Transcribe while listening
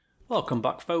Welcome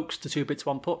back, folks, to Two Bits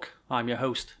One Puck. I'm your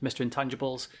host, Mr.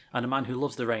 Intangibles, and a man who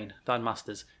loves the rain, Dan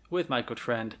Masters, with my good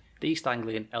friend, the East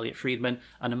Anglian Elliot Friedman,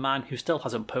 and a man who still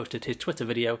hasn't posted his Twitter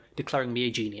video declaring me a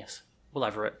genius, Will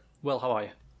Everett. Will, how are you?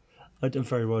 I did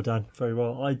very well, Dan. Very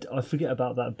well. I forget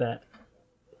about that bet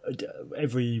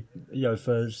every,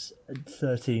 for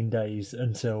 13 days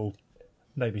until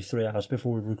maybe 3 hours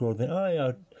before we record.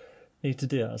 I need to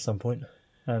do that at some point,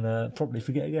 and probably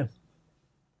forget again.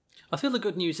 I feel the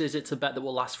good news is it's a bet that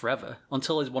will last forever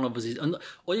until one of us is. And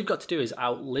all you've got to do is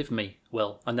outlive me,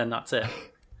 Will, and then that's it.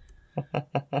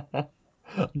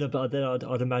 No, but then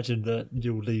I'd imagine that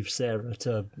you'll leave Sarah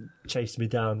to chase me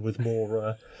down with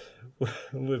more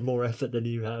with more effort than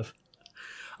you have.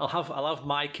 I'll have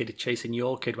my kid chasing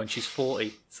your kid when she's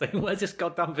 40, saying, "Where's this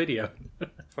goddamn video?"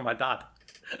 from my dad.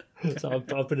 So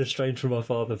I've been estranged from my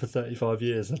father for 35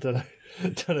 years. I don't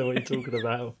know what you're talking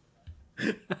about.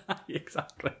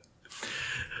 Exactly.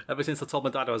 Ever since I told my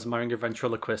dad I was marrying a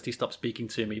ventriloquist, he stopped speaking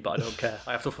to me. But I don't care.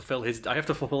 I have to fulfill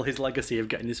his legacy of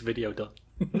getting this video done.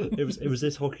 It was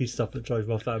this hockey stuff that drove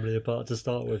my family apart to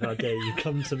start with. How dare you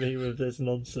come to me with this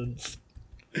nonsense?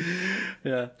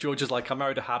 Yeah, George is like, I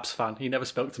married a Habs fan. He never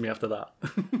spoke to me after that.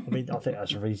 I mean, I think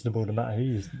that's reasonable no matter who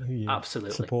you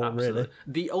support, really.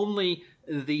 The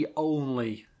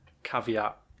only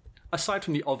caveat, aside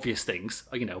from the obvious things,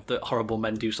 that horrible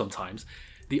men do sometimes,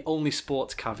 the only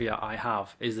sports caveat I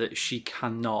have is that she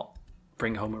cannot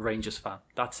bring home a Rangers fan.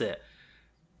 That's it.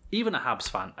 Even a Habs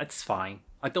fan, it's fine.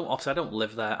 I don't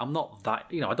live there. I'm not that,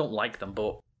 I don't like them,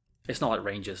 but it's not like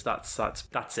Rangers. That's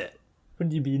it.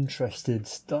 Wouldn't you be interested?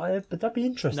 But that'd be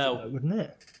interesting, No. though, wouldn't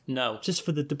it? No. Just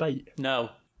for the debate. No.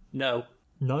 No?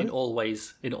 In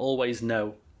always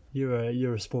no.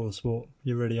 You're a spoiled sport.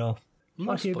 You really are.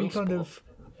 Like it'd be kind of...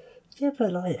 Yeah,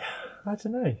 but I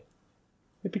don't know.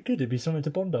 It'd be good. It'd be something to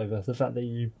bond over. The fact that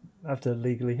you have to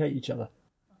legally hate each other.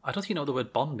 I don't think you know what the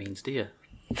word bond means, do you?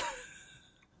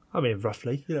 I mean,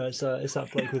 roughly. It's that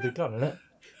bloke with a gun, isn't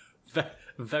it?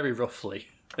 Very roughly.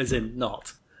 As in,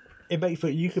 not.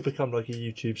 You could become like a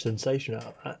YouTube sensation out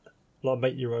of that. Like,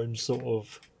 make your own sort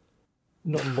of...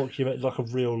 Not mockumentary, like a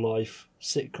real-life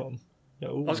sitcom.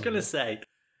 I was going to say...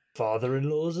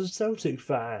 Father-in-law's a Celtic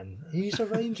fan. He's a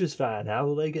Rangers fan. How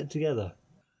will they get together?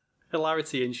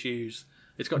 Hilarity ensues.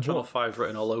 It's got Channel 5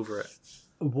 written all over it.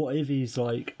 What if he's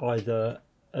like either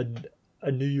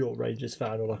a New York Rangers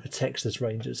fan or like a Texas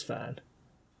Rangers fan?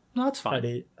 No, that's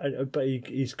fine. But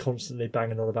he's constantly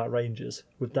banging on about Rangers.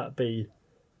 Would that be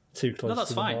too close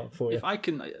to the mark for you? If I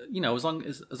can, as long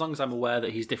as I'm aware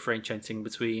that he's differentiating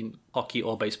between hockey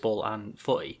or baseball and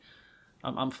footy,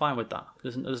 I'm fine with that.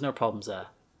 There's no problems there.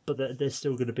 But there's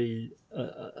still going to be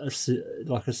a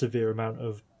severe amount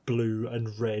of blue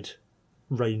and red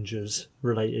Rangers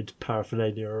related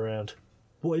paraphernalia around.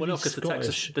 Because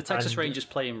the Texas Rangers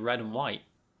play in red and white.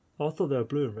 Oh, I thought they were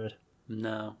blue and red.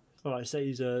 No. All right, say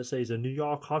he's a New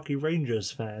York Hockey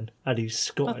Rangers fan, and he's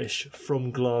Scottish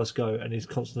from Glasgow, and he's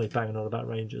constantly banging on about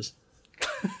Rangers.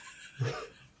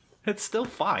 It's still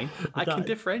fine. I can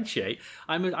differentiate.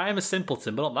 I am a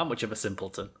simpleton, but not that much of a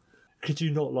simpleton. Could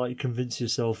you not convince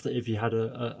yourself that if you had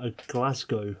a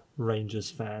Glasgow Rangers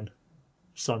fan,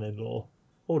 son-in-law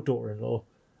or daughter-in-law,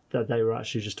 that they were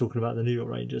actually just talking about the New York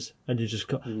Rangers, and you just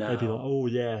got they'd be like, "Oh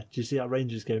yeah, did you see that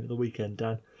Rangers game at the weekend,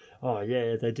 Dan? Oh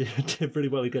yeah, they did really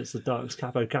well against the Ducks.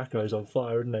 Capo Caco's on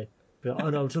fire, isn't he?" Be like, "Oh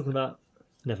no, I'm talking about."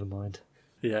 Never mind.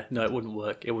 Yeah, no, it wouldn't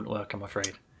work. It wouldn't work, I'm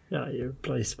afraid. Yeah, you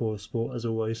play sport as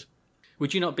always.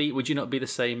 Would you not be the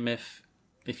same if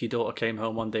your daughter came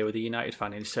home one day with a United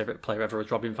fan and his favourite player ever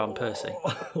was Robin van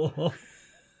Persie?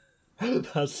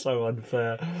 That's so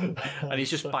unfair. And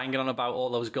he's just banging on about all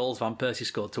those goals Van Persie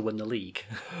scored to win the league.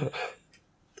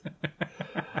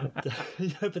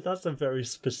 Yeah, but that's a very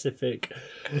specific...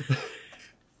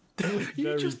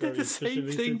 You just did the same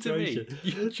thing to me.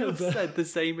 You just said the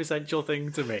same essential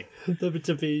thing to me.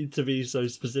 To be so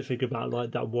specific about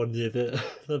that 1 year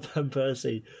that Van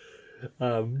Persie...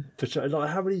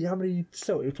 how many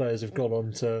Celtic players have gone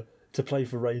on to play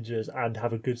for Rangers and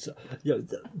have a good...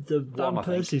 the Van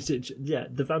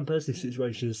Persie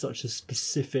situation is such a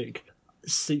specific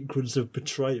sequence of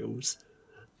betrayals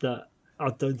that I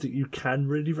don't think you can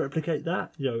really replicate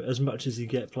that, as much as you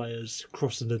get players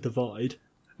crossing the divide.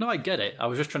 No, I get it. I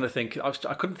was just trying to think. I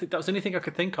couldn't think. That was anything I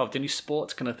could think of. Any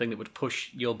sports kind of thing that would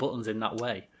push your buttons in that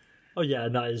way. Oh yeah,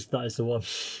 that is the one.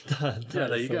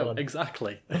 There you go. One.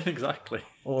 Exactly.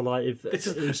 Or if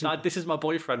Dad, this is my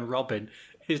boyfriend Robin.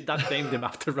 His dad named him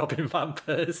after Robin van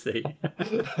Persie.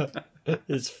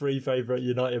 His three favourite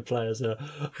United players are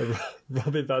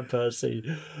Robin van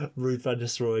Persie, Ruud van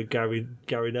Nistelrooy, and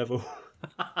Gary Neville.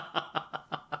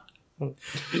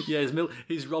 Yeah,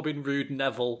 he's Robin Roode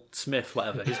Neville Smith,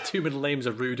 whatever. His two middle names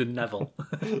are Roode and Neville.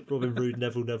 Robin Roode,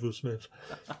 Neville Smith.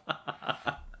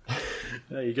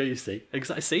 There you go, you see.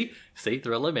 Exactly. See,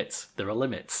 there are limits. There are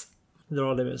limits. There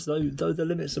are limits. Though the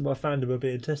limits of my fandom are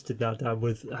being tested now, Dan,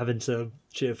 with having to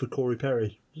cheer for Corey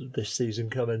Perry this season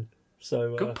coming.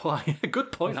 So good point.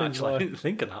 Good point, actually. I didn't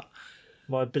think of that.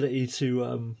 My ability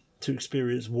to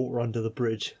experience water under the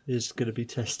bridge is going to be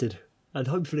tested and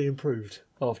hopefully improved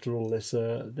after all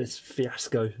this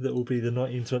fiasco that will be the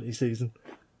 1920 season.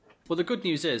 Well, the good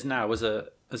news is now, as a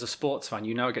sports fan,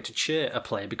 you now get to cheer a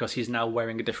player because he's now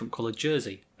wearing a different coloured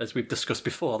jersey. As we've discussed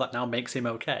before, that now makes him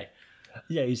okay.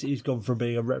 Yeah, he's gone from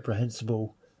being a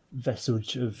reprehensible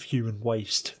vestige of human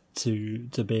waste to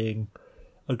being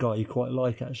a guy you quite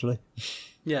like, actually.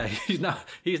 Yeah, he's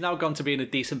now gone to being a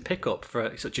decent pickup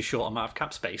for such a short amount of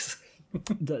cap space.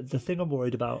 The thing I'm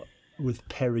worried about with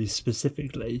Perry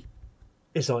specifically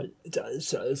is like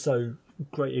so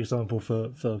great example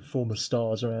for former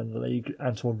stars around the league,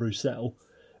 Antoine Roussel.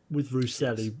 With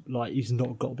Roussel, he's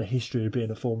not got the history of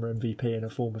being a former MVP and a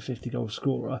former 50-goal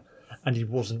scorer, and he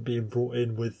wasn't being brought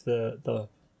in with the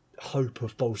hope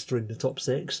of bolstering the top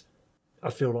six. I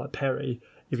feel like Perry,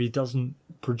 if he doesn't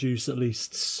produce at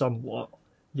least somewhat,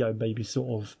 maybe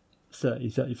sort of 30,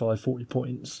 35, 40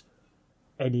 points,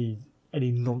 any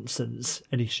nonsense,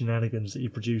 any shenanigans that he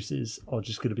produces are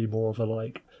just going to be more of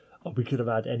a we could have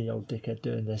had any old dickhead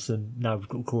doing this, and now we've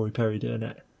got Corey Perry doing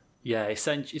it. Yeah,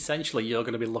 essentially, you're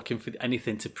going to be looking for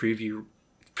anything to prove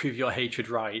your hatred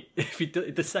right. If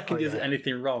the second he does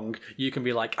anything wrong, you can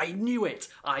be like, I knew it.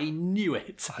 I knew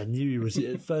he was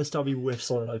it. First time he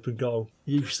whiffs on an open goal,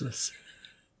 useless.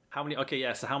 How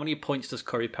many points does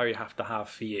Corey Perry have to have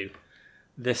for you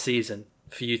this season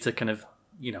for you to kind of,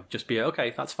 just be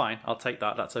okay? That's fine. I'll take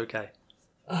that. That's okay.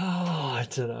 Oh, I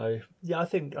don't know. Yeah, I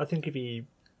think if he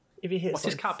hits, what's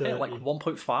his cap hit, like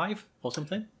 1.5 or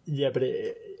something? Yeah, but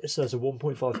so it's a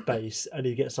 1.5 base, and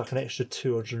he gets like an extra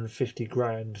 250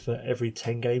 grand for every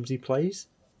 10 games he plays.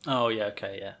 Oh yeah,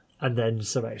 okay, yeah. And then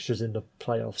some extras in the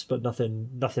playoffs, but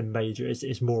nothing major.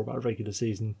 It's more about regular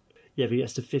season. Yeah, if he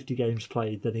gets to 50 games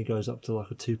played, then he goes up to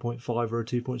like a 2.5 or a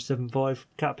 2.75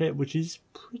 cap hit, which is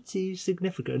pretty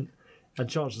significant. And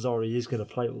chances are he is going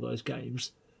to play all those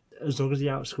games. As long as he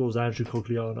outscores Andrew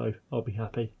Cogliano, I'll be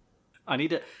happy. I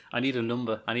need a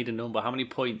number. How many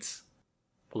points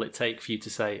will it take for you to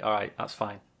say, all right, that's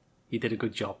fine, he did a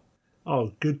good job?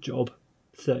 Oh, good job.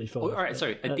 35. Oh, all right,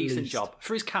 sorry, a decent job.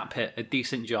 For his cap hit, a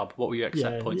decent job. What will you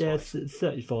accept points wise? Yeah,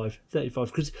 35.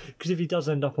 Because if he does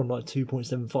end up on like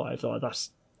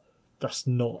 2.75, that's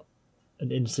not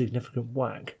an insignificant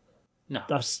whack. No.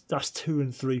 That's 2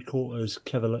 3/4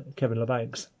 Kevin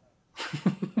LeBancs.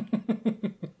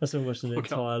 That's almost an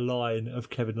entire line of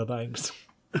Kevin LeBancs.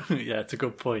 Yeah, it's a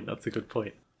good point. That's a good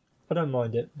point. I don't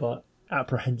mind it, but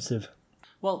apprehensive.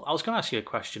 Well, I was going to ask you a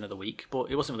question of the week,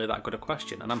 but it wasn't really that good a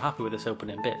question, and I'm happy with this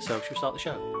opening bit, so should we start the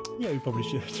show? Yeah, we probably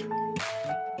should.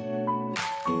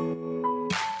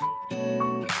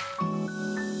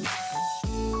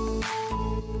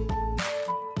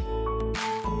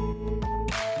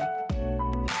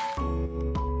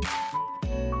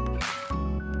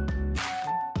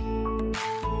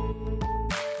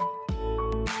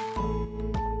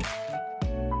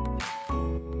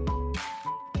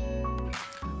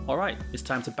 Alright, it's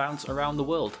time to bounce around the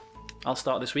world. I'll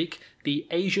start this week. The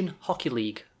Asian Hockey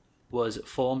League was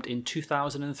formed in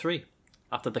 2003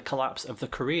 after the collapse of the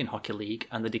Korean Hockey League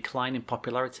and the decline in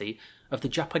popularity of the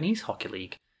Japanese Hockey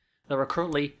League. There are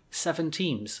currently 7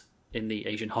 teams in the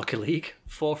Asian Hockey League,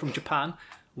 4 from Japan,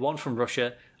 1 from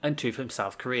Russia, and 2 from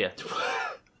South Korea.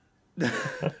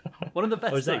 One of the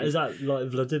best things... Is that like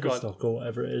Vladivostok or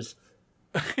whatever it is?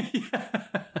 Yeah.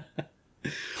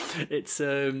 It's...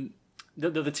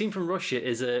 The team from Russia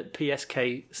is a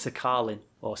PSK Sakhalin,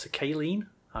 or Sakhalin.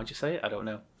 How'd you say it? I don't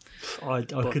know. I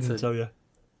couldn't tell you.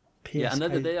 PSK. Yeah, and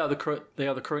they are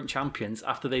the current champions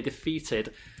after they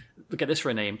defeated, get this for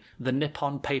a name, the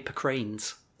Nippon Paper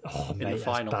Cranes in the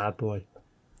final. That's bad boy.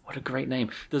 What a great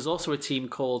name. There's also a team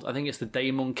called, I think it's the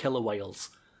Daemon Killer Whales.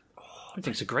 I think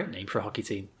it's a great name for a hockey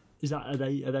team. Are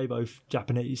they both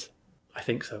Japanese? I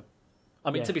think so. I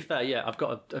mean, to be fair, yeah, I've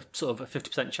got a sort of a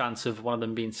 50% chance of one of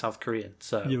them being South Korean.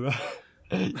 So you're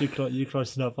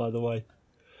close enough either way.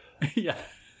 Yeah.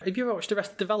 Have you ever watched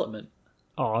Arrested Development?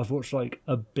 Oh, I've watched like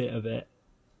a bit of it.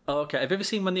 Oh, okay. Have you ever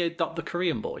seen when they adopt the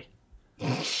Korean boy?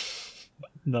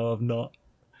 No, I've not.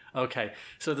 Okay,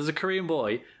 so there's a Korean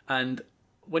boy, and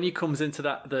when he comes into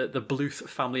the Bluth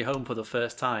family home for the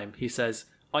first time, he says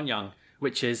Onyang,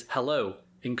 which is hello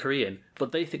in Korean,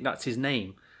 but they think that's his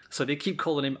name. So they keep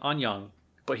calling him Onyang,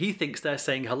 but he thinks they're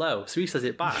saying hello, so he says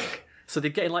it back. So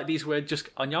they're getting like these words,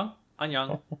 just annyeong,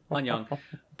 annyeong, annyeong.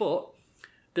 But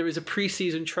there is a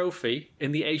pre-season trophy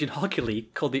in the Asian Hockey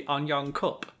League called the Annyeong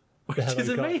Cup, which is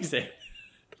amazing.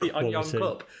 The Annyeong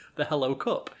Cup, the Hello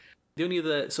Cup. The only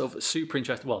other sort of super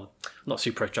interesting, well, not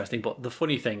super interesting, but the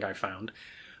funny thing I found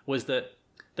was that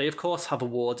they, of course, have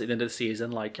awards at the end of the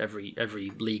season, like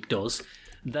every league does.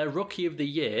 Their Rookie of the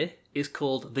Year is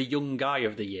called the Young Guy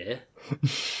of the Year.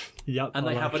 Yep, and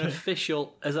they have an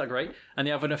official, is that great? And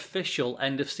they have an official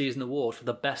end of season award for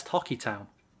the best hockey town,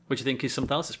 which I think is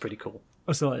something else that's pretty cool.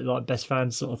 It's like best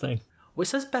fans sort of thing. Well, it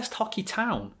says best hockey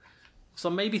town. So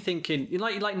I'm maybe thinking,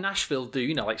 like Nashville do,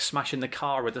 like smashing the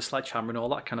car with the sledgehammer and all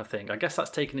that kind of thing. I guess that's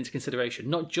taken into consideration,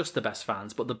 not just the best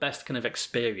fans, but the best kind of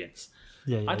experience.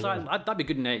 Yeah, that'd be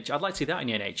good in NHL. I'd like to see that in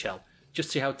the NHL.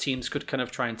 Just see how teams could kind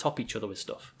of try and top each other with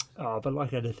stuff. But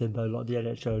like anything though, like the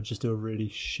NHL just do a really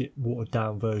shit watered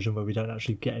down version where we don't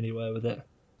actually get anywhere with it.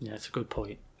 Yeah, it's a good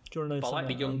point. Do you want to know but I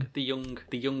like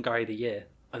the young guy of the year.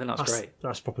 I think that's great.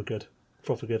 That's proper good.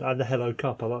 And the Hello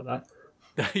Cup, I like that.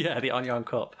 Yeah, the Annyeong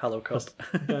Cup, Hello Cup.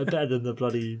 Better than the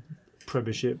bloody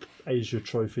Premiership Asia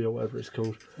Trophy or whatever it's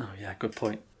called. Oh yeah, good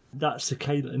point. That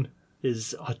Sakhalin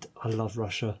is, I love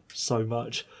Russia so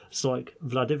much. It's like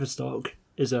Vladivostok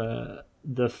is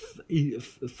the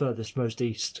furthest most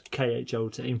east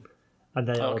KHL team, and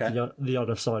they are the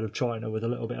other side of China with a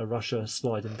little bit of Russia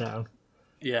sliding down.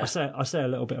 Yeah, I say a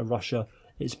little bit of Russia.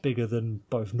 It's bigger than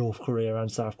both North Korea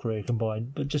and South Korea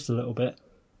combined, but just a little bit.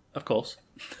 Of course.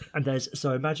 And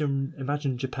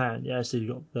imagine Japan, yeah. So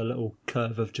you got the little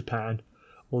curve of Japan,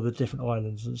 all the different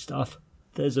islands and stuff.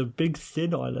 There's a big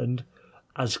thin island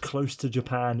as close to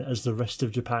Japan as the rest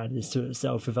of Japan is to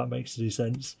itself, if that makes any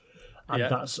sense. And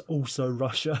that's also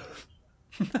Russia.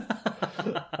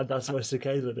 And that's where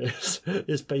Sakhalin is.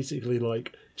 It's basically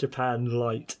like Japan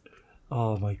light.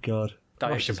 Oh my god.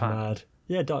 Diet Russia's Japan. Mad.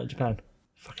 Yeah, Diet Japan.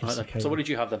 Fucking Sakhalin. So what did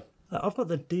you have then? I've got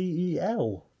the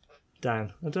DEL.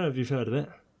 Dan, I don't know if you've heard of it.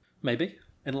 Maybe.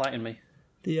 Enlighten me.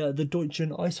 The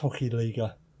Deutschen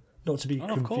Eishockey-Liga. Not to be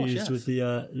confused with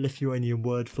the Lithuanian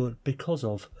word for because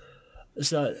of.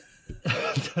 So,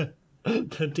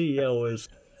 the DEL is,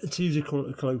 to use a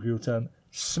colloquial term,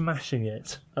 smashing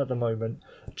it at the moment.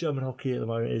 German hockey at the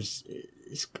moment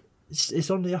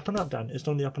it's on the up and up, Dan. It's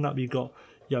on the up and up. You've got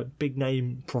big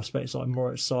name prospects like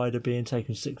Moritz Seider being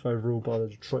taken 6th overall by the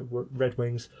Detroit Red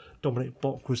Wings. Dominic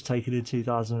Bock was taken in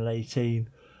 2018.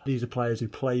 These are players who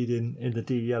played in the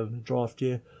DEL in the draft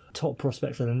year. Top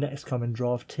prospect for the next coming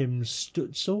draft, Tim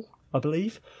Stutzel, I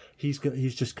believe. He's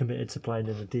just committed to playing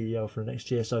in the DEL for the next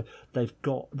year. So they're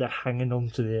hanging on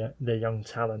to their young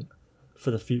talent for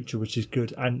the future, which is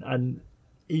good. And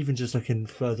even just looking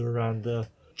further around the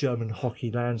German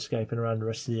hockey landscape and around the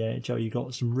rest of the NHL, you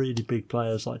got some really big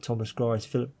players like Thomas Greiss,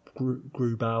 Philip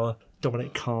Grubauer,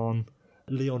 Dominic Kahn,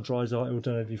 Leon Draisaitl. I don't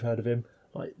know if you've heard of him.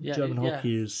 German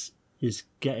hockey is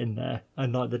getting there,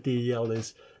 and like the DEL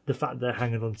is the fact they're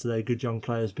hanging on to their good young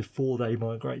players before they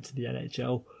migrate to the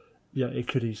NHL. Yeah, it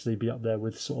could easily be up there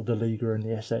with sort of the Liga and the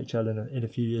SHL in a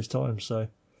few years' time. So,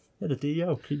 yeah, the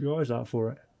DEL, keep your eyes out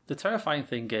for it. The terrifying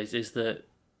thing is that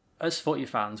as footy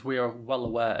fans, we are well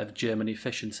aware of German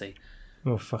efficiency.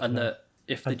 Oh, fuck. And that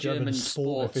if the German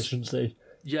sport efficiency.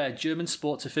 Yeah, German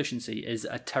sports efficiency is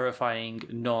a terrifying,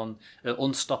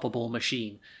 unstoppable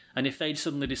machine. And if they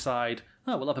suddenly decide,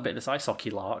 we'll have a bit of this ice hockey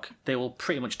lark, they will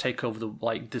pretty much take over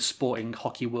the sporting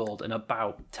hockey world in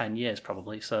about 10 years,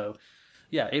 probably. So,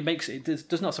 yeah, it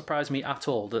does not surprise me at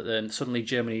all that suddenly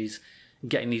Germany's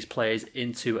getting these players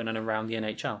into and around the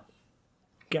NHL.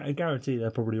 I guarantee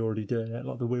they're probably already doing it.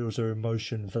 Like the wheels are in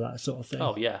motion for that sort of thing.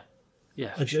 Oh yeah,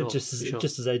 for sure. Just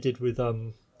as they did with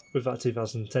that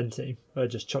 2010 team, they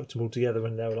just chucked them all together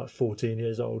when they were like 14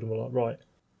 years old and were like, right,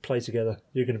 play together.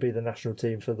 You're going to be the national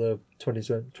team for the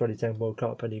 2010 World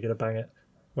Cup, and you're going to bang it.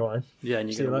 All right. Yeah, and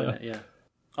you're going to win it. Yeah.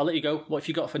 I'll let you go. What have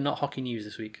you got for not hockey news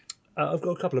this week? I've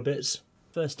got a couple of bits.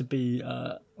 First, to be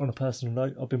on a personal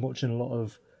note, I've been watching a lot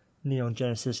of Neon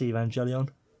Genesis Evangelion.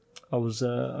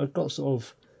 I got sort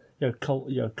of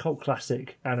cult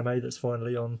classic anime that's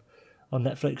finally on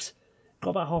Netflix. Got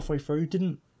about halfway through.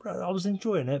 I was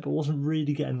enjoying it, but wasn't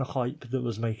really getting the hype that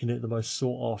was making it the most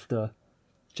sought after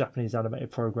Japanese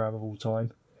animated program of all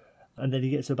time. And then you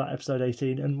get to about episode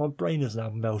 18, and my brain is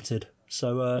now melted.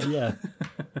 So yeah,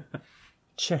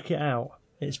 check it out.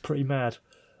 It's pretty mad.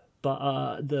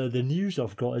 But the news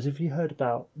I've got is, have you heard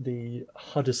about the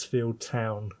Huddersfield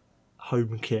Town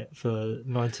home kit for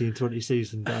 1920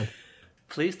 season, Dan?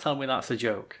 Please tell me that's a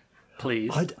joke.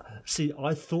 Please.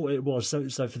 I thought it was.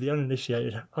 So for the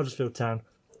uninitiated, Huddersfield Town,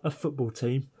 a football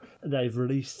team, they've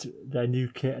released their new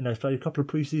kit and they've played a couple of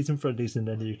pre-season friendlies in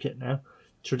their new kit now.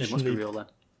 It must be real then.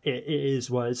 It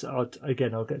is. Well, I'll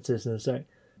get to this in a sec.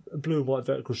 Blue and white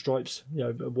vertical stripes,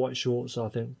 white shorts. I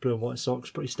think blue and white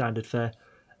socks, pretty standard fare.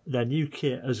 Their new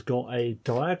kit has got a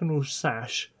diagonal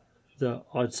sash that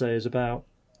I'd say is about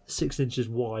 6 inches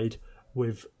wide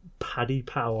with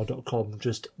paddypower.com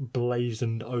just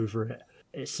blazoned over it.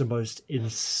 It's the most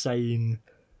insane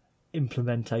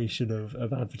implementation of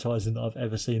advertising that I've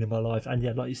ever seen in my life. And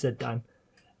yeah, like you said, Dan,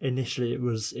 initially it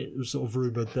was sort of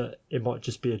rumoured that it might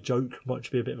just be a joke, might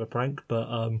just be a bit of a prank,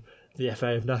 but the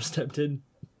FA have now stepped in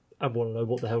and want to know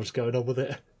what the hell's going on with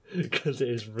it, because it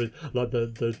is like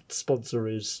the sponsor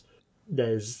is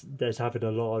there's having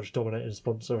a large dominating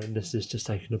sponsor, and this is just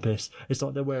taking a piss. It's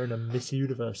like they're wearing a Miss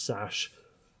Universe sash,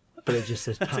 but it just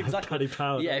says Paddy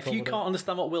Power. Yeah, if you can't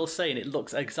understand what Will's saying, it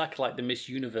looks exactly like the Miss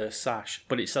Universe sash,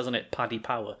 but it says on it Paddy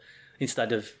Power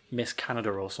instead of Miss Canada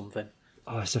or something.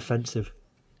 Oh, it's offensive.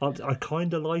 I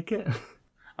kind of like it.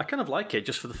 I kind of like it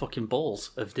just for the fucking balls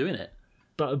of doing it.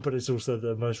 But it's also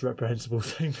the most reprehensible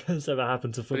thing that's ever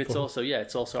happened to football. But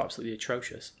it's also absolutely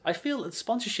atrocious. I feel that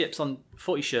sponsorships on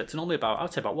footy shirts are normally about,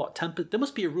 I'd say about what, 10%? There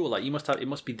must be a rule, like it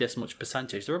must be this much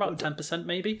percentage. They're about 10%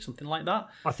 maybe, something like that.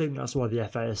 I think that's why the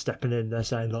FA is stepping in. They're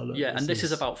saying, look, yeah, and this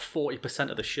is about 40%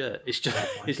 of the shirt. It's just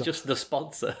just the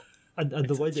sponsor. And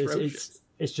the way that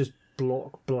it's just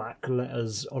block black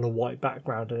letters on a white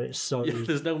background, and it's so... Yeah,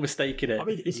 there's no mistake in it. I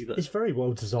mean, it's very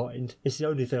well designed. It's the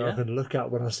only thing I can look at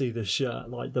when I see this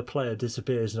shirt. Like, the player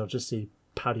disappears and I'll just see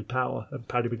Paddy Power, and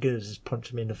Paddy McGuinness is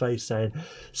punching me in the face saying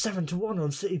 7-1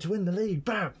 on City to win the league.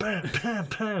 Bam, bam, bam,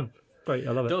 bam. Great,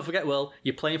 I love it. Don't forget, Will,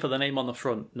 you're playing for the name on the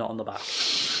front, not on the back.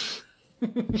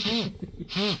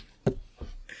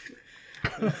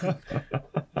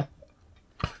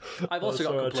 I've also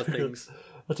got a couple of things.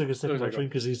 I took a sip of my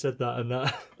drink as he said that, and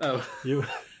you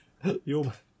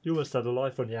almost had a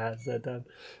life on your hands there, Dan.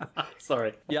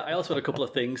 Sorry. Yeah, I also had a couple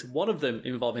of things. One of them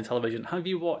involving television. Have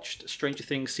you watched Stranger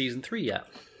Things Season 3 yet?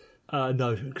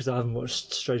 No, because I haven't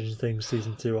watched Stranger Things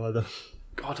Season 2 either.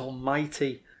 God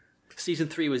almighty. Season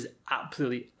 3 was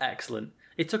absolutely excellent.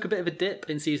 It took a bit of a dip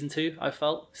in Season 2, I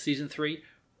felt. Season 3,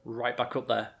 right back up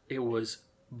there. It was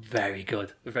very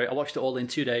good. I watched it all in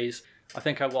 2 days. I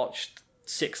think I watched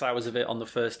 6 hours of it on the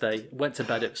first day. Went to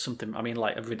bed at something,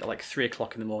 like 3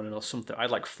 o'clock in the morning or something. I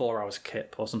had like 4 hours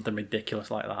kip or something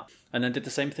ridiculous like that. And then did the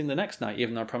same thing the next night,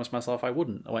 even though I promised myself I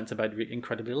wouldn't. I went to bed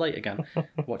incredibly late again,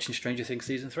 watching Stranger Things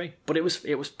Season 3. But it was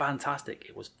fantastic.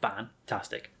 It was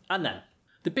fantastic. And then,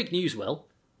 the big news, Will,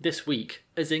 this week,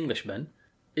 as Englishmen,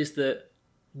 is that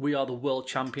we are the world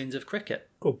champions of cricket.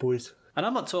 Good boys. And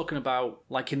I'm not talking about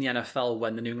like in the NFL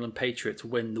when the New England Patriots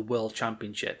win the World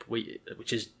Championship,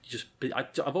 which is just...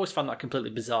 I've always found that completely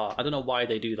bizarre. I don't know why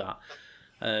they do that.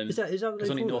 Is that what they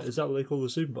call it? Is that what they call the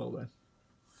Super Bowl then?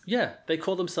 Yeah, they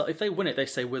call themselves... If they win it, they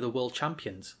say we're the world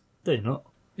champions. They're not.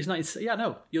 Isn't that... Yeah,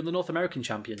 no. You're the North American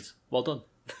champions. Well done.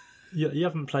 You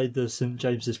haven't played the St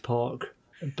James's Park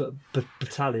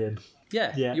Battalion.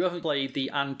 Yeah, you haven't played the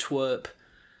Antwerp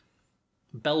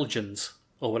Belgians...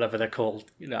 or whatever they're called.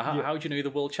 How do you know you're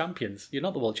the world champions? You're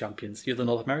not the world champions. You're the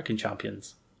North American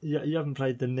champions. Yeah, you haven't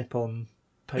played the Nippon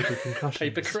paper concussions.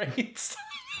 Paper cranes.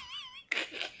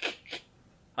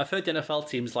 I've heard the NFL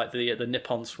teams like the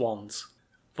Nippon Swans.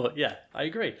 But yeah, I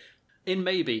agree. In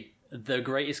maybe the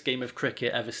greatest game of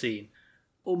cricket ever seen.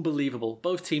 Unbelievable.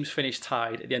 Both teams finished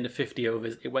tied at the end of 50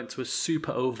 overs. It went to a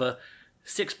super over,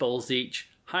 6 balls each,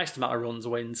 highest amount of runs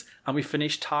wins, and we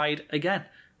finished tied again.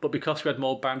 But because we had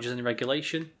more boundaries in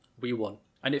regulation, we won.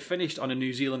 And it finished on a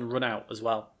New Zealand run out as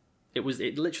well. It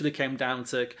literally came down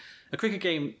to... A cricket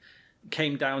game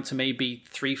came down to maybe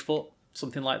 3 foot,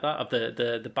 something like that, of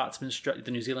the batsman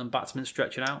the New Zealand batsman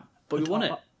stretching out. But we won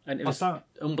it. And it was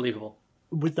unbelievable.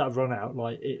 With that run out,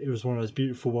 like it was one of those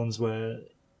beautiful ones where,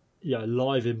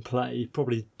 live in play,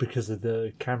 probably because of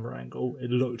the camera angle, it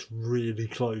looked really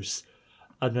close.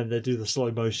 And then they do the slow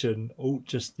motion,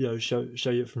 just show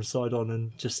you it from side on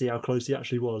and just see how close he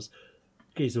actually was.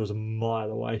 Geezer was a mile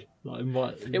away.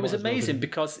 It was amazing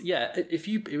because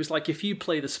it was like if you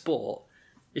play the sport,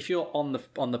 if you're on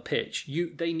the pitch,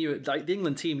 they knew, like the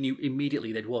England team knew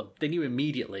immediately they'd won. They knew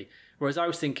immediately. Whereas I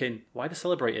was thinking, why are they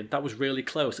celebrating? That was really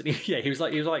close. And he was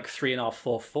like 3.5,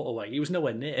 4 foot away. He was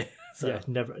nowhere near. So. Yeah,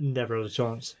 never had a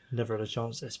chance. Never had a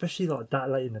chance. Especially like that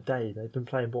late in the day. They've been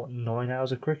playing 9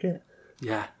 hours of cricket.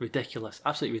 Yeah, ridiculous.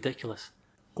 Absolutely ridiculous.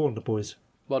 Go on, the boys.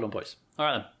 Well done, boys. All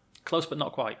right, then. Close, but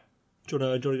not quite. Do you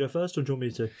want to go first, or do you want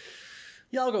me to?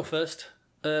 Yeah, I'll go first.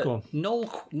 Go on.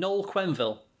 Noel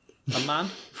Quenville, a man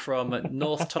from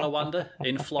North Tonawanda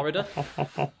in Florida.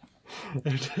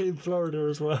 In Florida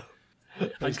as well.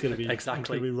 It's going to be exactly. It's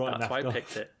gonna be right That's why I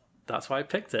picked it. That's why I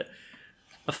picked it.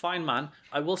 A fine man.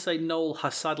 I will say Noel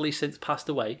has sadly since passed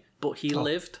away, but he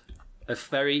lived a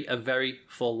very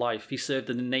full life. He served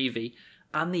in the Navy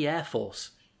and the Air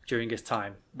Force during his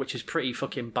time, which is pretty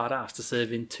fucking badass to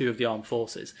serve in 2 of the armed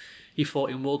forces. He fought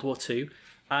in World War II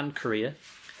and Korea,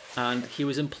 and he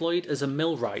was employed as a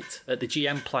millwright at the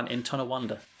GM plant in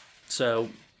Tonawanda. So,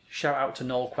 shout out to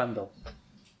Noel Quenville.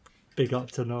 Big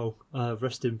up to Noel.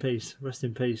 Rest in peace. Rest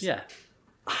in peace. Yeah.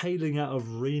 Hailing out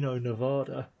of Reno,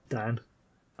 Nevada, Dan,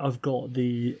 I've got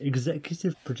the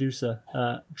executive producer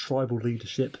at Tribal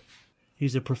Leadership.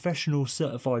 He's a professional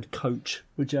certified coach,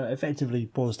 which effectively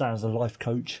boils down as a life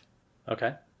coach.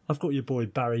 Okay. I've got your boy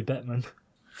Barry Bettman.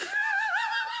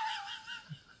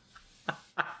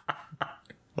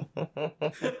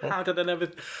 How did I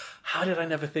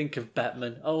never think of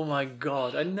Bettman? Oh my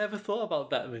god, I never thought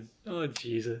about Bettman. Oh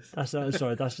Jesus. That's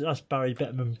Barry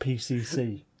Bettman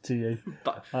PCC to you.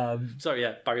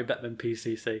 Barry Bettman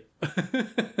PCC.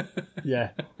 Yeah,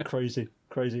 crazy.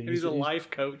 He's a life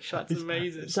coach. That's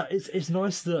amazing. So it's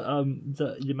nice that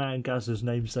that your man Gazza's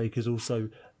namesake is also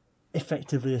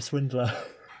effectively a swindler.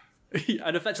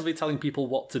 And effectively telling people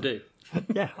what to do.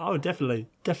 Yeah, definitely.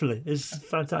 It's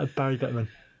fantastic. Barry Bettman.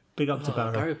 Big up to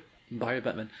Barry. Barry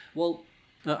Bettman. Well,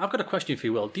 I've got a question for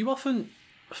you, Will. Do you often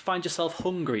find yourself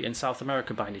hungry in South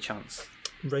America by any chance?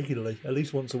 Regularly, at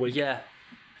least once a week. Yeah.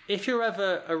 If you're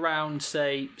ever around,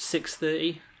 say,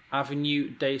 630 Avenue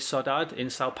de Saudade in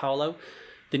Sao Paulo,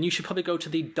 then you should probably go to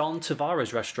the Don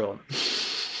Tavares restaurant.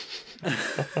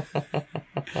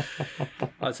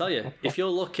 I'll tell you, if you're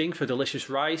looking for delicious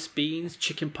rice, beans,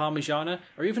 chicken parmigiana,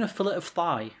 or even a fillet of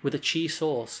thigh with a cheese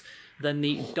sauce, then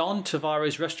the Don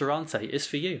Tavares Restaurante is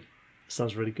for you.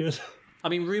 Sounds really good. I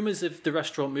mean, rumours of the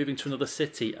restaurant moving to another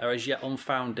city are as yet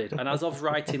unfounded, and as of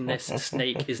writing this,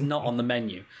 snake is not on the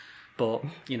menu. But,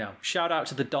 shout out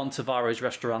to the Don Tavares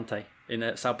Restaurante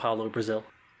in Sao Paulo, Brazil.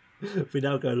 We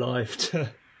now go live to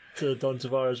the Don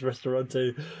Tavares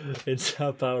Restaurante in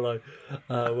Sao Paulo,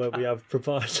 where we have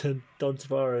proprietor Don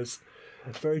Tavares,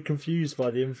 very confused by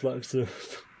the influx of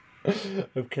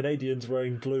Canadians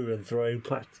wearing blue and throwing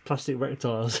plastic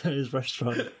reptiles at his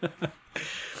restaurant.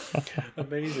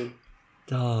 Amazing.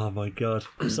 Oh my god!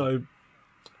 So,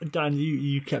 Dan,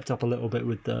 you kept up a little bit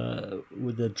with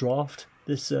the draft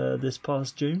this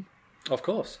past June. Of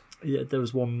course. Yeah, there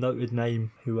was one noted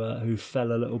name who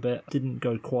fell a little bit. Didn't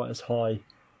go quite as high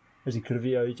as he could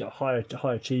have. He's a high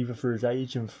achiever for his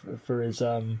age and for his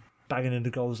banging in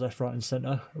the goals left, right, and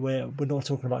centre. We're not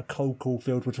talking about Cole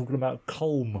Caulfield. We're talking about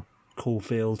Colm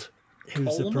Caulfield,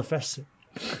 who's the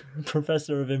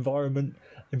professor of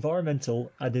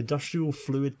environmental and industrial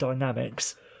fluid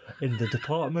dynamics in the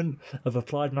Department of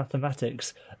Applied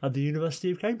Mathematics at the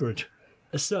University of Cambridge.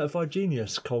 A certified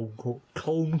genius,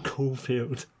 Colm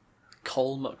Caulfield.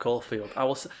 Colm Caulfield.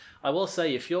 I will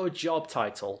say, if your job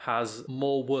title has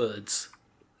more words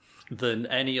than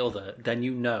any other, then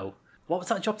you know. What was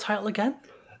that job title again?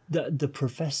 The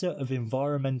Professor of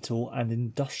Environmental and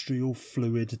Industrial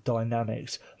Fluid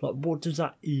Dynamics. Like, what does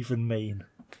that even mean?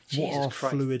 Jesus what are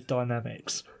Christ. fluid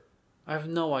dynamics? I have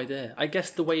no idea. I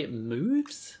guess the way it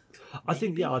moves? I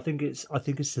think it's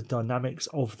the dynamics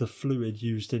of the fluid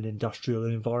used in industrial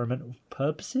and environmental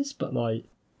purposes. But like,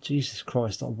 Jesus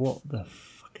Christ, like, what the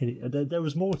fuck? There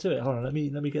was more to it. Hold on, let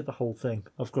me get the whole thing.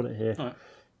 I've got it here, All right.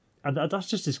 and that's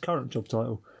just his current job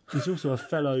title. He's also a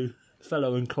fellow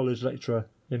and college lecturer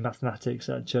in mathematics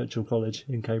at Churchill College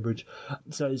in Cambridge.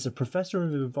 So he's a professor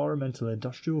of environmental and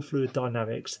industrial fluid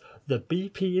dynamics, the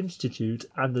BP Institute,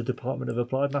 and the Department of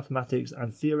Applied Mathematics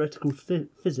and Theoretical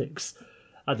Physics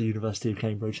at the University of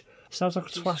Cambridge. Sounds like a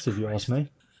twat if you ask me.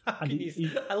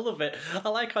 And I love it. I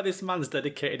like how this man's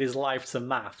dedicated his life to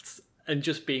maths and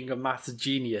just being a maths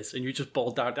genius, and you just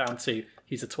boiled down to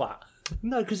he's a twat.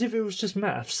 No, because if it was just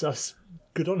maths, that's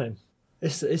good on him.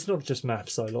 It's not just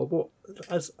maths, though. Like, what,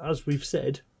 as we've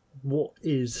said, what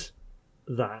is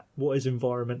that? What is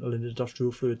environmental and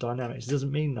industrial fluid dynamics? It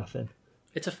doesn't mean nothing.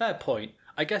 It's a fair point.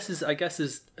 I guess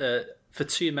as for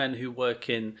two men who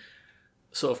work in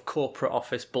sort of corporate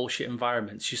office bullshit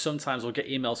environments, you sometimes will get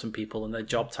emails from people and their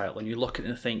job title, and you look at it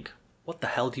and think, what the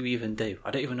hell do you even do?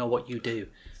 I don't even know what you do.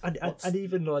 And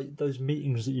even like those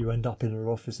meetings that you end up in an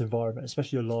office environment,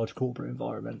 especially a large corporate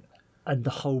environment, and the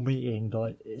whole meeting,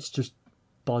 like, it's just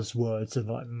buzzwords and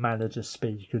like manager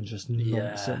speak and just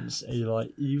nonsense. And you're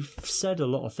like, you've said a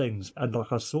lot of things, and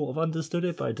like I sort of understood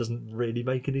it, but it doesn't really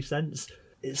make any sense.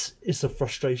 It's a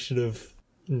frustration of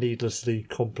needlessly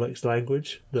complex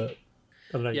language that.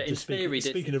 I don't know, yeah, in theory, this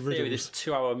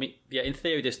 2-hour in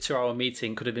theory, this 2-hour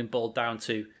meeting could have been boiled down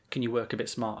to, can you work a bit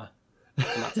smarter?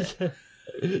 And that's it.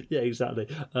 Yeah, exactly.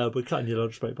 We're cutting your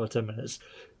lunch break by 10 minutes.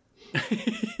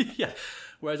 Yeah.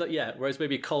 Whereas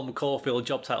maybe Colm Caulfield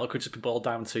job title could just be boiled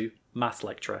down to maths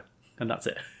lecturer, and that's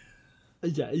it.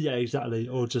 Yeah, exactly.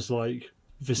 Or just like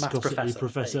viscosity professor.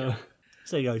 professor.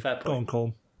 So you go. Fair Go on,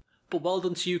 Colm. But well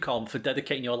done to you, Colm, for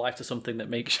dedicating your life to something that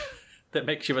makes that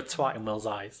makes you a twat in Will's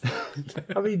eyes.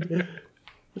 I mean,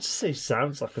 I just say he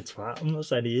sounds like a twat. I'm not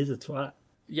saying he is a twat.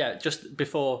 Yeah, just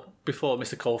before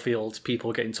Mr. Caulfield's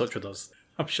people get in touch with us,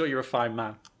 I'm sure you're a fine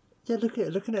man. Yeah,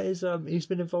 looking at his he's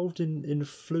been involved in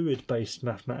fluid based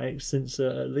mathematics since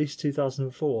at least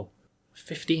 2004.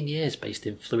 15 years based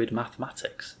in fluid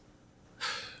mathematics.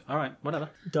 All right, whatever.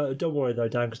 Don't worry though,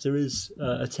 Dan, because there is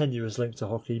a tenuous link to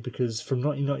hockey. Because from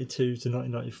 1992 to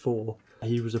 1994,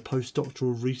 he was a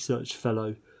postdoctoral research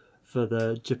fellow for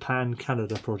the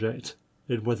Japan-Canada project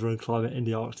in weather and climate in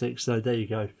the Arctic. So there you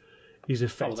go. He's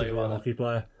effectively a hockey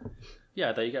player.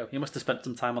 Yeah, there you go. He must have spent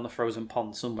some time on the frozen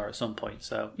pond somewhere at some point.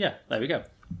 So yeah, there we go.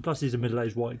 Plus, he's a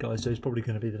middle-aged white guy, so he's probably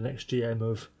going to be the next GM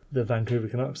of the Vancouver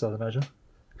Canucks, I'd imagine.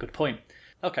 Good point.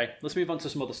 Okay, let's move on to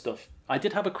some other stuff. I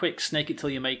did have a quick snake it till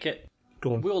you make it.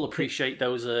 Go on. We all appreciate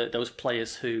those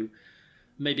players who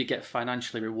maybe get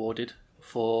financially rewarded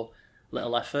for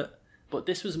little effort, but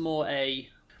this was more a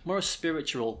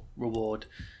spiritual reward.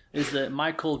 Is that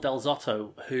Michael Del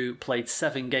Zotto, who played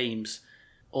 7 games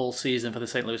all season for the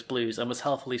St. Louis Blues and was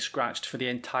healthily scratched for the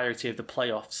entirety of the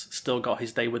playoffs, still got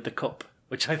his day with the cup,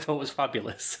 which I thought was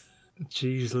fabulous.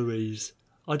 Jeez Louise.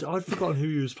 I'd forgotten who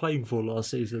he was playing for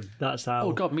last season. That's how.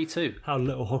 Oh God, me too. How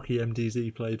little hockey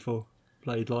MDZ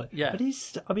played like. Yeah, but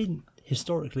he's, I mean,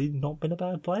 historically not been a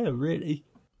bad player, really.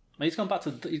 He's gone back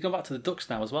to the Ducks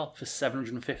now as well for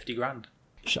 $750,000.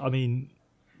 I mean,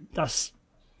 that's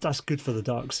good for the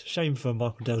Ducks. Shame for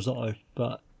Michael Del Zotto,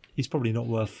 but he's probably not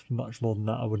worth much more than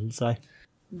that, I wouldn't say.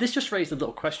 This just raised a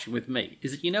little question with me.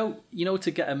 Is that you know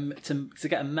to get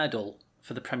a medal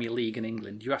for the Premier League in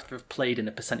England, you have to have played in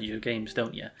a percentage of games,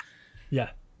 don't you? Yeah.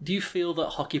 Do you feel that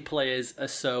hockey players are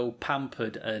so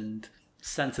pampered and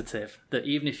sensitive that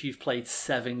even if you've played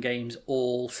 7 games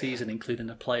all season, including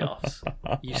the playoffs,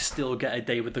 you still get a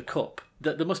day with the cup?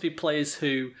 That there must be players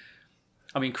who,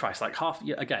 I mean, Christ, like half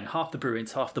the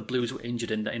Bruins, half the Blues were injured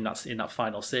in that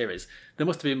final series. There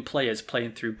must have been players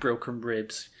playing through broken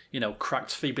ribs,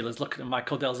 cracked fibulas, looking at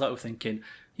Michael Del Zotto thinking,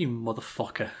 "You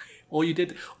motherfucker." All he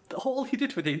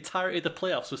did for the entirety of the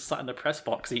playoffs was sat in the press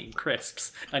box eating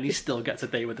crisps, and he still gets a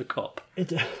day with the cup.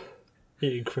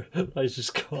 Eating crisps. I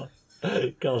just can't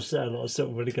say a lot of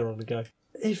salt vinegar on the go.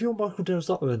 If you're Michael Del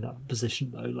Zotto in that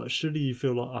position, though, like, surely you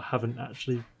feel like I haven't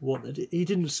actually wanted it. He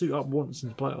didn't suit up once in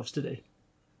the playoffs, did he?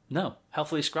 No,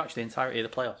 healthily scratched the entirety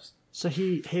of the playoffs. So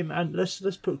him, and let's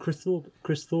put Chris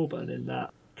Thorburn in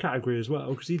that category as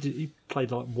well, because he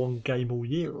played like 1 game all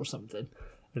year or something,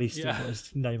 and he still got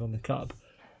his name on the cup.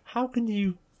 How can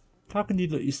you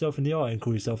look yourself in the eye and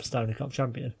call yourself a Stanley Cup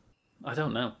champion? I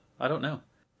don't know.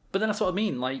 But then that's what I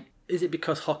mean. Like, is it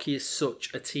because hockey is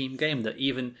such a team game that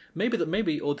even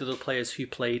maybe all the other players who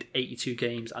played 82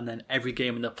 games and then every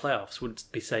game in the playoffs would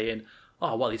be saying,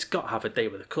 "Oh, well, he's got to have a day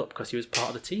with the cup because he was part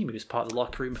of the team. He was part of the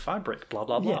locker room fabric, blah,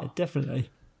 blah, blah." Yeah, definitely.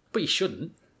 But you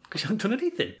shouldn't, because you haven't done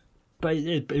anything. But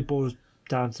it boils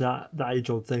down to that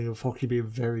age-old thing of hockey being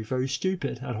very, very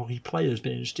stupid and hockey players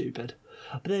being stupid.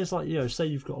 But then it's like, say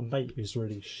you've got a mate who's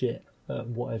really shit at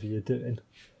whatever you're doing.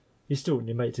 You still want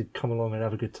your mate to come along and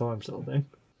have a good time, sort of thing.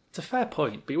 It's a fair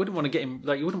point, but you wouldn't want to get him,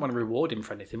 you wouldn't want to reward him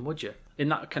for anything, would you? In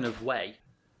that kind of way.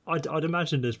 I'd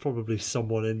imagine there's probably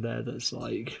someone in there that's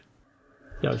like,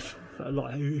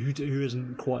 like who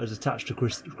isn't quite as attached to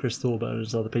Chris Thorburn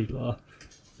as other people are.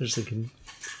 They're just thinking,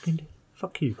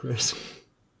 fuck you, Chris.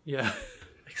 Yeah,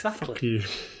 exactly. Fuck you.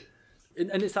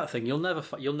 And it's that thing, you'll never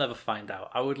find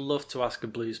out. I would love to ask a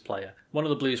Blues player, one of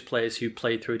the Blues players who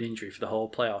played through an injury for the whole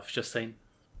playoffs, just saying,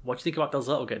 "What do you think about Del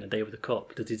Zotto getting a day with the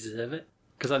cup? Does he deserve it?"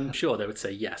 Because I'm sure they would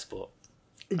say yes, but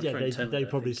yeah, they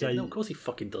probably say, "No, of course he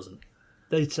fucking doesn't."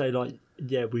 They'd say like,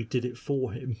 "Yeah, we did it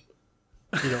for him."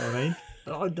 You know what I mean?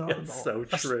 That's so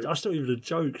true. That's not even a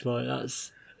joke. Like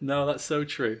that's so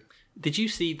true. Did you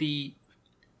see the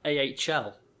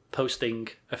AHL posting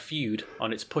a feud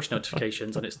on its push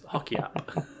notifications on its hockey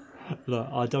app? Look,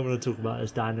 I don't want to talk about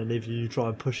this, Dan, and if you try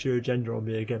and push your agenda on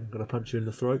me again, I'm going to punch you in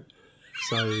the throat.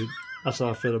 So that's how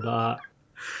I feel about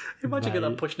that. Imagine getting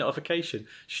that push notification.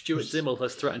 Stuart Zimmel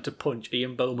has threatened to punch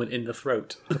Ian Bowman in the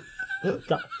throat.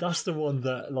 That's the one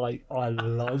that like I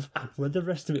love. When the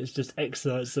rest of it is just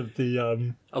excerpts of the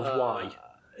of why.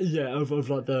 Yeah, of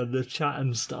like the chat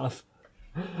and stuff.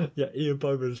 Yeah, Ian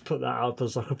Bowman's put that up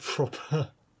as like a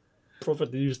proper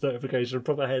news notification, a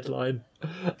proper headline,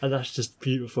 and that's just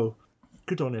beautiful.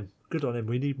 Good on him. good on him.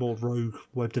 We need more rogue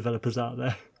web developers out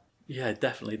there. Yeah,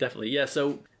 definitely. Yeah,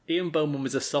 so Ian Bowman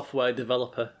was a software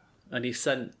developer, and he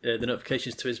sent the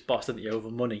notifications to his boss, didn't he, over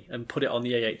money, and put it on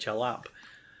the AHL app.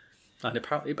 And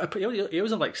apparently, he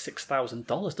owes him like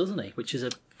 $6,000, doesn't he? Which is a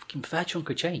fucking fair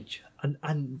chunk of change.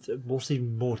 And what's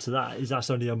even more to that is that's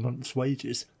only a month's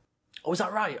wages. Oh, is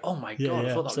that right? Oh my god,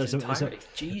 I thought that was entirely.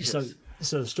 Jesus.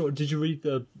 So the story, did you read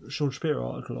the Sean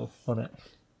Shapiro article on it?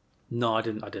 No, I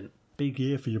didn't. Big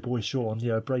year for your boy Sean,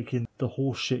 breaking the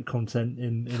horse shit content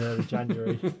in early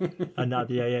January, and now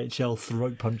the AHL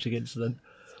throat punching incident.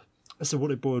 So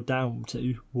what it boiled down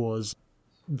to was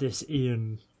this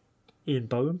Ian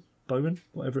Bowman,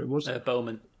 whatever it was.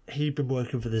 Bowman. He'd been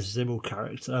working for this Zimmel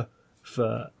character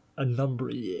for a number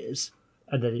of years,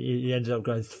 and then he ended up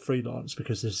going freelance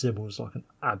because this Zimmel was like an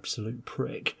absolute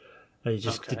prick. And he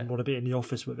just didn't want to be in the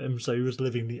office with him, so he was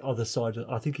living the other side.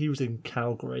 I think he was in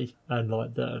Calgary, and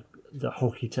like the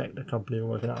Hockey Tech, the company, were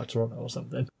working out of Toronto or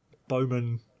something.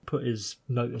 Bowman put his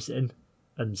notice in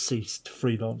and ceased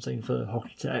freelancing for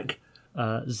Hockey Tech.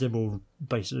 Zimmel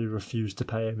basically refused to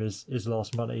pay him his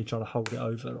last money, trying to hold it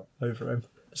over him.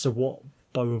 So what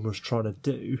Bowman was trying to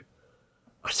do,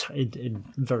 in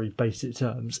very basic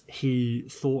terms, he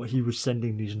thought he was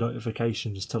sending these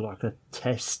notifications to like a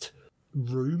test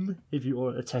room,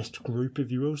 or a test group, if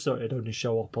you will, so it'd only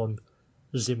show up on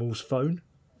Zimmel's phone,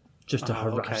 just to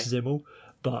harass Zimmel.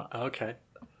 But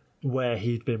where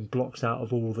he'd been blocked out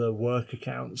of all the work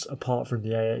accounts, apart from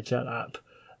the AHL app,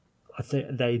 I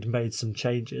think they'd made some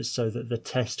changes so that the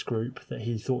test group that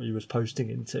he thought he was posting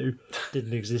into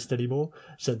didn't exist anymore.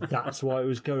 So that's why it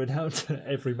was going out to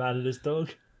every man and his dog.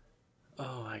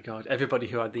 Oh my god. Everybody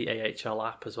who had the AHL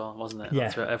app as well, wasn't it? Yeah.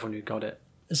 That's everyone who got it.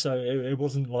 So it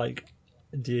wasn't like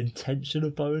the intention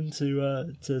of Bowen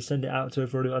to send it out to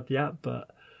everyone who had the app,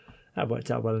 but that worked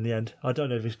out well in the end. I don't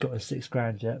know if he's got his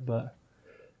 $6,000 yet, but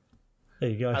there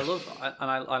you go. I love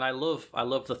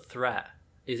the threat.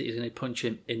 He's going to punch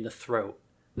him in the throat.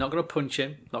 Not going to punch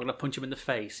him. Not going to punch him in the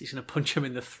face. He's going to punch him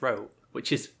in the throat,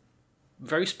 which is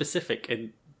very specific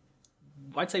and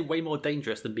I'd say way more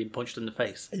dangerous than being punched in the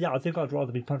face. Yeah, I think I'd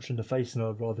rather be punched in the face than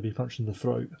I'd rather be punched in the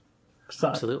throat.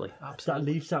 Absolutely. That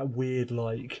leaves that weird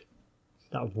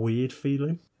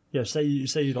feeling. Yeah, say you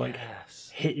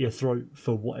hit your throat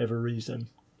for whatever reason.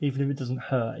 Even if it doesn't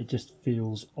hurt, it just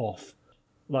feels off.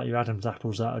 Like your Adam's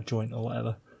apple's out of joint or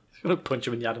whatever. I'm going to punch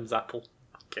him in the Adam's apple.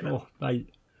 Oh, mate.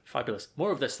 Fabulous.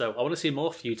 More of this, though. I want to see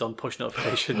more feuds on push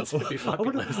notifications. It'd be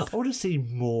fabulous. I want to see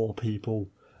more people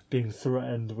being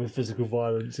threatened with physical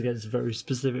violence against very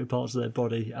specific parts of their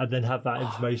body and then have that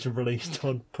information released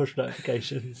on push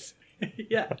notifications.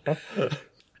 Yeah.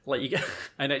 Like you get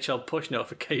NHL push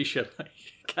notification. Like,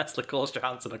 Kessler calls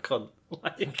Johansson a cunt.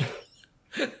 Like...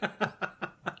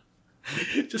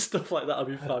 just stuff like that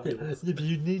would be fabulous. Yeah, but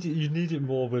you need it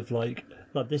more with like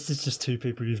this is just two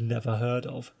people you've never heard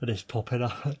of and it's popping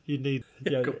up. You need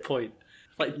good point.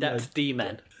 Like depth D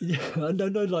men. Yeah, no,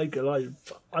 like I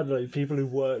don't know, people who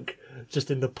work just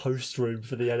in the post room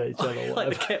for the NHL or whatever. Like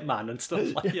the kit man and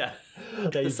stuff like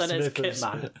Dave Smith kit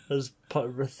man has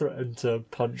threatened to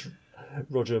punch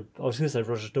Roger. I was going to say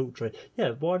Roger Daltrey.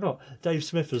 Yeah, why not? Dave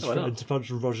Smith has threatened to punch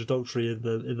Roger Daltrey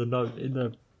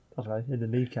in the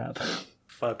kneecap.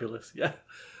 Fabulous, yeah.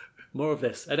 More of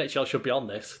this. NHL should be on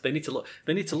this. They need to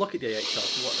look at the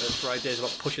AHL for ideas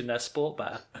about pushing their sport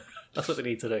better. That's what they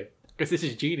need to do. Because this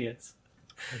is genius.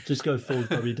 Just go full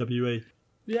WWE.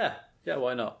 Yeah,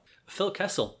 why not? Phil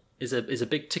Kessel is a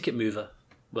big ticket mover.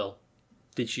 Well,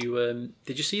 did you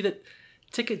see that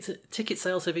ticket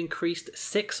sales have increased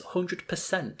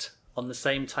 600% on the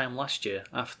same time last year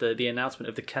after the announcement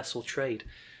of the Kessel trade?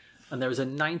 And there is a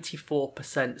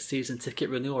 94% season ticket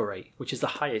renewal rate, which is the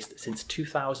highest since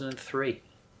 2003.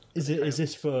 Is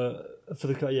this for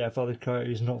the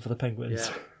Coyotes, not for the Penguins?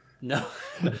 Yeah. No.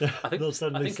 I think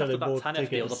after that Tanev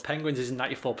deal, the Penguins is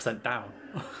 94% down.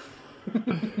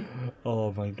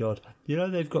 Oh my god! You know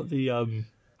they've got the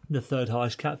third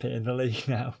highest cap hit in the league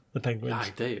now. The Penguins. Yeah,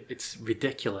 I do. It's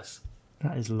ridiculous.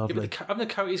 That is lovely. Yeah, haven't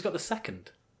the Coyotes got the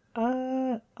second?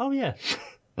 Oh yeah.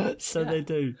 So they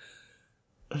do.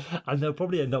 And they'll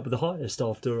probably end up with the highest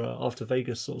after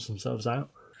Vegas sorts themselves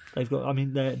out. They've got,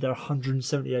 they're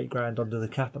 $178,000 under the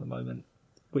cap at the moment,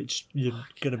 which you're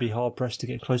going to be hard pressed to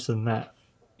get closer than that.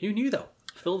 Who knew though?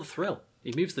 Phil the Thrill.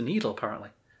 He moves the needle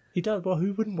apparently. He does. Well,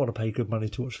 who wouldn't want to pay good money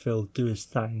to watch Phil do his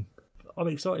thing? I'm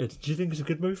excited. Do you think it's a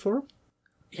good move for him?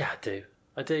 Yeah, I do.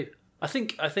 I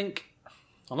think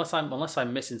unless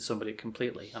I'm missing somebody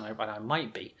completely, and I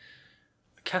might be.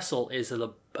 Kessel is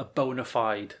a bona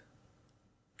fide.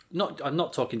 I'm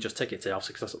not talking just tickets here,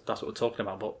 obviously, because that's what we're talking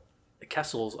about. But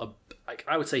Kessel's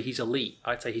I would say he's elite.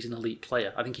 I'd say he's an elite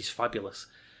player. I think he's fabulous.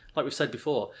 Like we've said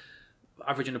before,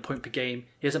 averaging a point per game.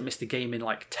 He hasn't missed a game in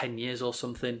like 10 years or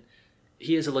something.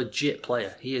 He is a legit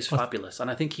player. He is fabulous. And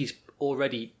I think he's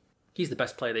the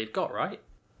best player they've got, right?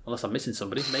 Unless I'm missing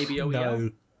somebody. Maybe OEL.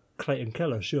 No, Clayton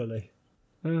Keller, surely.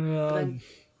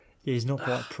 He's not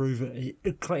quite proven.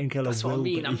 Clayton Keller That's what I will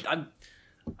mean. be.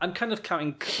 I'm kind of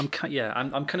counting.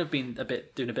 I'm kind of being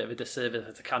doing a bit of a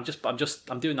disservice.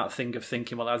 I'm doing that thing of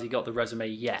thinking, well, has he got the resume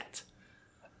yet?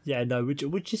 Yeah, no,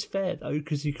 which is fair though,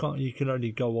 because you can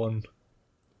only go on.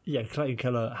 Yeah, Clayton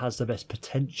Keller has the best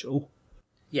potential.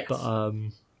 Yes. But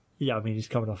yeah, I mean he's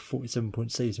coming off a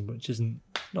 47-point season, which isn't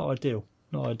not ideal.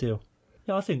 Not ideal.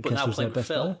 Yeah, I think Kessel's their best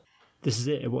player. This is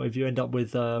it. What if you end up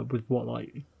with what,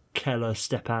 like Keller,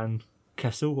 Stepan,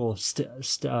 Kessel, or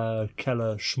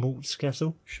Keller, Schmaltz,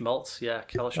 Kessel? Schmaltz, yeah,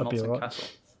 Keller, Schmaltz, and right. Kessel.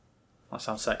 That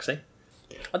sounds sexy.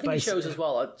 I think it shows as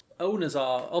well. Owners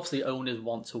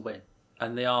want to win,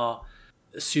 and they are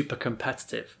super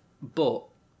competitive, but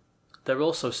they're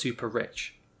also super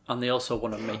rich, and they also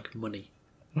want to make money.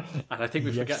 And I think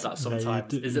we forget that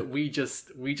sometimes. Is that we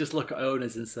just look at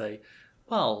owners and say,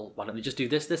 well, why don't they just do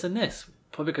this, this, and this?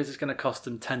 Probably because it's going to cost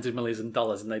them tens of millions of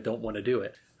dollars, and they don't want to do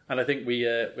it. And I think we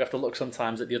have to look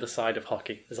sometimes at the other side of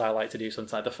hockey, as I like to do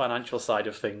sometimes, the financial side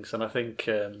of things. And I think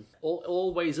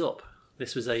all ways up,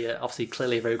 this was obviously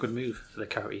clearly a very good move for the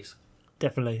Coyotes.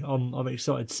 Definitely, I'm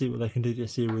excited to see what they can do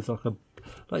this year with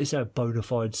like you say, a bona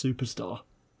fide superstar.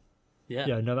 Yeah.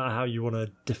 Yeah, no matter how you want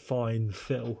to define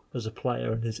Phil as a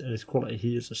player and his quality,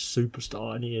 he is a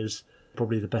superstar, and he is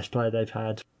probably the best player they've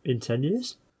had in 10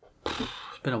 years.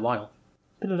 It's been a while.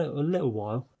 Been a little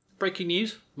while. Breaking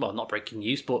news. Well, not breaking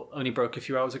news, but only broke a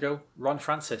few hours ago. Ron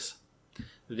Francis,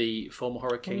 the former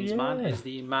Hurricanes man, is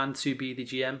the man to be the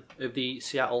GM of the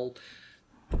Seattle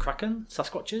Kraken,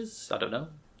 Sasquatches. I don't know.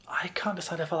 I can't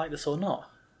decide if I like this or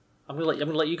not. I'm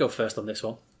gonna let you go first on this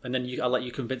one, and then I'll let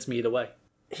you convince me either way.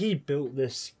 He built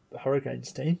this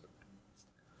Hurricanes team,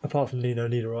 apart from Nino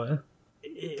Niederreiter.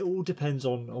 It all depends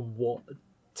on what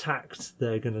tact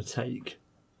they're going to take.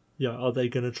 Yeah, are they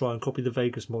going to try and copy the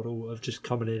Vegas model of just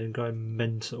coming in and going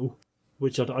mental,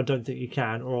 which I don't think you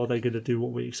can, or are they going to do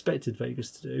what we expected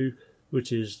Vegas to do,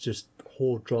 which is just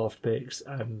hoard draft picks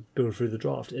and build through the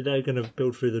draft? If they're going to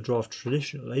build through the draft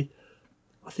traditionally,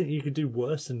 I think you could do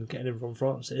worse than getting him from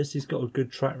Francis. He's got a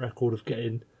good track record of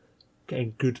getting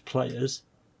good players.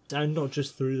 And not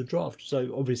just through the draft.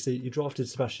 So obviously you drafted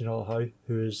Sebastian Aho,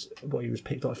 who is he was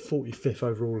picked like 45th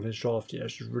overall in his draft year,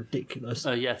 which is ridiculous.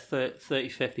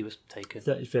 35th he was taken.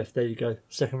 35th, there you go,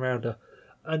 second rounder,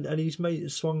 and he's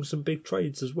swung some big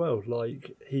trades as well.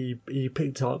 Like he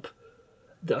picked up,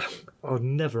 I'll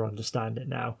never understand it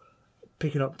now,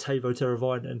 picking up Teuvo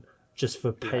Teravainen just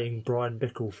for paying Brian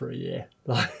Bickle for a year.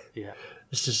 Like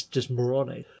it's just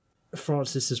moronic.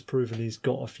 Francis has proven he's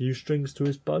got a few strings to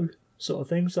his bow, sort of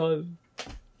thing. So,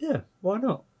 yeah, why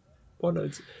not? Why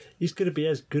not? He's going to be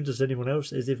as good as anyone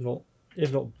else is, if not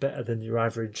better than your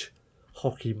average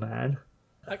hockey man.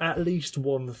 At least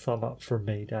one thumb up from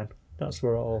me, Dan. That's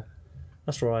where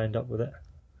I end up with it.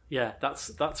 Yeah,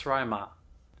 that's where I'm at.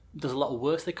 There's a lot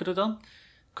worse they could have done.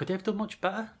 Could they have done much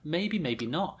better? Maybe, maybe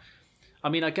not. I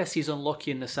mean, I guess he's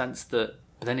unlucky in the sense that.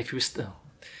 But then if he was still,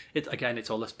 it's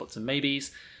all this buts and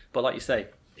maybes. But like you say,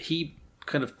 he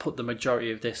kind of put the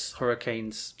majority of this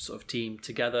Hurricanes sort of team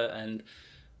together, and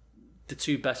the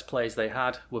two best players they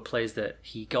had were players that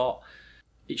he got.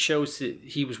 It shows that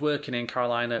he was working in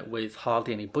Carolina with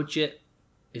hardly any budget.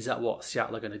 Is that what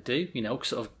Seattle are going to do? You know,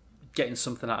 sort of getting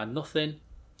something out of nothing.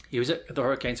 He was at the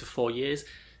Hurricanes for 4 years.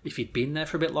 If he'd been there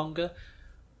for a bit longer,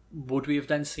 would we have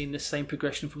then seen this same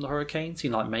progression from the Hurricanes?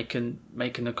 You know, like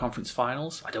making the conference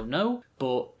finals? I don't know.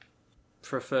 But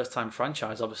for a first-time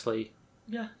franchise, obviously,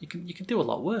 yeah, you can do a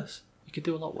lot worse. You could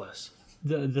do a lot worse.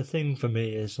 The thing for me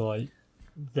is, like,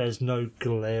 there's no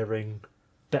glaring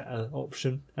better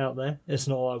option out there. It's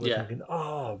not like we're thinking,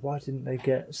 why didn't they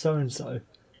get so-and-so?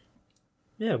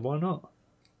 Yeah, why not?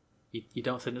 You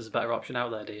don't think there's a better option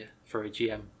out there, do you, for a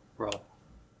GM role?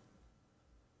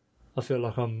 I feel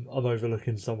like I'm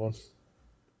overlooking someone.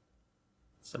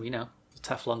 So, you know, the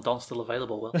Teflon Don's still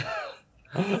available, Will.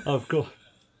 Of course.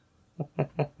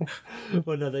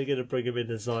 Well, no, they're going to bring him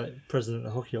in as like president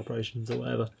of hockey operations or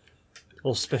whatever,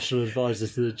 or special advisor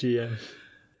to the GM,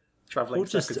 Travelling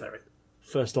secretary,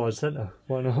 first line centre.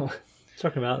 Why not?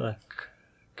 Chuck him out there.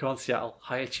 Come on, Seattle,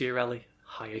 hire Chiarelli.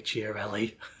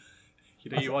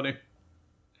 You know you want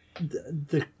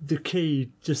to. The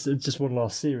key, just one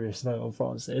last serious note on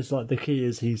France. It's like the key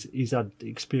is he's had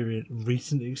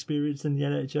recent experience in the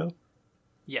NHL.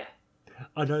 Yeah.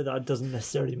 I know that doesn't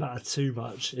necessarily matter too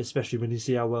much, especially when you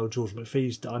see how well George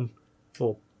McPhee's done,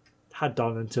 or had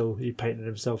done until he painted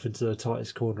himself into the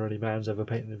tightest corner any man's ever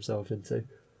painted himself into.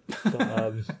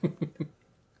 But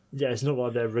yeah, it's not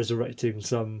like they're resurrecting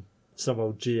some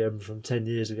old GM from 10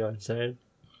 years ago and saying,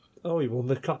 "Oh, he won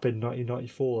the cup in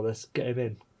 1994. Let's get him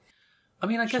in." I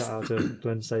mean, I guess Shout out to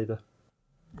Glenn Sather.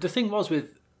 the thing was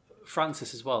with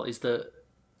Francis as well is that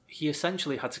he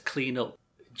essentially had to clean up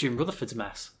Jim Rutherford's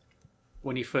mess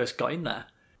when he first got in there.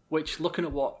 Which, looking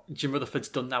at what Jim Rutherford's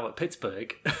done now at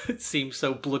Pittsburgh, it seems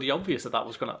so bloody obvious that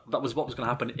was what was gonna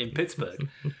happen in Pittsburgh.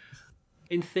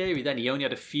 In theory, then he only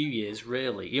had a few years,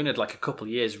 really. He only had like a couple of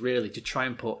years, really, to try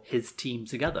and put his team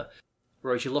together.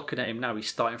 Whereas you're looking at him now, he's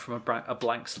starting from a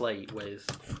blank slate with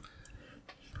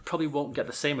probably won't get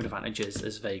the same advantages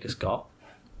as Vegas got.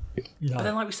 No. But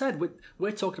then, like we said,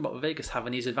 we're talking about Vegas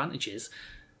having these advantages.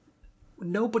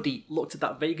 Nobody looked at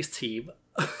that Vegas team,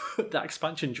 that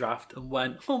expansion draft, and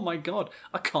went, "Oh my god,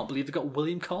 I can't believe they got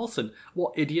William Carlson.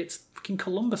 What idiots fucking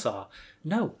Columbus are."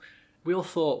 No. We all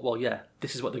thought, well, yeah,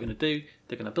 this is what they're going to do.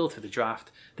 They're going to build through the draft.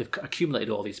 They've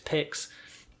accumulated all these picks.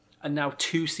 And now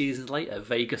 2 seasons later,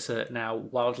 Vegas are now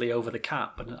wildly over the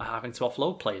cap and are having to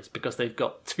offload players because they've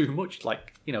got too much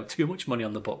money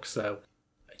on the books. So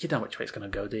you don't know which way it's going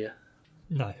to go, do you?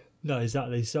 No,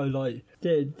 exactly. So, like,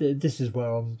 this is where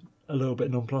I'm a little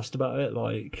bit nonplussed about it.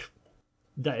 Like,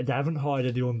 they haven't hired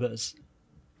anyone that's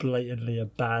blatantly a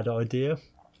bad idea,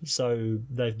 so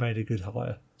they've made a good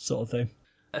hire, sort of thing.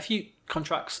 A few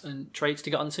contracts and trades to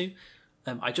get onto.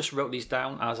 I just wrote these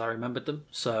down as I remembered them,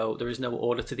 so there is no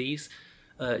order to these.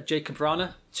 Jacob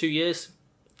Vrana, 2 years,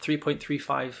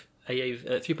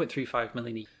 3.35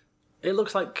 million. It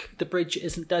looks like the bridge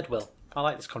isn't dead, Will. I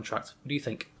like this contract. What do you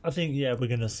think? I think, yeah, we're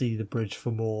going to see the bridge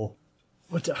for more.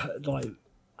 Like,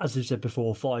 as we've said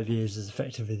before, 5 years is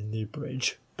effectively the new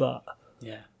bridge, but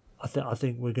Yeah. I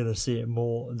think we're going to see it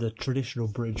more, the traditional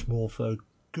bridge, more for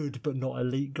good but not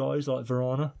elite guys like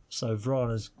Verana. So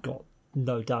Verana's got,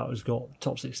 no doubt, has got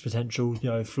top 6 potential.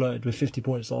 Flirted with 50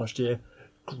 points last year.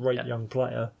 Great young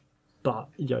player, but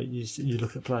you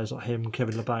look at players like him,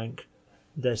 Kevin LeBanc.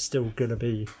 There's still going to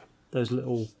be those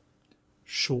little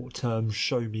short-term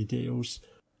show-me deals.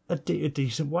 A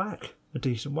decent whack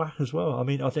as well. I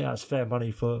mean, I think that's fair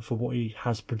money for what he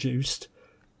has produced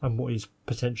and what he's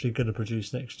potentially going to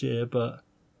produce next year. But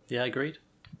Yeah, agreed.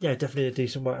 yeah, definitely a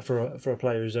decent whack for a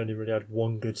player who's only really had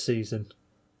one good season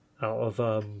out of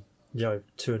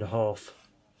 2.5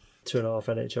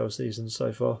 NHL seasons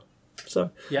so far.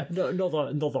 So Yeah. not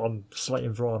that I'm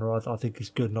slating Verana. I think he's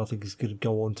good, and I think he's going to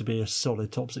go on to be a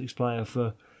solid top 6 player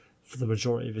for the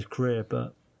majority of his career.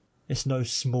 But it's no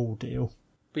small deal.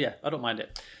 But yeah, I don't mind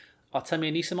it.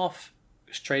 Artemi Anisimov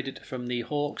was traded from the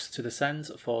Hawks to the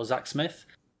Sens for Zach Smith.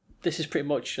 This is pretty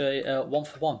much a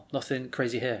 1-for-1. Nothing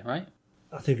crazy here, right?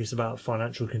 I think it's about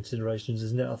financial considerations,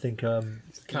 isn't it? I think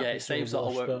It saves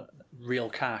all the real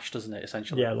cash, doesn't it,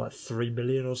 essentially? Yeah, like 3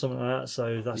 million or something like that.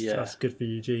 So that's good for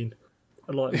Eugene.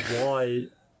 Like, why?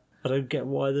 I don't get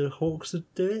why the Hawks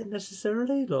would do it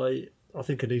necessarily. Like, I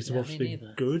think Anisimov's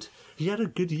been good. He had a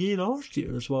good year last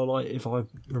year as well. Like, if I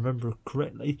remember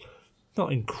correctly,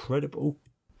 not incredible.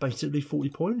 Basically 40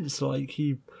 points. Like,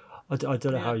 I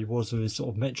don't know how he was with his sort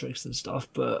of metrics and stuff,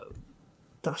 but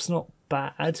that's not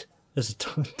bad. There's a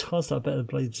tons that better than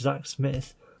playing Zach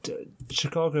Smith.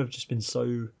 Chicago have just been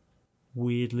so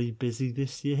weirdly busy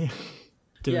this year.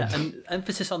 And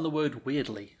emphasis on the word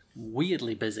weirdly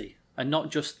busy, and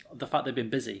not just the fact they've been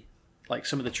busy. Like,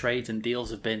 some of the trades and deals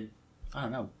have been, I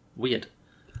don't know, weird.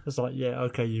 It's like, yeah,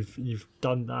 okay, you've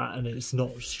done that, and it's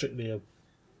not strictly a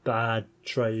bad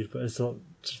trade, but it's not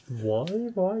just why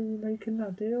are you making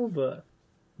that deal? But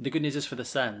the good news is for the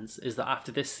Sens is that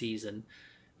after this season,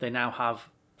 they now have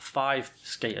 5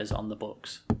 skaters on the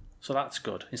books, so that's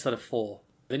good instead of 4.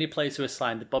 The new players who are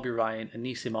signed: Bobby Ryan,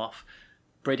 Anisimov,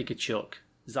 Brady Tkachuk,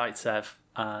 Zaitsev,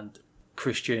 and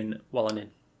Christian Wolanin.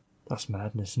 That's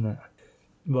madness, isn't it?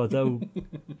 Well,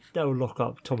 they'll lock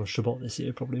up Thomas Chabot this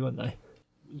year, probably, won't they?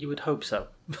 You would hope so.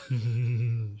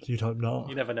 You'd hope not.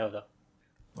 You never know, though.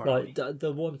 Like,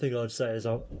 the one thing I'd say is,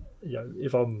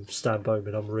 if I'm Stan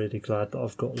Bowman, I'm really glad that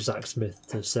I've got Zach Smith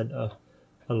to centre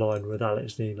a line with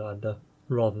Alex Nylander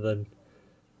rather than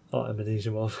Artem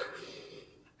Anisimov.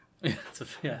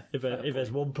 Yeah. If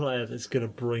there's one player that's going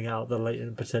to bring out the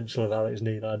latent potential of Alex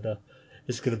Nylander,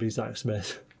 it's going to be Zach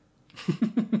Smith.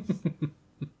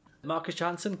 Marcus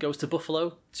Johansson goes to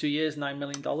Buffalo, 2 years, $9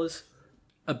 million.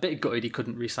 A bit gutted he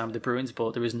couldn't re-sign with the Bruins,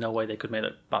 but there is no way they could make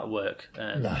that work.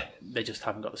 No. They just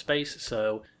haven't got the space,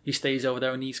 so he stays over there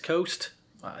on the East Coast.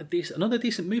 Another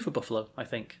decent move for Buffalo, I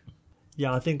think.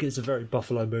 Yeah, I think it's a very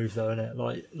Buffalo move, though, isn't it?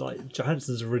 Like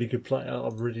Johansson's a really good player. I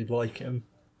really like him,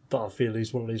 but I feel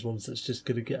he's one of these ones that's just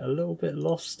going to get a little bit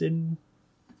lost in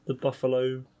the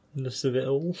Buffalo-ness of it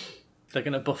all. They're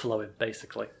going to Buffalo him,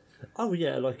 basically. Oh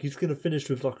yeah, like he's going to finish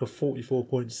with like a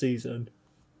 44-point season,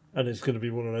 and it's going to be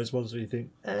one of those ones where you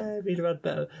think, he'd have had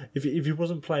better if he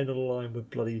wasn't playing on the line with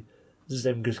bloody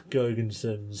Zemgus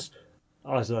Girgensons,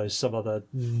 I don't know, some other,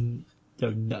 no,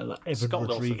 like Evan Scott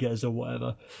Rodriguez Wilson. or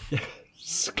whatever.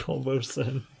 Scott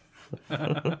Wilson.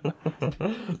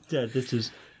 Yeah, this is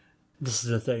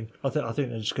the thing. I think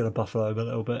they're just going to Buffalo him a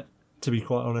little bit. To be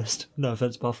quite honest, no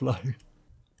offense, Buffalo.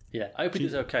 Yeah, I hope he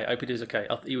does okay.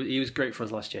 He was great for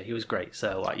us last year. He was great.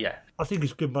 So yeah, I think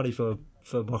it's good money for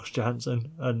Marcus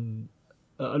Johansson, and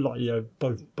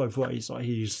both ways. Like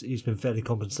he's been fairly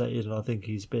compensated, and I think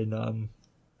he's been.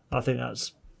 I think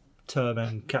that's term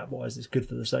and cap wise, it's good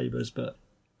for the Sabres, but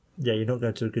yeah, you're not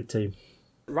going to a good team.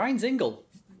 Ryan Zingle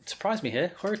surprised me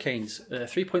here. Hurricanes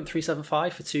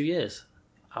 3.375 for 2 years.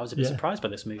 I was a bit surprised by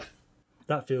this move.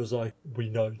 That feels like we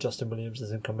know Justin Williams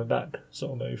isn't coming back,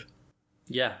 sort of move.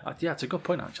 Yeah, it's a good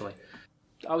point actually.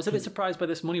 I was a bit surprised by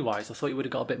this money wise. I thought you would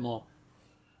have got a bit more.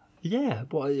 Yeah,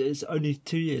 but it's only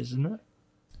 2 years, isn't it?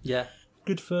 Yeah,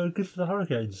 good for the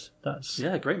Hurricanes. That's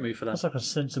great move for them. That's like a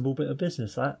sensible bit of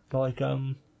business. That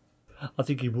I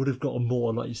think he would have gotten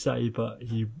more, like you say, but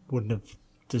he wouldn't have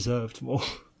deserved more.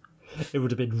 It would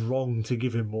have been wrong to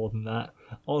give him more than that.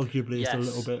 Arguably, it's a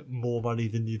little bit more money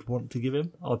than you'd want to give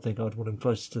him. I think I'd want him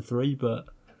closer to 3, but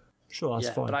sure,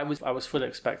 that's fine. But I was fully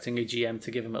expecting a GM to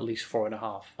give him at least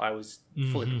 4.5. I was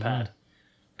fully prepared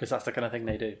because that's the kind of thing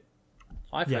they do.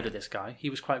 I've heard of this guy. He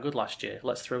was quite good last year.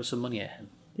 Let's throw some money at him.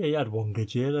 Yeah, he had one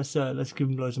good year. Let's give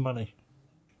him loads of money.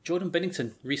 Jordan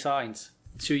Binnington resigns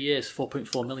 2 years,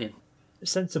 4.4 million.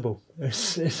 It's sensible.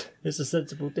 It's a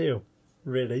sensible deal,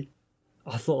 really.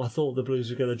 I thought the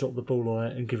Blues were going to drop the ball on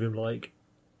it and give him like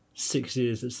 6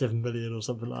 years at 7 million or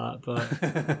something like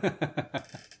that, but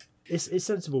it's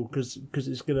sensible because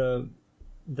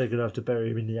they're gonna have to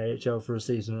bury him in the AHL for a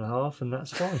season and a half, and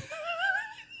that's fine.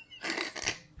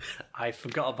 I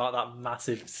forgot about that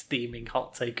massive steaming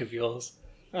hot take of yours.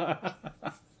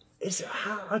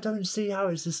 I don't see how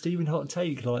it's a steaming hot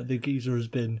take. Like, the geezer has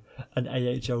been an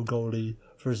AHL goalie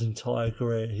for his entire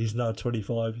career. He's now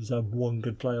 25. He's had one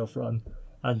good playoff run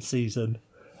and season,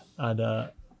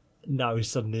 and now he's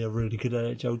suddenly a really good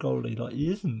AHL goalie. Like,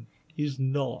 he isn't. He's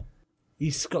not.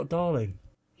 He's Scott Darling.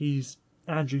 He's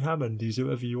Andrew Hammond. He's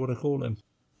whoever you want to call him.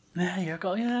 Yeah,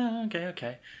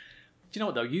 okay. Do you know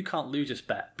what though? You can't lose this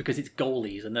bet because it's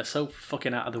goalies and they're so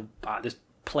fucking out of this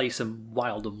place and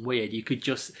wild and weird. You could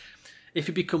just, if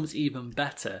it becomes even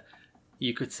better,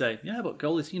 you could say, yeah, but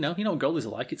goalies, you know what goalies are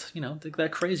like. It's, they're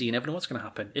crazy. You never know what's going to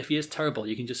happen. If he is terrible,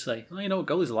 you can just say, oh, you know what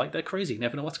goalies are like. They're crazy. You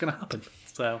never know what's going to happen.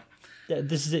 So yeah,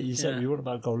 this is it. You said you want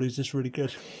about goalies. It's really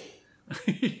good.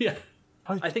 Yeah,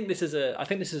 I think this is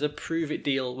a prove it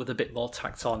deal with a bit more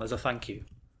tacked on as a thank you.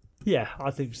 Yeah, I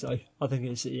think so. I think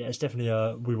it's definitely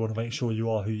a we want to make sure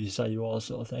you are who you say you are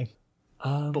sort of thing.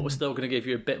 But we're still going to give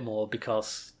you a bit more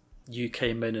because you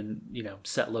came in and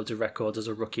set loads of records as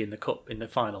a rookie in the cup in the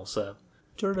final. So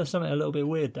do you remember something a little bit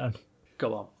weird, Dan?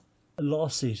 Go on.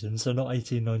 Last season, so not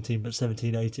 18-19 but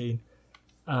 17-18,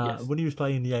 yes. When he was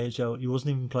playing in the AHL, he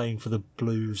wasn't even playing for the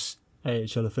Blues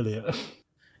AHL affiliate.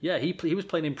 Yeah, he was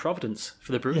playing in Providence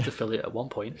for the Bruins affiliate at one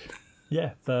point.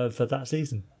 Yeah, for that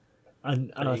season.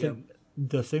 And I think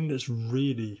the thing that's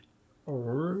really,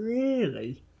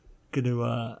 really going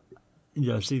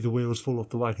to see the wheels fall off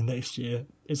the wagon next year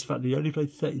is the fact that he only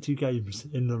played 32 games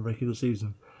in the regular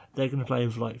season. They're going to play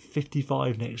him for like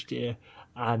 55 next year,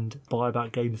 and by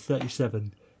about game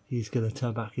 37, he's going to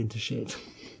turn back into shit.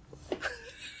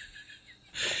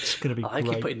 It's going to be I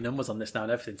great. keep putting numbers on this now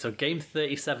and everything. So game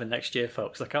 37 next year,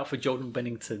 folks. Look out for Jordan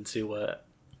Binnington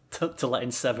to let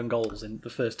in 7 goals in the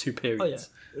first 2 periods.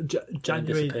 Oh, yeah.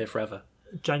 January, disappear forever.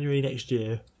 January next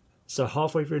year. So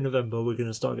halfway through November, we're going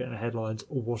to start getting the headlines,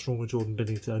 oh, what's wrong with Jordan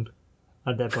Binnington?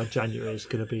 And then by January, it's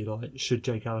going to be like, should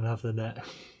Jake Allen have the net?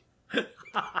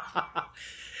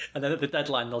 And then at the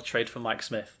deadline, they'll trade for Mike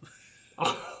Smith.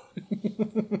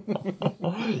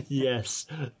 Yes,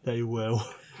 they will.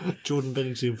 Jordan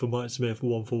Binnington for Mike Smith,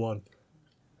 1-for-1.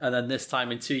 And then this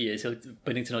time in 2 years,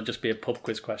 Binnington will just be a pub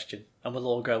quiz question. And we'll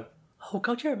all go, oh,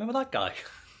 God, yeah, remember that guy?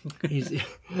 He's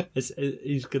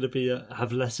going to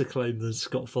have less acclaim than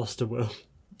Scott Foster will.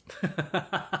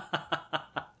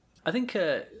 I think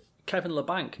Kevin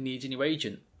Labanc needs a new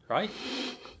agent, right?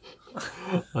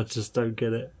 I just don't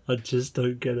get it.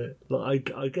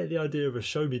 Like, I get the idea of a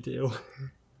show me deal.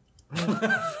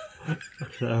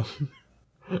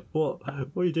 What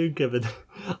are you doing, Kevin?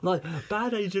 Like,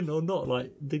 bad agent or not,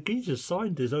 like, the geezer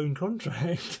signed his own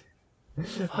contract.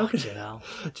 Fucking hell.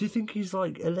 Do you think he's,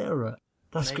 like, illiterate?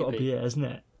 That's got to Maybe. be it, isn't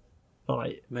it?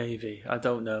 Like, Maybe. I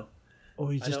don't know.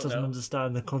 or he just don't doesn't know.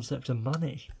 understand the concept of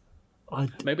money.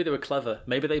 Maybe they were clever.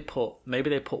 Maybe they put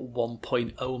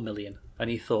 1.0 million, and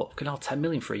he thought, "Can I have 10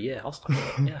 million for a year?" I was like,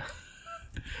 "Yeah,"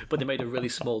 but they made a really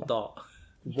small dot.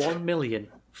 1 million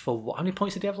for what? How many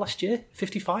points did he have last year?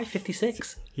 55,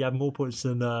 56? He had more points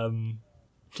than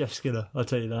Jeff Skinner, I'll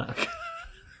tell you that.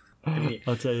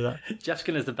 I'll tell you that. Jeff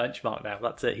Skinner's the benchmark now.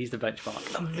 That's it. He's the benchmark.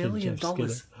 $1 million. Jeff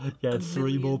Skinner. He had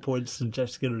 3 more points than Jeff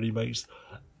Skinner, and he makes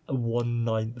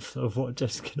 1/9 of what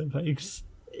Jeff Skinner makes.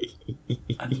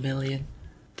 $1 million.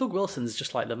 Doug Wilson's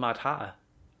just like the Mad Hatter.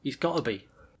 He's got to be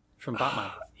from Batman.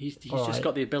 He's just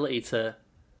got the ability to.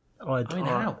 How? I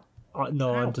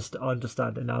How?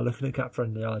 understand it now. Looking at Cap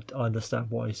Friendly, I understand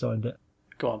why he signed it.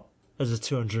 Go on. There's a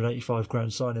 285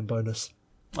 grand signing bonus.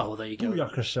 Oh, well, there you go.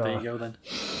 Booyakasha. There you go then.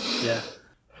 Yeah.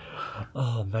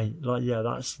 Oh mate, like yeah,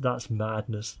 that's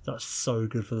madness. That's so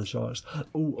good for the Sharks.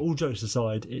 All jokes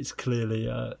aside, it's clearly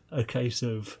a case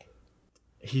of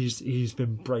he's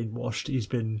been brainwashed. He's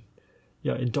been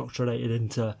indoctrinated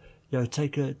into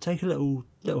take a little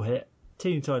hit,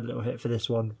 teeny tiny little hit for this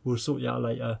one. We'll sort you out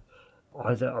later.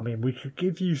 I mean, we could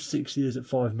give you 6 years at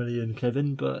 5 million,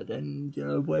 Kevin, but then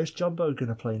where's Jumbo going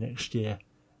to play next year?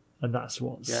 And that's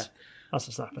what's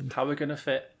happened. How are we going to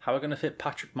fit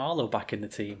Patrick Marlowe back in the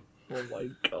team? Oh my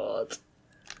god.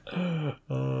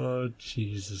 Oh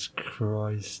Jesus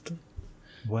Christ.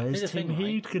 Where's Here's the Tim thing,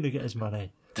 Heed going to get his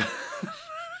money?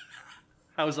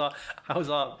 How's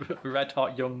our red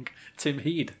hot young Tim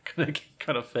Heed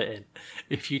gonna fit in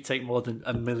if you take more than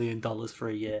 $1 million for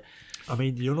a year? I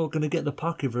mean, you're not going to get the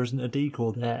puck if there isn't a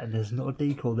decor there, and there's not a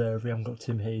decor there if we haven't got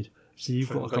Tim Heed. So you've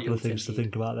got a couple of things to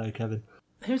think about there, Kevin.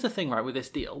 Here's the thing, right, with this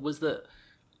deal, was that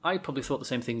I probably thought the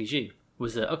same thing as you,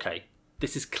 was that, okay,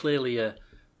 this is clearly a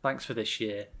thanks for this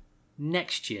year.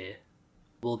 Next year,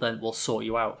 we'll sort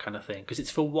you out kind of thing, because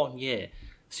it's for 1 year.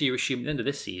 So you're assuming at the end of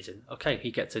this season, okay, he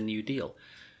gets a new deal.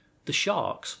 The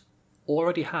Sharks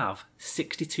already have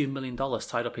 $62 million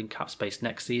tied up in cap space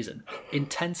next season in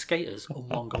 10 skaters and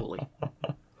 1 goalie.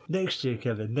 Next year,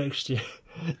 Kevin, next year.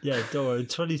 Yeah, don't worry,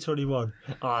 2021.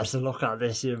 It's a lockout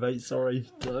this year, mate, sorry.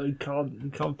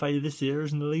 Can't pay you this year, there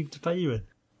isn't a league to pay you in.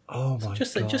 Oh my god.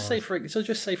 Just say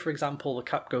for example the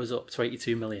cap goes up to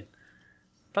 82 million.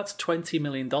 That's $20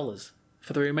 million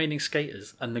for the remaining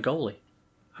skaters and the goalie.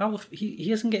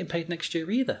 He isn't getting paid next year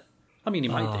either. I mean, he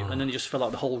might do, and then you just fill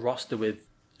out the whole roster with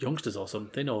youngsters or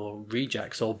something, or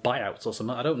rejects, or buyouts or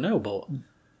something. I don't know, but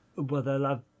well, they'll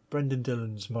have Brendan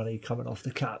Dillon's money coming off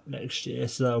the cap next year,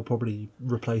 so they'll probably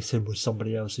replace him with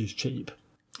somebody else who's cheap.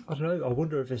 I don't know. I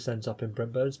wonder if this ends up in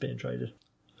Brent Burns being traded.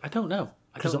 I don't know.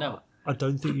 I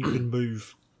don't think you can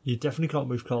move. You definitely can't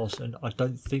move Carlson. I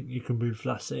don't think you can move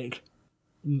Vlasic.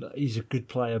 He's a good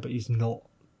player, but he's not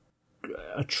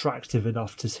attractive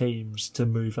enough to teams to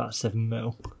move at 7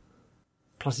 mil.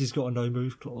 Plus, he's got a no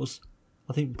move clause.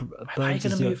 I think Burns How are you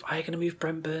going to move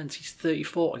Brent Burns? He's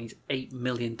 34 and he's $8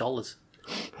 million.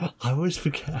 I always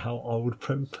forget how old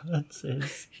Brent Burns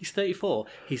is. He's 34.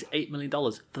 He's $8 million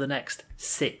for the next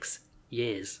 6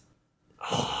 years.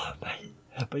 Oh, mate.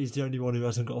 But he's the only one who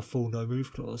hasn't got a full no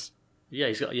move clause. Yeah,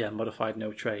 he's got modified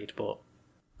no trade, but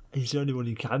he's the only one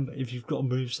who can. If you've got to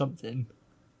move something,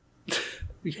 yeah,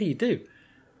 you do.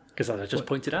 Because as I just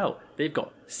pointed out, they've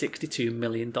got $62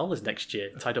 million next year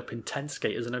tied up in 10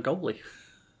 skaters and a goalie.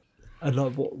 And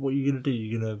like, what are you going to do?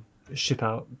 You're going to ship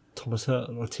out Thomas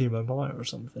Hurtle or Timo Meyer or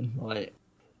something? Like,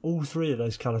 all 3 of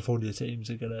those California teams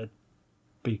are going to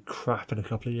be crap in a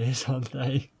couple of years, aren't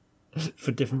they?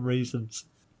 For different reasons.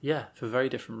 Yeah, for very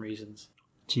different reasons.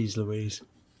 Jeez Louise.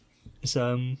 It's,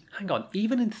 hang on,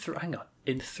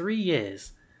 in 3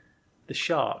 years, the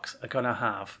Sharks are going to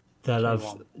have... They'll have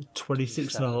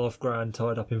 26.5 grand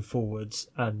tied up in forwards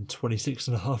and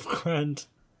 26.5 grand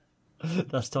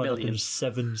that's tied up in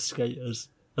 7 skaters.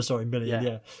 Million,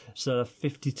 yeah. So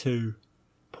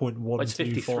 52.125. It's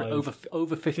 53,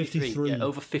 over 53. Yeah,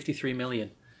 over 53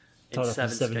 million tied up in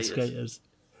 7 skaters.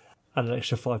 And an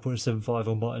extra 5.75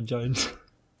 on Martin Jones.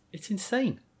 It's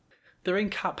insane. They're in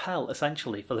cap hell,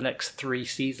 essentially, for the next 3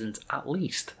 seasons at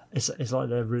least. It's like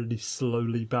they're really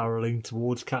slowly barrelling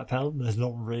towards cap hell. There's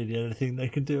not really anything they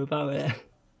can do about it.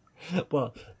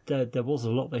 Well, there was a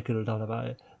lot they could have done about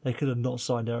it. They could have not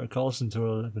signed Erik Karlsson to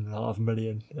 11.5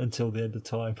 million until the end of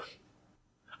time.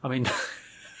 I mean,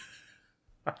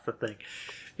 that's the thing.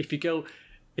 If you go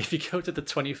to the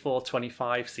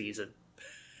 24-25 season,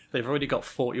 they've already got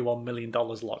 $41 million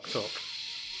locked up.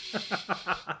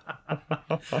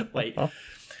 Wait,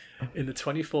 In the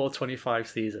 24-25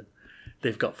 season,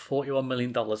 they've got $41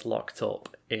 million locked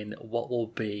up in what will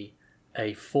be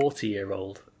a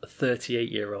 40-year-old, a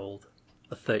 38-year-old,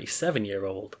 a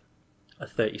 37-year-old, a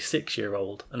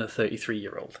 36-year-old, and a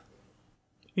 33-year-old.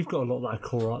 You've got a lot of that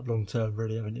core up long term,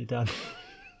 really, haven't you, Dan?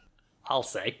 I'll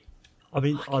say. I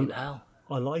mean, Hell.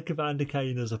 I like Evander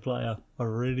Kane as a player. I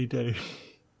really do.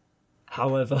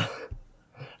 However,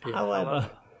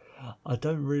 I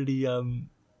don't really,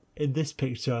 in this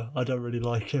picture, I don't really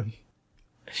like him.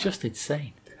 It's just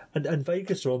insane. And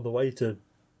Vegas are on the way to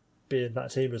being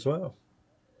that team as well.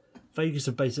 Vegas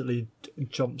have basically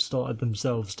jump-started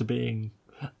themselves to being...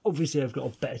 Obviously, they've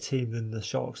got a better team than the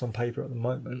Sharks on paper at the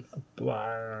moment.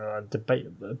 Debate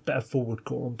a better forward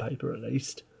core on paper, at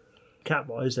least.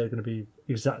 Cap-wise, they're going to be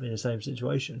exactly the same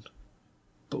situation.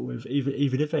 But with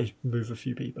even if they move a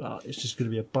few people out, it's just going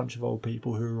to be a bunch of old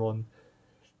people who are on...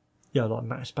 Yeah, like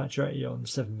Max Pacioretty on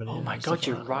 7 million. Oh my God,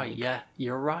 you're right. Yeah,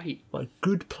 you're right. Like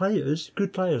good players.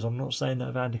 I'm not saying that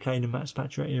Evander Kane and Max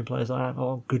Pacioretty and players like that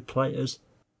are good players,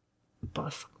 but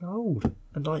they're fucking old.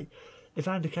 And like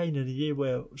Evander Kane in a year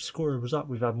where scoring was up,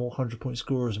 we've had more 100-point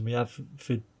scorers than we have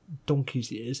for donkey's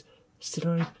years.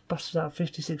 Still only busted out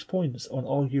 56 points on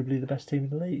arguably the best team in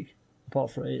the league,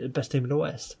 apart from the best team in the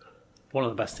West. One of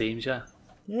the best teams, yeah.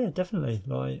 Yeah, definitely.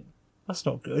 Like that's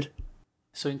not good.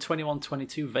 So in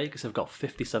 21-22, Vegas have got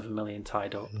 57 million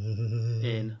tied up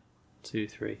in 2,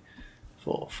 3,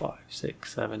 4, 5,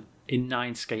 6, 7, in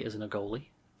 9 skaters and a goalie.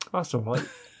 That's all right.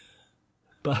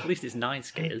 But at least it's 9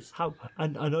 skaters. How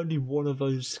and only one of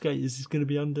those skaters is going to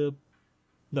be under.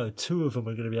 No, 2 of them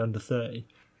are going to be under 30.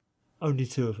 Only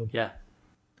 2 of them. Yeah.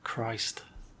 Christ.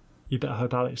 You better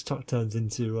hope Alex Tuck turns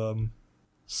into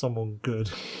someone good.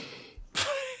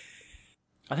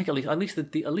 I think at least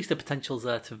the potential's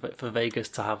there for Vegas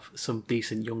to have some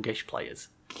decent youngish players.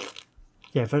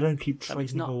 Yeah, if they don't keep trading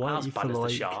it's not away as bad for as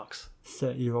like the Sharks.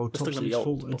 30-year-old top six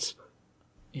forwards.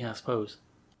 Yeah, I suppose.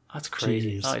 That's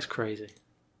crazy. Jeez. That is crazy.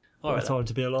 What a time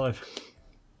to be alive.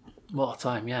 What a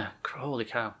time, yeah. Holy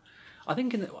cow. I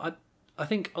think I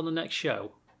think on the next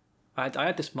show, I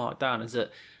had this marked down as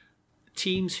that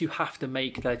teams who have to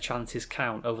make their chances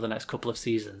count over the next couple of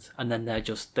seasons, and then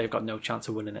they've got no chance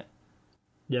of winning it.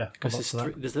 Yeah, because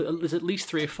there's at least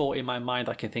 3 or 4 in my mind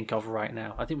I can think of right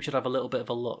now. I think we should have a little bit of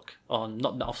a look on,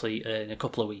 not obviously in a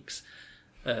couple of weeks,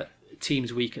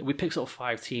 teams we pick sort of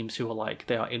 5 teams who are like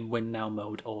they are in win now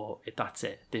mode, or that's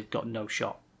it, they've got no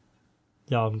shot.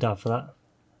 Yeah, I'm down for that.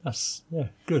 That's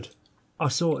good. I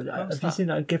saw. Have you seen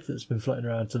that GIF that's been floating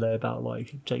around today about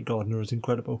like Jake Gardiner is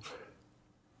incredible?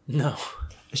 No,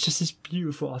 it's just this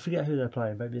beautiful. I forget who they're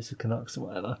playing. Maybe it's the Canucks or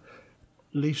whatever.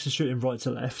 Leafs are shooting right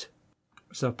to left.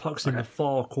 So puck's in the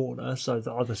far corner, so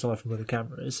the other side from where the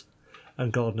camera is,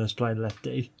 and Gardner's playing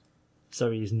lefty,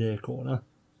 so he's near corner.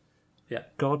 Yeah,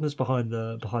 Gardner's behind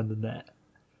the net.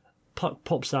 Puck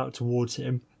pops out towards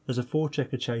him. There's a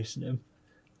forechecker chasing him.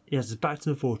 He has his back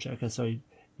to the forechecker, so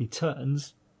he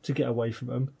turns to get away from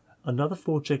him. Another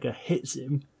forechecker hits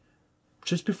him.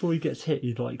 Just before he gets hit,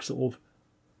 he like sort of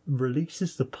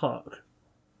releases the puck,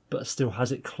 but still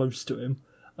has it close to him.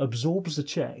 Absorbs the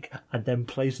check and then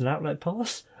plays an outlet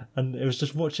pass, and it was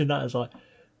just watching that as like,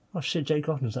 oh shit, Jake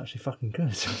Gardner's actually fucking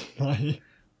good. Like,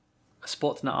 a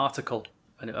Sportsnet article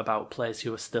about players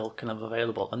who are still kind of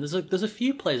available, and there's a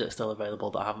few players that are still available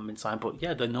that haven't been signed, but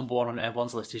yeah, the number one on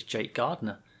everyone's list is Jake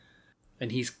Gardiner,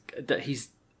 and he's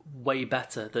way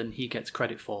better than he gets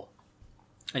credit for,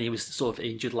 and he was sort of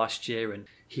injured last year, and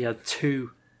he had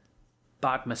 2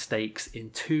 bad mistakes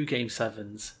in 2 Game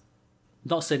 7s.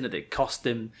 Not saying that it cost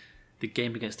him the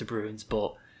game against the Bruins,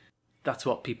 but that's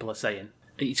what people are saying.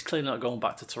 He's clearly not going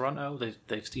back to Toronto. They've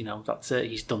that's it.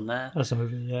 He's done there. That's over,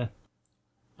 yeah.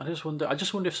 I just wonder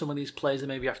if some of these players are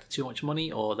maybe after too much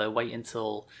money, or they're waiting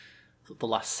until the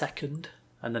last second,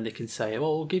 and then they can say,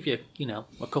 "Well, we'll give you,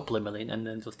 a couple of million," and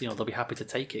then they'll be happy to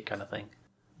take it, kind of thing.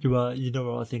 You know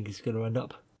where I think he's going to end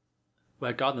up?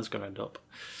 Where Gardner's going to end up?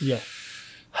 Yeah.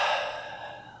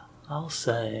 I'll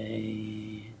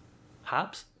say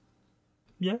Habs?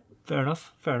 Yeah, fair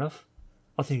enough.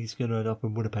 I think he's going to end up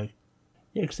in Winnipeg.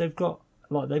 Yeah, because they've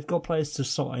got players to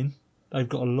sign. They've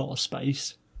got a lot of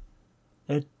space.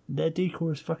 Their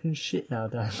decor is fucking shit now,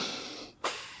 Dan.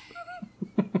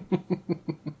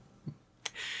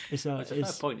 It's a fair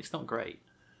point. It's not great.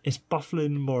 It's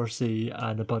Bufflin, Morrissey,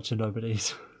 and a bunch of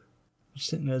nobodies. I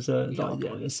just think there's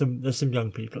some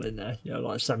young people in there.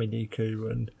 Like Sammy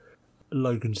Niku and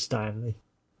Logan Stanley.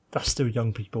 That's still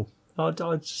young people. I've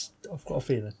got a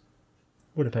feeling.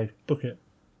 Winnipeg, book it.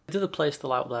 There's other players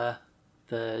still out there.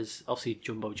 There's obviously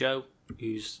Jumbo Joe,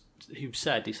 who's who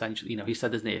said essentially, he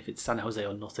said, isn't it, if it's San Jose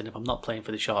or nothing, if I'm not playing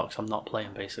for the Sharks, I'm not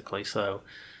playing, basically. So,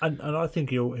 and I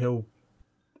think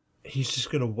he's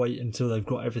just going to wait until they've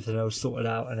got everything else sorted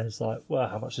out, and it's like, well,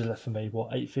 how much is left for me?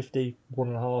 What, $850,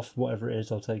 $1.5, whatever it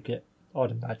is, I'll take it.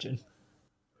 I'd imagine.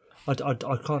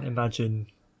 I can't imagine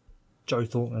Joe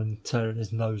Thornton turning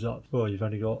his nose up. Well, you've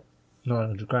only got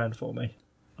 $900,000 for me.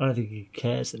 I don't think he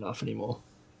cares enough anymore.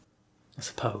 I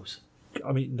suppose.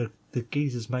 I mean, the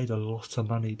geezer's made a lot of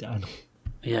money, Dan.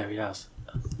 Yeah, he has.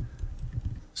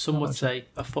 Some would say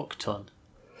a fuck ton.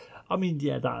 I mean,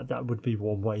 yeah, that would be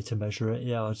one way to measure it.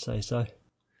 Yeah, I'd say so.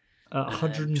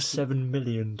 $107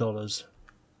 million.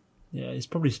 Yeah, he's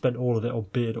probably spent all of it on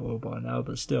beard oil by now,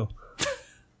 but still.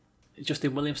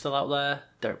 Justin Williams still out there.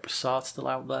 Derek Brassard's still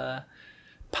out there.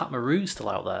 Pat Maroon's still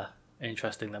out there.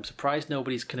 Interesting. I'm surprised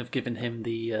nobody's kind of given him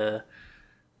the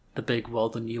big well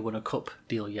done you won a cup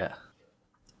deal yet.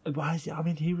 I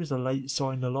mean, he was a late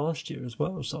signer last year as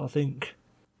well, so I think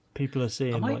people are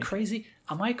seeing. Am I crazy?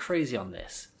 Am I crazy on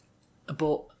this?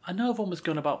 But I know everyone was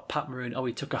going about Pat Maroon. Oh,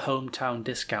 he took a hometown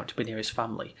discount to be near his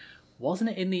family.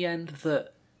 Wasn't it in the end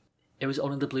that it was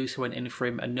only the Blues who went in for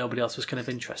him and nobody else was kind of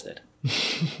interested?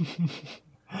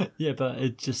 Yeah, but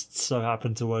it just so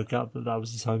happened to work out that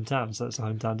was his hometown, so it's a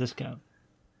hometown discount.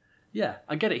 Yeah,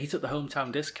 I get it. He took the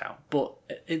hometown discount, but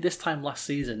in this time last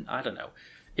season, I don't know.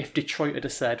 If Detroit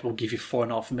had said, we'll give you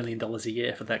 $4.5 million a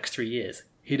year for the next 3 years,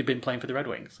 he'd have been playing for the Red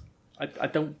Wings.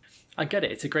 I get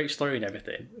it, it's a great story and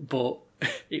everything, but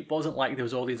it wasn't like there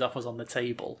was all these offers on the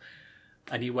table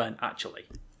and he went, actually,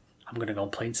 I'm going to go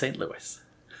and play in St. Louis.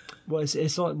 Well,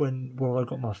 it's like when I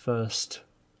got my first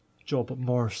job at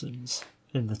Morrison's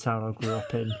in the town I grew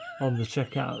up in on the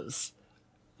checkouts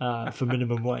for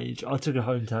minimum wage. I took a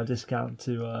hometown discount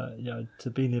to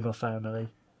be near my family.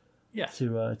 Yeah.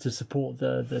 To support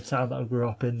the town that I grew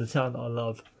up in, the town that I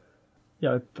love.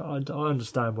 Yeah, I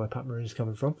understand where Pat Maroon's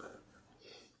coming from.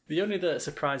 The only the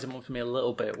surprising one for me a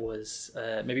little bit was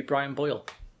maybe Brian Boyle.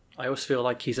 I always feel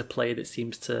like he's a player that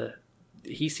seems to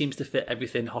fit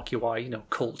everything hockey-wise,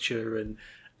 culture and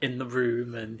in the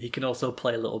room, and he can also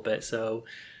play a little bit. So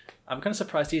I'm kind of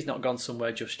surprised he's not gone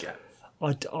somewhere just yet.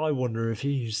 I wonder if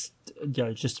he's,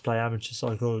 just to play amateur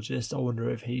psychologist, I wonder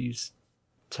if he's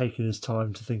taking his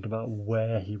time to think about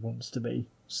where he wants to be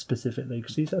specifically,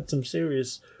 because he's had some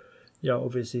serious,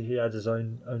 obviously he had his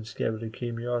own scare with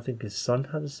leukemia. I think his son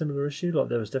had a similar issue. Like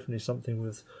there was definitely something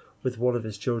with one of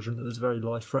his children that was very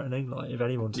life-threatening. Like if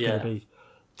anyone's going to be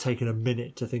taking a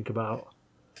minute to think about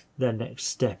their next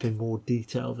step in more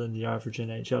detail than the average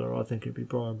NHLer, I think it'd be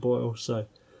Brian Boyle. So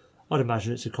I'd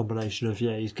imagine it's a combination of,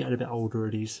 he's getting a bit older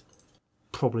and he's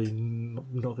probably not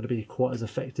going to be quite as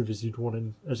effective as you'd want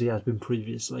him, as he has been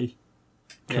previously,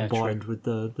 combined with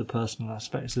the personal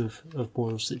aspects of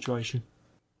Boyle's situation.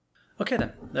 Okay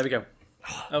then, there we go.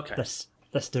 Okay. Let's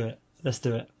do it. Let's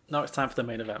do it. Now it's time for the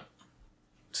main event.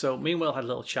 So me and Will had a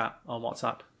little chat on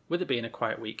WhatsApp, with it being a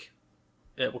quiet week.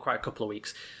 Quite a couple of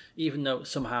weeks. Even though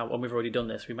somehow, when we've already done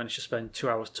this, we managed to spend 2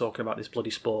 hours talking about this bloody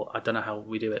sport. I don't know how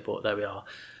we do it, but there we are.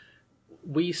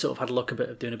 We sort of had a look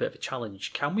at doing a bit of a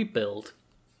challenge. Can we build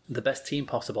the best team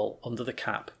possible under the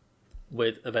cap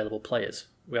with available players?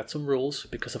 We had some rules,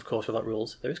 because of course without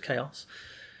rules there is chaos.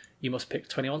 You must pick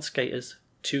 21 skaters,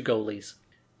 2 goalies.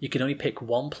 You can only pick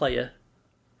 1 player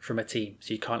from a team.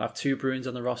 So you can't have 2 Bruins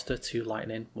on the roster, 2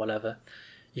 Lightning, whatever.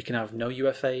 You can have no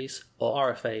UFAs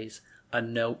or RFAs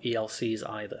and no ELCs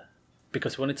either.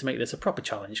 Because we wanted to make this a proper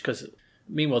challenge, because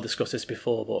me and Will discussed this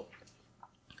before, but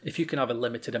if you can have a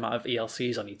limited amount of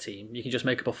ELCs on your team, you can just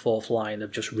make up a 4th line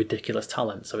of just ridiculous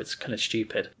talent, so it's kind of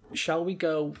stupid. Shall we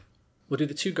go... We'll do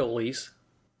the 2 goalies,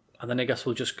 and then I guess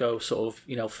we'll just go sort of,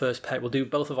 first pair... We'll do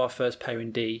both of our first pair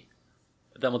in D,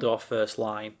 then we'll do our first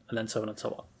line, and then so on and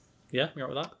so on. Yeah? You all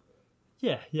right with that?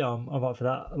 Yeah, I'm up for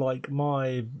that. Like, as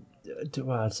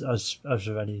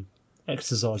with any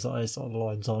exercise like this, the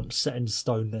lines aren't set in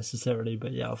stone necessarily,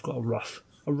 but yeah, I've got a rough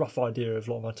idea of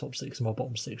like my top 6 and my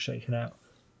bottom 6 shaking out.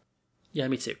 Yeah,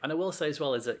 me too. And I will say as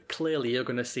well is that clearly you're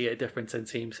going to see a difference in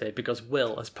teams here, because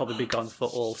Will has probably gone for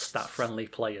all stat-friendly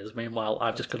players. Meanwhile,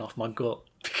 I've just gone off my gut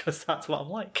because that's what I'm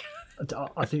like.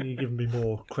 I think you're giving me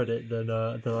more credit than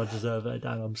I deserve it,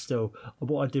 Dan.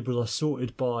 What I did was I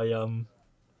sorted by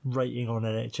rating on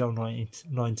NHL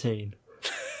 19,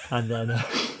 and then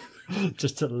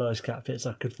just took the lowest cap hits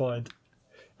I could find.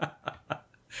 I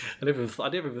never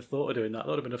even thought of doing that. That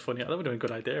would have been that would have been a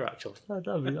good idea, actually.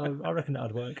 I reckon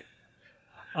that'd work.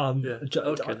 Okay.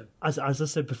 As I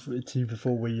said to you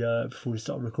before we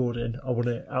start recording, I want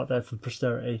it out there for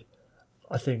posterity.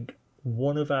 I think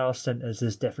one of our centres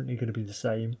is definitely going to be the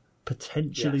same.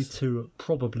 Potentially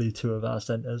probably two of our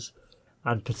centres,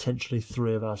 and potentially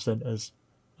 3 of our centres,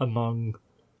 among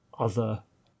other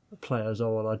players I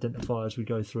will identify as we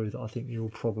go through that I think you'll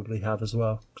probably have as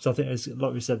well. Because I think,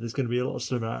 like we said, there's going to be a lot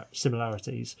of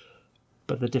similarities,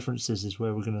 but the differences is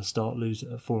where we're going to start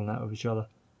falling out with each other.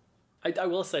 I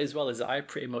will say as well is that I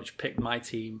pretty much picked my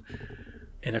team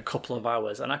in a couple of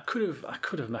hours, and I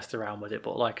could have messed around with it,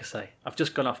 but like I say, I've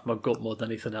just gone off my gut more than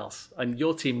anything else. And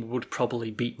your team would probably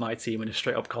beat my team in a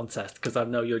straight up contest, because I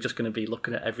know you're just going to be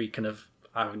looking at every kind of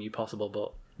avenue possible,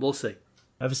 but we'll see.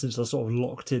 Ever since I sort of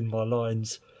locked in my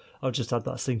lines, I've just had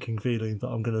that sinking feeling that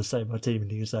I'm going to say my team,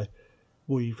 and you can say,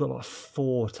 well, you've got like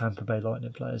 4 Tampa Bay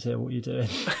Lightning players here, what are you doing?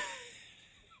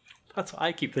 That's what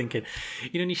I keep thinking.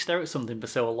 You know, when you stare at something for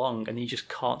so long and you just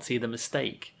can't see the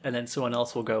mistake, and then someone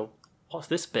else will go, what's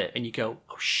this bit? And you go,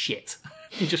 oh shit.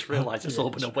 You just realise it's all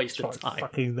been a waste of time.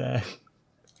 Fucking there.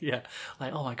 Yeah.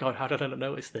 Like, oh my God, how did I not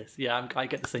notice this? Yeah, I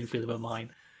get the same feeling with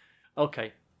mine.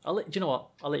 Okay. Do you know what?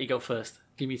 I'll let you go first.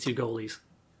 Give me 2 goalies.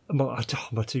 My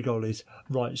 2 goalies.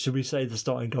 Right, should we say the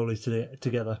starting goalies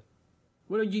together?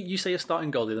 Well, you say a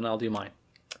starting goalie, then I'll do mine.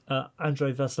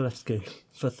 Andrei Vasilevsky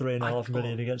for $3.5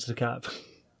 million against the cap.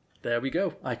 There we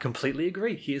go. I completely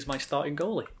agree. He is my starting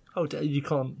goalie. Oh, you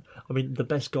can't. I mean, the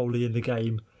best goalie in the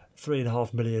game,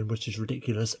 $3.5 million, which is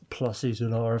ridiculous. Plus, he's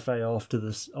an RFA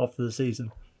after the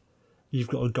season. You've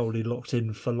got a goalie locked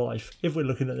in for life. If we're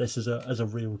looking at this as a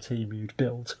real team you'd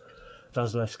build,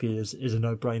 Vasilevsky is a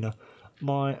no-brainer.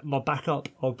 My backup,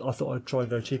 I thought I'd try and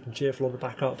go cheap and cheerful on the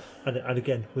backup, and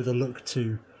again with a look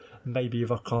to maybe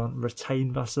if I can't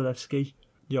retain Vasilevsky,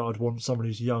 I'd want someone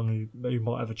who's young who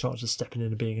might have a chance of stepping in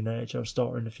and being an AHL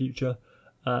starter in the future.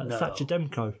 No. Thatcher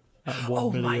Demko at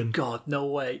 $1 million. Oh my God, no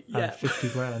way! Yeah, and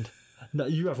 $50,000. No,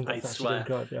 you haven't got Thatcher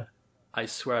Demko, have you? I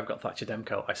swear I've got Thatcher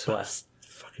Demko. I swear. That's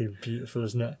fucking beautiful,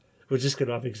 isn't it? We're just going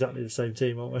to have exactly the same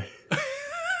team, aren't we?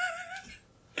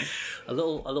 A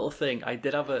little thing. I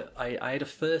had a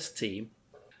first team,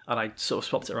 and I sort of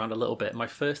swapped it around a little bit. My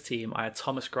first team, I had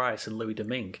Thomas Greiss and Louis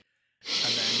Domingue,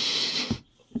 and then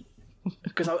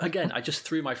because I just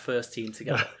threw my first team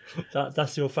together.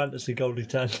 That's your fantasy goalie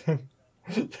 10.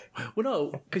 Well,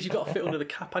 no, because you've got to fit under the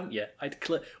cap, haven't you? I'd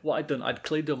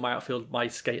clearly done my outfield, my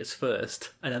skaters first,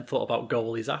 and then thought about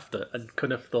goalies after, and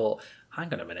kind of thought,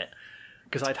 hang on a minute,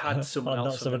 because I'd had someone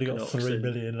else. I've only got $3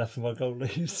 million left for my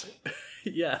goalies.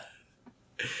 Yeah.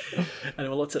 And I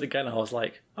looked at it again, and I was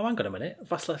like, oh, hang on a minute,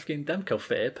 Vasilevsky and Demko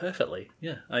fit perfectly.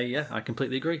 Yeah, I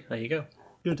completely agree. There you go.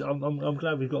 Good. I'm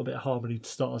glad we've got a bit of harmony to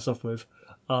start us off with.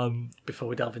 Before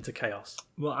we delve into chaos.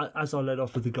 Well, as I led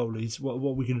off with the goalies, what are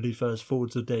we going to do first,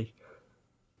 forwards or D?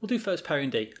 We'll do first pairing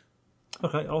D.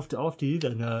 Okay, after you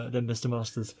then, Mr.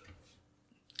 Masters.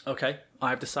 Okay,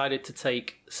 I've decided to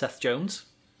take Seth Jones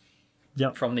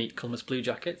from the Columbus Blue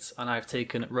Jackets, and I've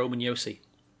taken Roman Josi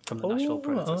from the Nashville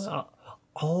Predators.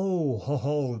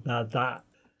 Now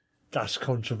that's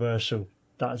controversial.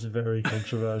 That's very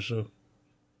controversial.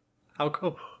 How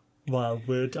come? Well,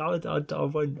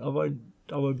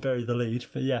 I won't bury the lead,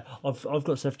 but yeah, I've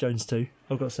got Seth Jones too.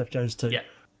 Yeah.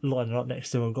 Lining up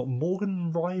next to him, I've got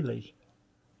Morgan Riley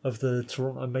of the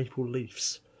Toronto Maple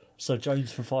Leafs. So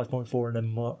Jones for 5.4 and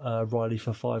then Riley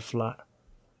for 5 flat.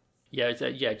 Yeah,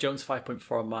 Jones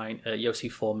 5.4 on mine.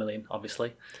 Josi 4 million,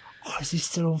 obviously. Oh, is he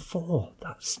still on 4?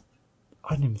 I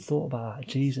hadn't even thought about that.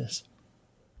 Jesus.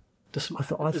 I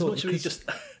thought as much as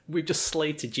we've just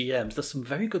slated GMs, there's some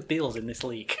very good deals in this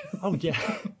league. Oh yeah,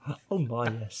 oh my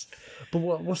yes. But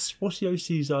what's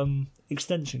Yossi's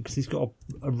extension? Because he's got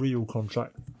a real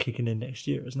contract kicking in next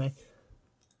year, isn't he?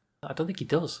 I don't think he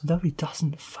does. No, he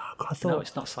doesn't. Fuck, I thought. No,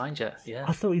 it's not signed yet. Yeah,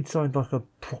 I thought he'd signed like a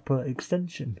proper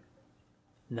extension.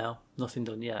 No, nothing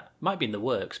done yet. Might be in the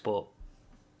works, but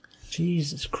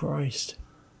Jesus Christ.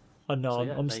 I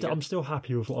know. So, I'm still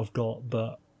happy with what I've got,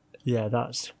 but. Yeah,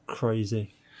 that's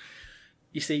crazy.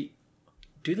 You see,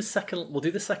 we'll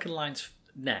do the second lines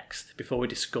next before we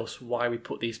discuss why we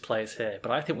put these players here.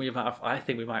 But I think we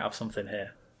might have something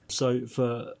here. So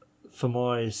for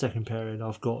my second pairing,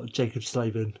 I've got Jacob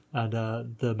Slavin and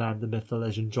the man, the myth, the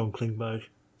legend, John Klingberg.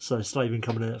 So Slavin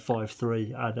coming in at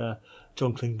 5.3 and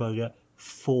John Klingberg at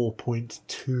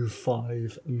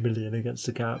 4.25 million against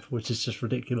the cap, which is just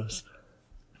ridiculous.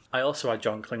 I also had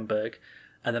John Klingberg.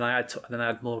 And then I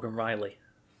had Morgan Riley.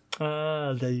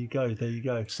 Ah, there you go.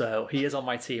 So he is on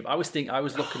my team. I was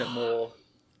looking at more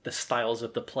the styles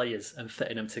of the players and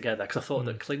fitting them together because I thought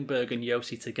that Klingberg and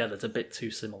Josi together is a bit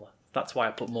too similar. That's why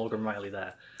I put Morgan Riley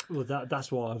there. Well,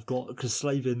 that's why I've got, because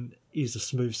Slavin is a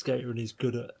smooth skater and he's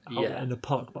good at out in the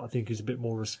puck, but I think he's a bit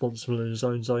more responsible in his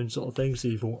own zone sort of things.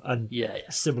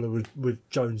 Similar with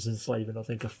Jones and Slavin, I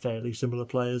think are fairly similar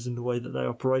players in the way that they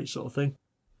operate, sort of thing.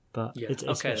 But Yeah. it's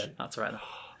Okay, then. That's right.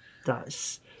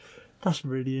 that's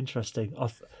really interesting. I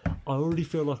already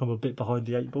feel like I'm a bit behind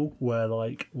the eight ball, where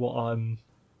like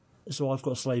so I've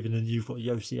got Slavin and you've got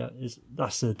Yossi.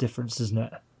 That's the difference, isn't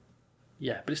it?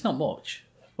 Yeah, but it's not much.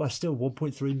 Well, still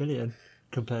 1.3 million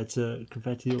compared to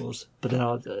yours. But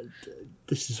now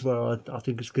this is where I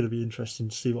think it's going to be interesting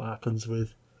to see what happens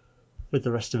with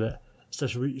the rest of it. So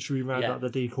should we round out the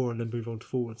decor and then move on to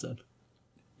forwards then?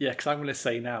 Yeah, because I'm going to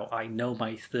say now, I know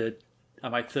my third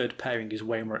pairing is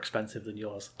way more expensive than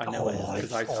yours. I know it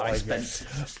is because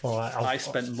I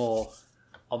spent more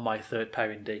on my third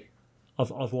pairing D.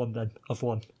 I've won then. I've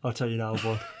won. I'll tell you now, I've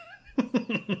won.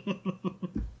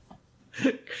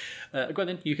 Go on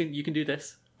then. You can do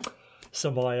this. So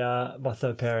my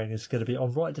third pairing is going to be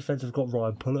on right defence. I've got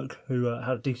Ryan Pullock, who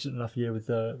had a decent enough year with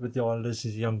the Islanders.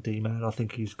 He's a young D man. I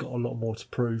think he's got a lot more to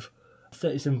prove.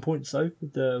 37 points though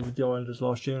with the Islanders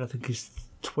last year, and I think he's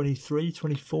 23,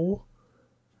 24.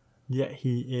 Yet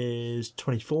he is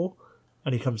 24,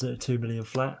 and he comes in at 2 million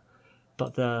flat.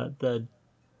 But the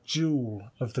jewel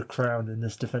of the crown in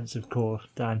this defensive core,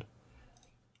 Dan,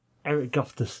 Eric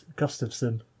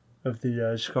Gustafsson of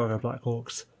the Chicago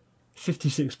Blackhawks.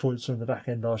 56 points from the back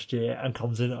end last year and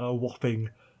comes in at a whopping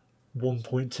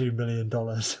 $1.2 million.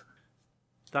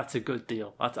 That's a good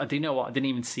deal. I do you know what? I didn't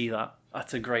even see that.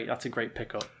 That's a great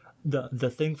pickup. The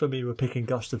thing for me with picking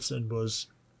Gustafsson was,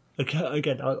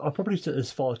 again, I probably took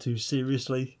this far too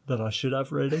seriously than I should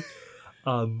have, really.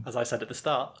 As I said at the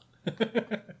start.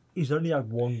 He's only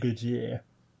had one good year.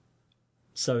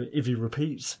 So if he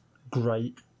repeats,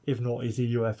 great. If not, he's a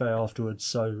UFA afterwards,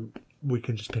 so we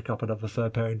can just pick up another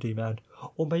third pairing D-man.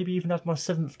 Or maybe even have my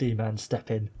seventh D-man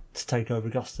step in to take over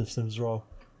Gustafsson's role.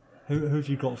 Who have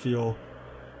you got for your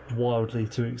wildly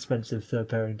too expensive third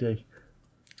pairing D?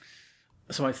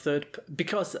 So my third...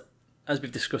 Because, as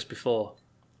we've discussed before,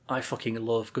 I fucking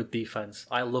love good defence.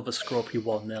 I love a scropey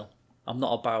 1-0. I'm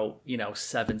not about,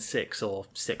 7-6 or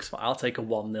 6-5. I'll take a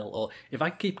 1-0. Or if I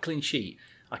can keep a clean sheet,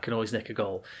 I can always nick a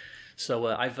goal. So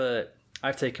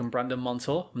I've taken Brandon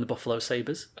Montour from the Buffalo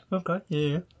Sabres. Okay,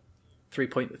 yeah.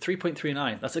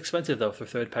 3.39. That's expensive, though, for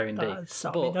third pairing D. That's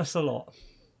a lot.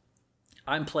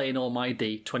 I'm playing all my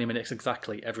D 20 minutes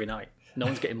exactly every night. No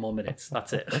one's getting more minutes.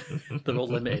 That's it. They're all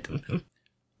limited.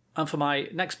 And for my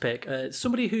next pick,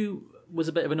 somebody who was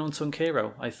a bit of an unsung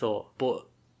hero, I thought, but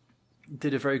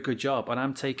did a very good job. And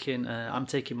I'm taking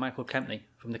Michael Kempney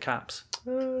from the Caps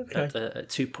at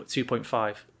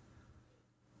 2.5.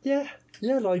 Yeah,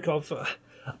 like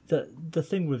the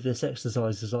thing with this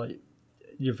exercise is like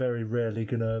you're very rarely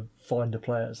gonna find a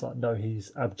player that's like, no,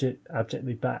 he's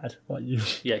abjectly bad. Like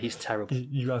he's terrible.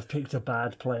 You have picked a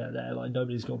bad player there. Like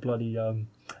nobody's got bloody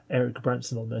Eric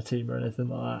Branson on their team or anything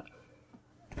like that.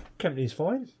 Kempney's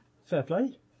fine, fair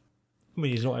play. I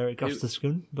mean, he's not Eric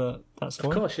Gustafsson, but that's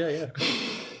fine. Of course, yeah.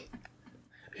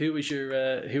 Who was your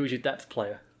depth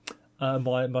player?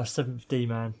 My seventh D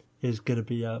man is going to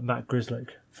be Matt Grzelcyk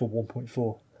for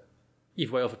 1.4.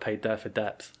 You've way overpaid there for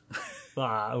depth.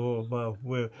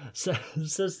 Says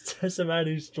the man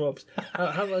who drops.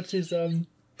 How much is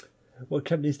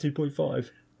Kempney's 2.5?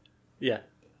 Yeah.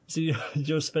 So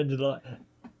you're spending like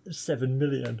 7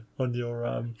 million on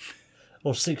your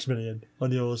or 6 million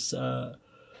on yours on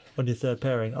your third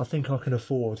pairing. I think I can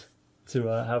afford to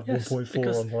have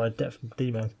 1.4 on my depth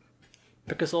D man.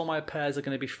 Because all my pairs are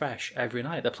going to be fresh every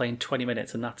night. They're playing 20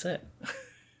 minutes and that's it.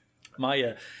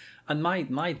 My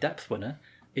depth winner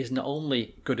is not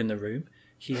only good in the room,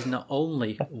 he's not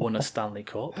only won a Stanley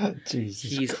Cup.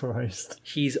 Jesus Christ.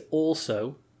 He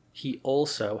also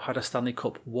had a Stanley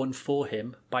Cup won for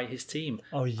him by his team.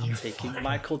 Oh, I'm taking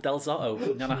Michael Del Zotto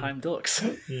from the Anaheim Ducks.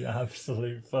 You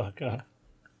absolute fucker.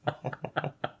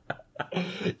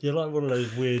 You're like one of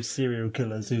those weird serial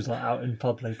killers who's like out in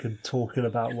public and talking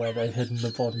about where they've hidden the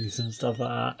bodies and stuff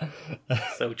like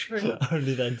that. So true.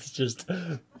 Only then to just...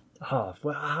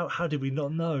 how did we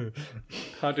not know?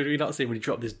 How did we not see when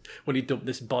he dumped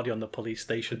this body on the police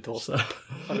station doorstep?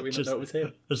 How did we not know it was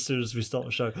him? As soon as we start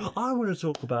the show, I want to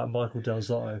talk about Michael Del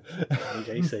Zotto.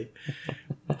 JC.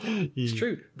 It's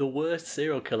true. The worst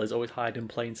serial killers always hide in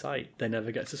plain sight. They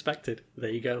never get suspected.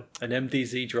 There you go. An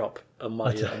MDZ drop on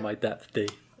my depth D.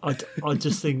 I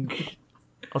just think,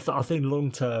 I think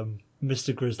long term,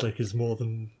 Mr. Grzelcyk is more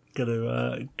than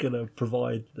gonna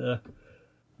provide the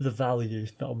value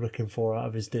that I'm looking for out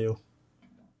of his deal.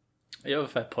 You have a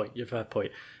fair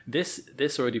point.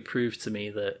 This already proves to me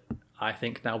that I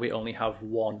think now we only have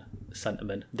one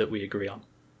centreman that we agree on.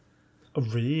 Oh,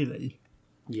 really?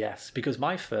 Yes, because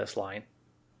my first line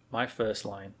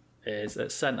is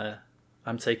at centre.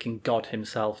 I'm taking God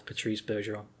himself, Patrice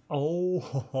Bergeron.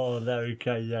 Oh, there we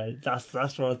go. Yeah, that's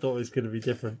what I thought was going to be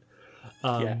different.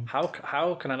 Yeah.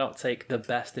 How can I not take the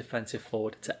best defensive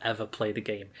forward to ever play the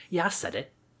game? Yeah, I said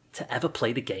it. To ever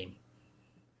play the game.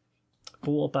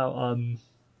 But what about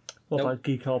about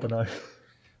Guy Carbonneau?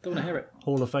 Don't want to hear it.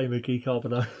 Hall of Famer Guy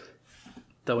Carbonneau.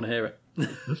 Don't want to hear it.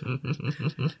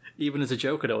 Even as a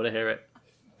joke, I don't want to hear it.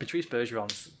 Patrice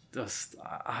Bergeron's just.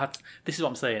 This is what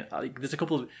I'm saying. There's a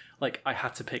couple of I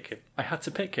had to pick him. I had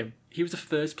to pick him. He was the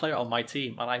first player on my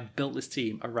team, and I built this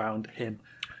team around him.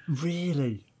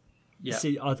 Really? Yeah.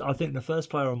 See, I think the first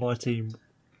player on my team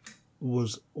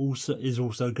is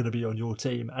also going to be on your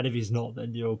team, and if he's not,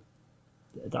 then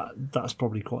that's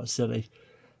probably quite silly.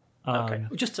 Okay.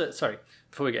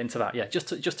 Before we get into that,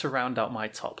 just to round out my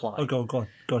top line. Oh, go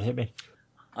on, hit me.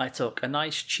 I took a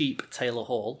nice cheap Taylor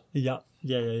Hall. Yeah.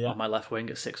 On my left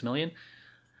wing at $6 million,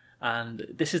 and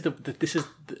this is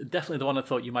definitely the one I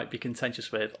thought you might be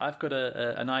contentious with. I've got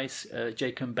a nice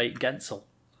Jacob Bate Gensel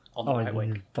on the right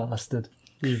wing.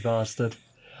 You bastard!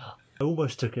 I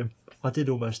almost took him. I did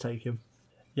almost take him.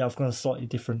 Yeah, I've gone a slightly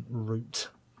different route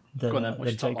than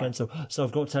Jake Gensel. So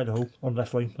I've got Taylor Hall on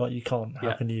left wing. Like, you can't.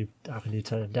 How can you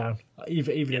turn him down?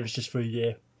 Even if it's just for a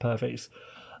year, perfect.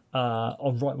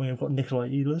 On right wing, I've got Nikolai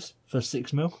Ehlers for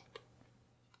 $6 million.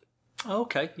 Oh,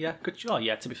 okay, yeah, good. Oh,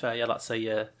 yeah. To be fair, yeah, that's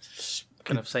a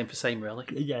kind of same for same, really.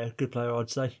 Yeah, good player, I'd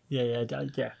say. Yeah,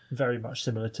 very much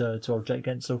similar to old Jake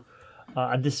Gensel.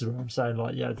 And this is what I'm saying.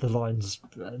 The lines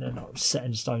they're not set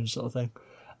in stone, sort of thing.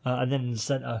 And then in the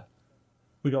centre,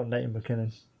 we got Nathan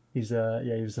McKinnon. He was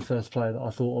the first player that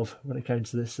I thought of when it came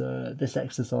to this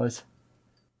exercise.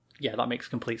 Yeah, that makes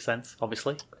complete sense.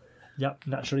 Obviously. Yep.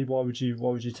 Naturally, why would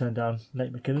you turn down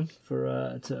Nate McKinnon for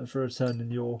a turn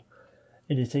in your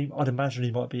team? I'd imagine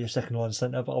he might be a second line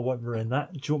centre, but I won't ruin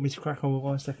that. Do you want me to crack on with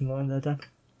my second line there, Dan?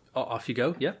 Oh, off you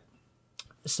go. Yeah.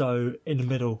 So in the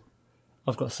middle,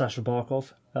 I've got Sasha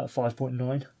Barkov at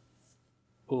 5.9.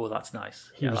 Oh, that's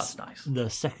nice. That's nice. The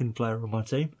second player on my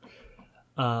team,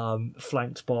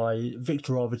 flanked by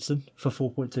Victor Arvidsson for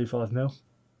 4.25 mil,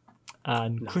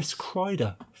 and nice. Chris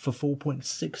Kreider for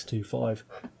 4.625.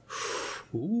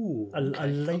 Ooh,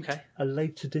 a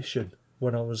late addition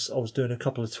when I was doing a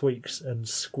couple of tweaks and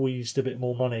squeezed a bit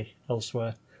more money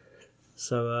elsewhere.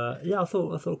 So I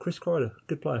thought Chris Kreider,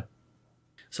 good player.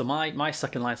 So my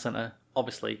second line centre,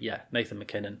 obviously, Nathan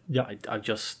McKinnon. Yeah,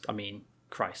 I mean,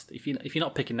 Christ, if you're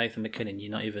not picking Nathan McKinnon,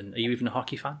 are you even a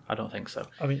hockey fan? I don't think so.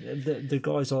 I mean, the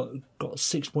guys got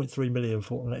 6.3 million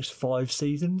for the next 5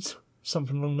 seasons,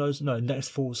 something along those. No, next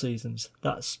 4 seasons.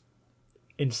 That's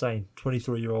insane.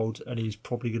 23-year-old, and he's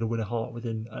probably going to win a Hart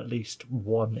within at least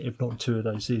 1, if not 2 of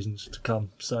those seasons to come.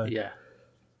 So yeah,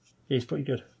 he's pretty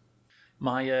good.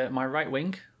 My right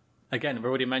wing, again, we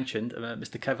already mentioned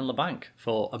Mr. Kevin Labanc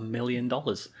for $1 million.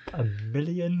 $1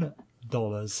 million.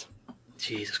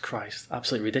 Jesus Christ,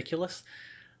 absolutely ridiculous.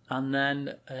 And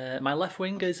then my left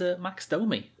wing is Max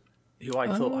Domi, who I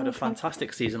thought had a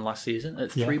fantastic season last season at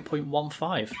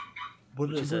 3.15,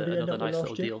 which is another nice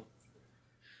little deal.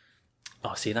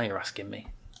 Oh, see, now you're asking me.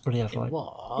 What do you have, like?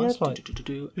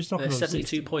 It was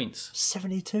 72 points.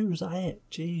 72, was that it?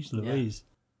 Jeez Louise.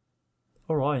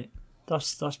 Yeah. All right,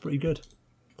 that's pretty good.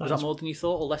 Was that more than you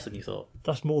thought or less than you thought?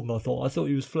 That's more than I thought. I thought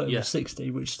he was flirting with 60,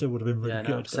 which still would have been really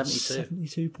good. 72.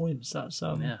 72 points. That's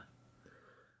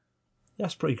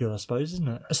pretty good, I suppose, isn't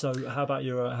it? So, how about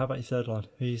your third line?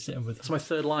 Who are you sitting with? That's my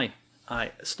third line.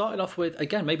 I started off with,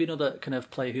 again, maybe another kind of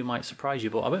player who might surprise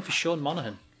you, but I went for Sean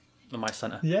Monahan in my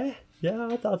centre. Yeah,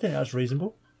 I think that's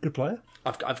reasonable. Good player.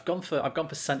 I've gone for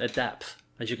centre depth,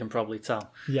 as you can probably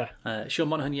tell. Yeah. Sean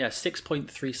Monahan,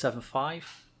 6.375.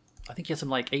 I think he had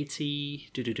some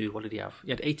 80. What did he have? He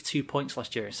had 82 points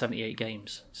last year in 78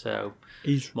 games. So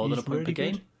more than a point per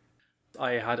game.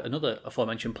 I had another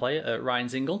aforementioned player, Ryan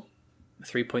Zingle,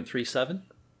 3.37.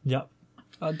 Yep.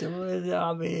 I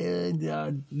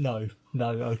mean, no.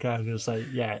 Okay, I'm going to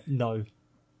say, no.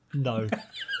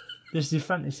 This is your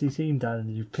fantasy team, Dan, and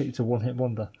you've picked a one-hit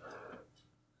wonder.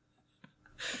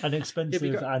 An expensive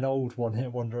and old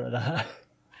one-hit wonder at that.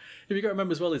 If you got to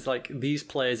remember as well, is these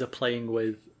players are playing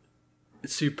with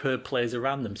superb players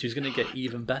around them, so he's going to get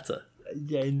even better.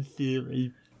 Yeah, in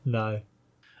theory, no.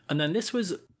 And then this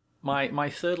was my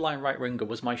third line right winger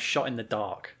was my shot in the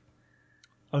dark.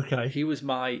 Okay. He was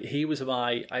my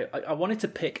I wanted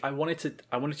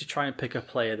to try and pick a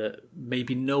player that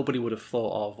maybe nobody would have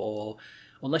thought of, or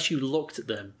unless you looked at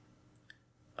them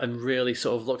and really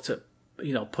sort of looked at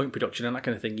point production and that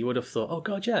kind of thing, you would have thought, oh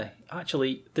god, yeah,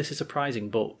 actually this is surprising,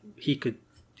 but he could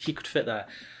fit there.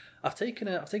 I've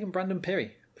taken Brandon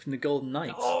Perry from the Golden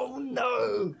Knights. Oh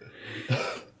no!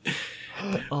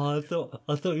 Oh,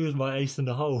 I thought he was my ace in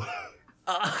the hole.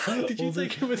 Did you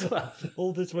take him as well?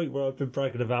 All this week where I've been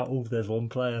bragging about, there's one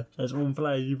player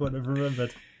you wouldn't have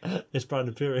remembered. It's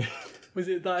Brandon Peary. Was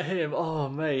it that him? Oh,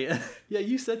 mate. Yeah,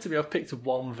 you said to me I've picked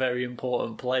one very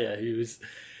important player who's,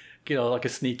 like a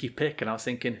sneaky pick, and I was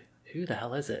thinking, who the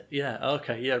hell is it? Yeah,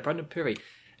 okay, yeah, Brandon Peary.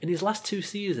 In his last 2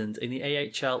 seasons in the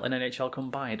AHL and NHL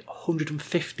combined,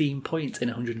 115 points in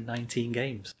 119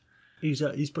 games.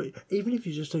 He's pretty. Even if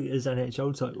you just look at his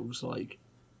NHL titles, like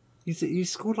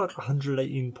he's scored like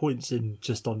 118 points in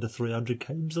just under 300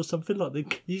 games or something.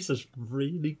 Like he's just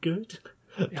really good,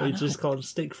 but he just can't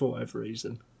stick for whatever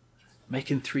reason.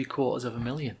 Making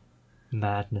 $750,000.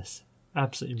 Madness,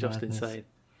 absolutely just madness. Insane.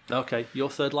 Okay,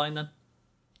 your third line then.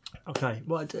 Okay,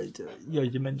 well,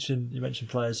 you mentioned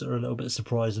players that are a little bit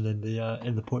surprising in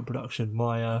the point production.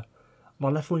 My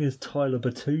left wing is Tyler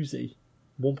Bertuzzi,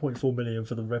 1.4 million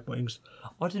for the Red Wings.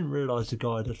 I didn't realise the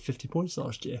guy had 50 points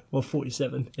last year. Well,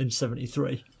 47 in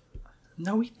 73.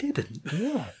 No, he didn't.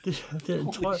 Yeah,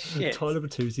 Tyler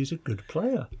Bertuzzi's a good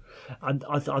player, and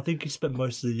I think he spent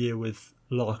most of the year with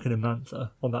Larkin and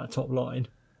Mantha on that top line.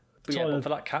 But for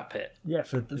that cap hit. Yeah,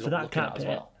 for that cap hit.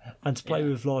 Well. And to play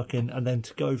with Larkin, and then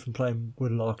to go from playing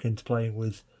with Larkin to playing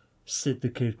with Sid the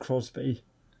Kid Crosby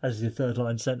as your third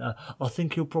line centre, I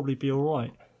think he'll probably be all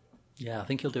right. Yeah, I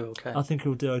think he'll do okay. I think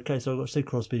he'll do okay. So I've got Sid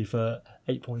Crosby for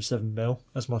 8.7 mil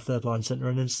as my third line centre,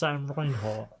 and then Sam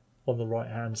Reinhart on the right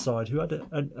hand side, who had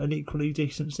an equally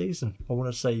decent season. I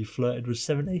want to say he flirted with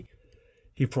 70.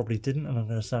 He probably didn't, and I'm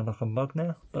going to sound like a mug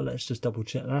now, but let's just double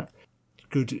check that.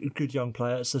 Good young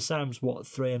player. So Sam's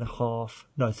 3.5?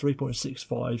 No,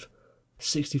 3.65.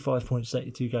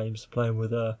 65.82 games playing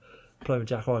with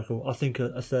Jack Eichel. I think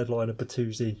a third line of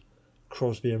Bertuzzi,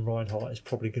 Crosby, and Reinhardt is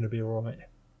probably going to be all right.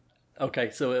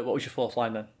 Okay, so what was your fourth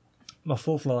line then? My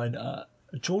fourth line,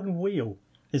 Jordan Wheel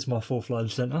is my fourth line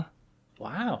centre.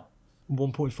 Wow.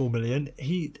 1.4 million.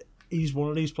 He's one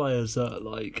of these players that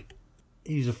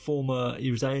he was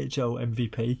AHL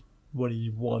MVP when he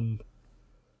won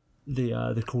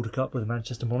the Calder Cup with the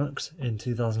Manchester Monarchs in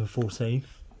 2014.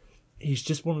 He's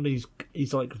just one of these.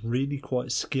 He's really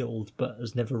quite skilled, but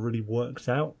has never really worked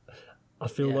out. I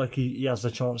feel like he has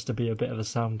a chance to be a bit of a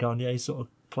Sam Gagner sort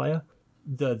of player.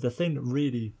 The thing that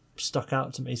really stuck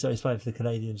out to me, so he's playing for the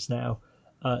Canadians now,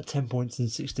 10 points in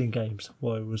 16 games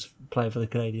while he was playing for the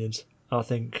Canadians. I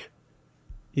think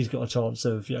he's got a chance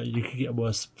of, you could get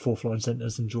worse fourth line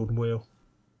centres than Jordan Wheel.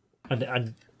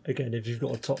 And again, if you've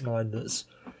got a top 9 that's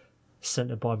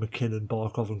centred by McKinnon,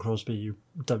 Barkov and Crosby, you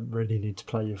don't really need to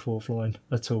play your fourth line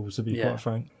at all, to be quite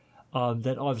frank.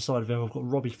 Then either side of him, I've got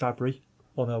Robbie Fabry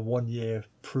on a 1-year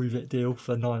prove-it deal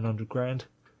for $900,000.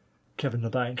 Kevin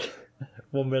Labanc,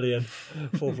 1 million,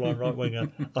 fourth line right winger.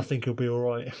 I think he'll be all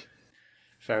right.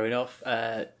 Fair enough.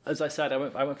 As I said, I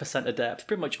went for centre depth.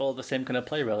 Pretty much all the same kind of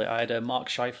play, really. I had Mark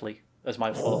Scheifele as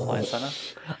my fourth line centre.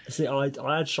 See, I had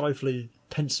Scheifele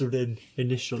penciled in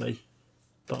initially,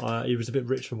 but he was a bit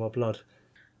rich for my blood.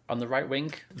 On the right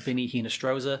wing, Vinny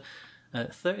Hinostroza,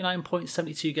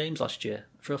 39.72 games last year.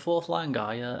 For a fourth line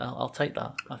guy, I'll take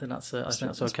that. I think that's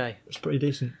okay. It's pretty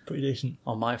decent.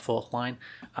 On my fourth line.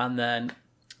 And then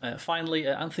finally,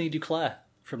 Anthony Duclair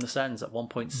from the Sens at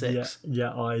 1.6.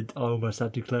 Yeah, I almost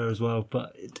had Duclair as well,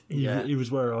 but he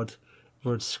was where I'd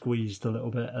squeezed a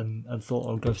little bit and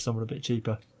thought I'd go for someone a bit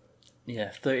cheaper.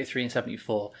 Yeah, 33 and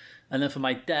 74. And then for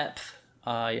my depth,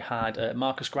 I had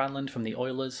Marcus Granlund from the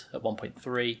Oilers at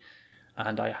 1.3,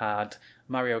 and I had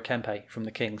Mario Kempe from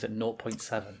the Kings at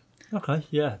 0.7. Okay,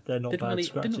 yeah, they're not bad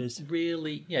scratches.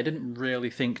 Didn't really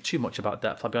think too much about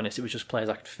depth, I'll be honest. It was just players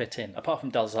I could fit in, apart from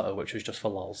Del Zotto, which was just for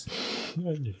lols.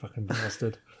 You fucking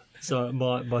bastard. So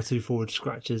my two forward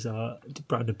scratches are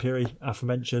Brandon Peary,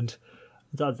 aforementioned.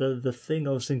 The thing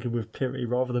I was thinking with Peary,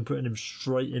 rather than putting him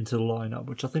straight into the lineup,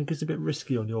 which I think is a bit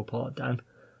risky on your part, Dan,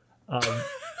 I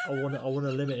want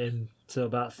to limit him to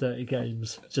about 30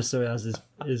 games, just so he has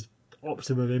his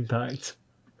optimum impact.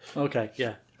 Okay,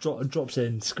 yeah. Drops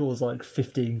in, scores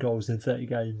 15 goals in 30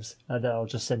 games, and then I'll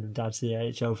just send him down to the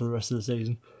AHL for the rest of the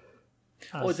season.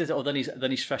 Then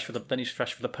he's fresh for the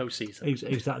postseason.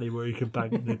 Exactly, where he can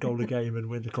bang the goal a game and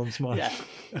win the Conn Smythe. Yeah,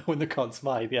 win the Conn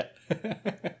Smythe. Yeah.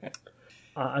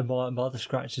 And my other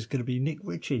scratch is going to be Nick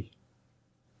Ritchie,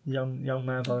 young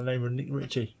man by the name of Nick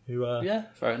Ritchie, who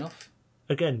fair enough.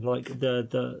 Again,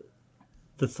 the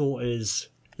thought is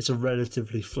it's a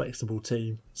relatively flexible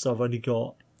team, so I've only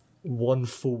got one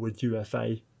forward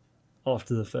UFA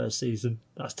after the first season,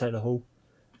 that's Taylor Hall,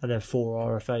 and then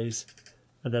 4 RFAs,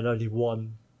 and then only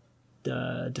one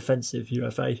defensive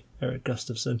UFA, Eric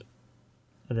Gustafson,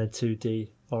 and then 2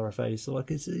 D RFAs. So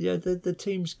the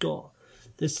team's got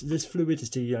this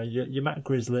fluidity. You know, your Matt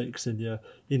Grizzlicks and your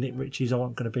Nick Richies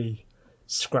aren't going to be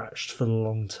scratched for the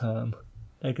long term.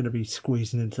 They're going to be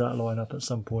squeezing into that lineup at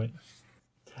some point.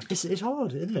 It's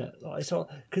hard, isn't it? Like, it's hard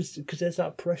because there's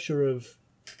that pressure of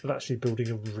actually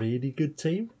building a really good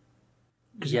team.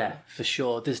 Yeah, for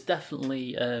sure. There's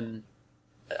definitely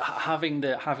having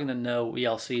the no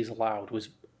ELCs allowed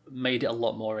made it a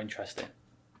lot more interesting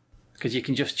because you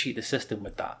can just cheat the system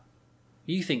with that.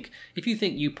 If you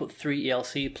think you put 3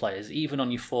 ELC players even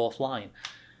on your fourth line,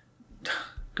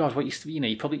 God, what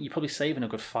you're probably saving a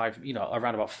good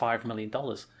around about $5 million.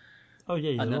 Oh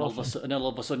yeah, and then all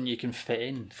of a sudden you can fit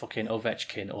in fucking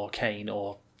Ovechkin or Kane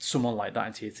or someone like that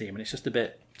into your team, and it's just a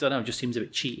bit, I don't know, it just seems a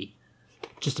bit cheaty.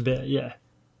 Just a bit, yeah.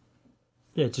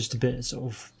 Yeah, just a bit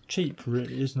sort of cheap,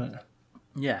 really, isn't it?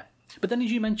 Yeah. But then,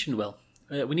 as you mentioned, Will,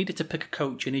 we needed to pick a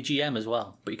coach and a GM as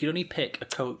well. But you could only pick a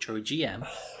coach or a GM,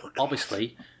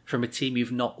 obviously, from a team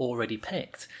you've not already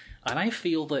picked. And I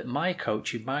feel that my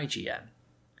coach and my GM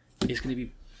is going to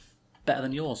be better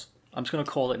than yours. I'm just going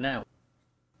to call it now.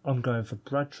 I'm going for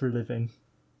Brad Treliving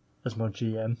as my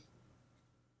GM.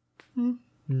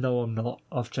 No, I'm not.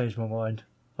 I've changed my mind.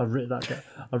 I've written that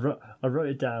down. I wrote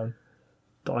it down,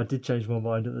 but I did change my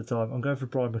mind at the time. I'm going for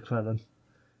Brian McClellan.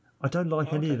 I don't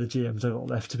like any of the GMs I got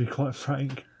left, to be quite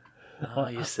frank.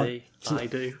 I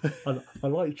do. I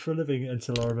like Treliving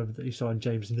until I remember that he signed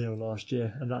James Neal last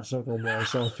year, and that's not gone well,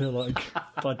 so I feel like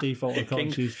by default I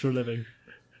can't choose Treliving.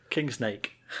 King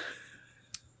Snake.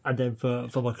 And then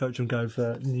for my coach, I'm going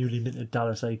for newly minted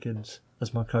Dallas Aikens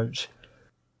as my coach.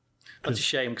 That's a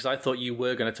shame, because I thought you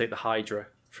were going to take the Hydra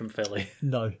from Philly.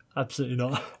 No, absolutely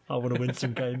not. I want to win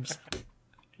some games.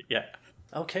 Yeah.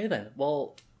 Okay then.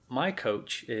 Well, my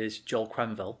coach is Joel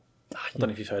Quenneville. I don't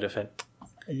know if you've heard of him.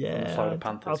 Yeah. From the Florida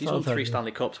Panthers. He's won 3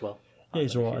 Stanley Cups, Will. Yeah,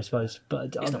 he's alright, I suppose.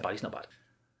 But he's not bad.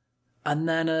 And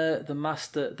then the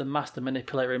master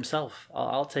manipulator himself.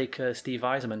 I'll take Steve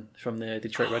Yzerman from the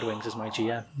Detroit Red Wings as my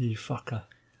GM. You fucker.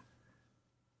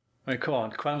 I mean, come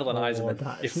on, Quenneville and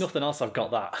Yzerman. If nothing else, I've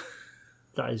got that.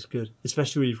 That is good,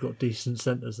 especially when you've got decent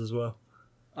centres as well.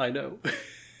 I know.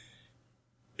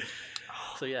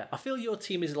 So yeah, I feel your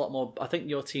team is a lot more. I think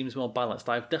your team's more balanced.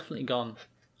 I've gone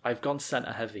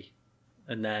centre heavy,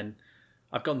 and then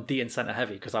I've gone D and centre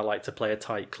heavy because I like to play a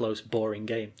tight, close, boring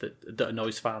game that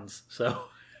annoys fans. So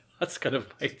that's kind of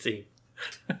my team.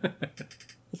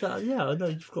 Yeah, I know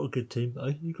you've got a good team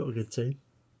though. You've got a good team.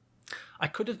 I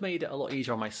could have made it a lot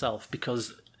easier on myself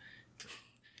because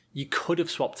you could have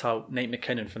swapped out Nate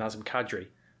McKinnon for Nazem Kadri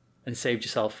and saved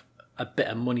yourself a bit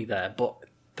of money there, but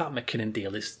that McKinnon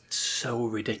deal is so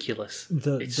ridiculous.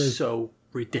 It's so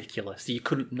ridiculous. You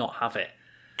couldn't not have it.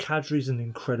 Kadri's an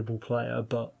incredible player,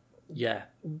 but yeah.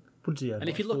 What do you have, and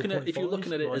if you're looking at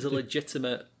it as a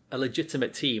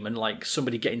legitimate team and like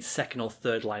somebody getting second or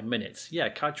third line minutes, yeah,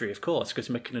 Kadri of course, because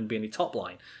McKinnon being the top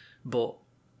line. But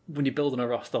when you're building a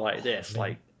roster like this,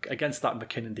 like against that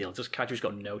McKinnon deal, just Kadri's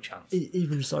got no chance.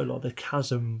 Even so, like the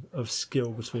chasm of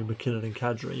skill between McKinnon and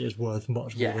Kadri is worth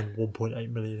much more than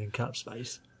 1.8 million in cap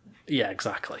space. Yeah,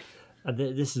 exactly. And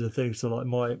this is the thing. So, like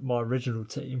my original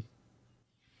team,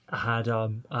 I had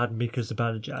Mika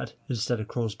Zibanejad instead of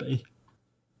Crosby.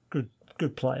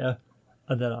 Good player.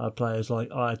 And then I had players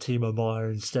like I had Timo Meyer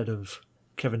instead of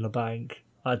Kevin Labanc.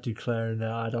 I had Duclair in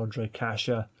there. I had Andre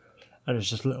Kasha. And it's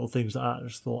just little things like that. I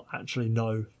just thought, actually,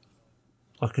 no,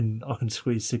 I can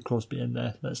squeeze Sid Crosby in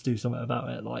there. Let's do something about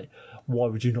it. Like, why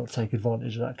would you not take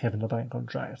advantage of that Kevin Labanc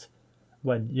contract?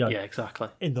 When yeah, exactly.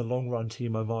 In the long run,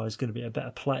 Timo Meyer is going to be a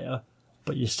better player,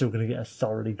 but you're still going to get a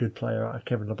thoroughly good player out of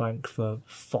Kevin Labanc for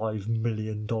 $5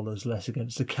 million less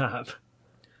against the cap.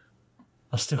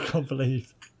 I still can't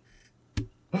believe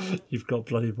you've got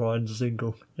bloody Ryan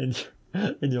Zingle in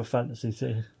your fantasy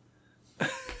team.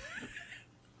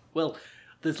 Well,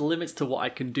 there's limits to what I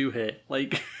can do here.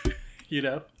 Like, you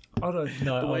know. I don't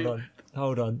know.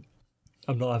 Hold on.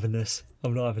 I'm not having this.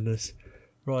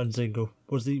 Ryan Zingle.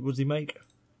 What does he make?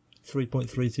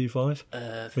 3.325?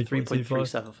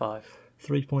 3.375.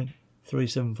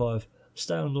 3.375.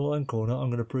 Stay on the line corner. I'm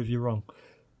going to prove you wrong.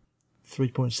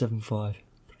 3.75.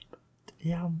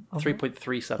 Yeah, I'm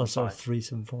 3.375. Oh, sorry,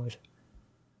 375.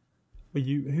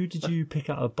 Who did you pick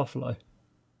out of Buffalo?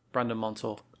 Brandon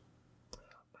Montour.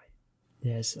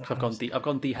 Yes, I've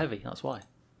gone D heavy. That's why.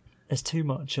 There's too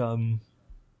much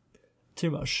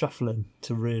shuffling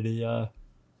to really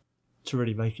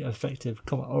make it effective.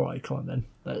 Come on then.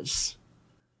 Let's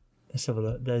have a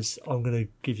look. I'm going to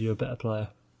give you a better player.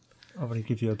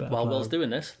 While Will's doing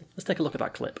this, let's take a look at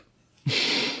that clip.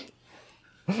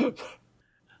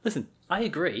 Listen, I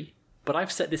agree, but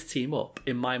I've set this team up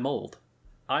in my mould.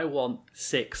 I want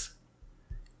 6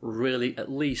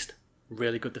 at least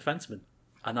really good defensemen.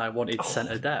 And I wanted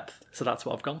centre depth, so that's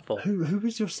what I've gone for. Who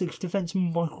was your sixth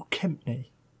defenseman? Michael Kempney?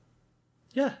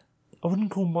 Yeah. I wouldn't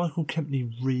call Michael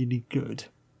Kempney really good.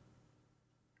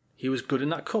 He was good in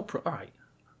that cup. All right.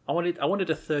 I wanted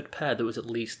a third pair that was at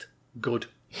least good.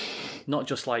 Not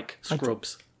just like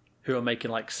scrubs who are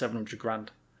making like 700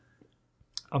 grand.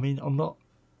 I mean, I'm not...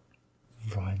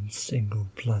 Ryan Zingle,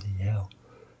 bloody hell.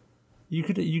 You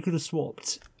could have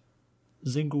swapped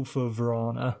Zingle for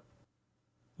Verana,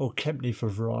 or Kempney for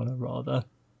Verana, rather,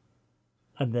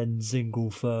 and then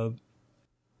Zingle for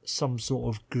some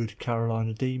sort of good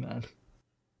Carolina D-man.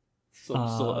 Some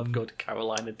sort of good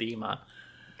Carolina D-man.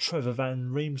 Trevor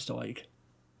Van Riemsdyk.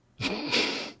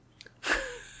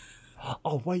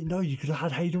 Oh, wait, no, you could have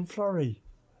had Hayden Fleury,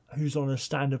 who's on a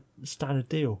standard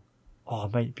deal. Oh,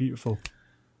 mate, beautiful.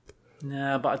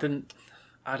 Nah, but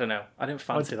I don't know. I didn't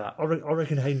fancy that. I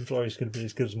reckon Hayden Fleury's going to be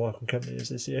as good as Michael Kempney is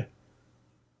this year.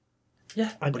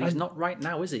 Yeah, but he's not right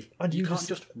now, is he? You can't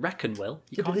just reckon, Will.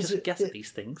 You can't just guess at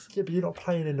these things. Yeah, but you're not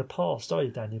playing in the past, are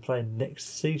you, Dan? You're playing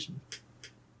next season.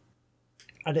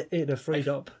 And it'd have freed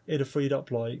up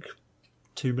like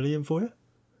 $2 million for you.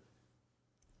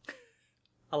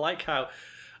 I like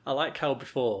how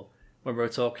before, when we were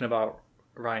talking about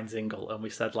Ryan Zingle, and we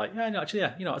said like,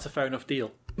 it's a fair enough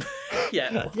deal.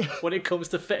 Yeah. When it comes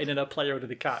to fitting in a player under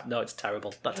the cap, no, it's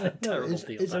terrible. That's a terrible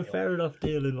deal. It's a fair enough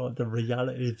deal in like the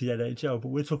reality of the NHL, but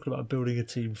we're talking about building a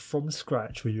team from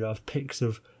scratch where you have picks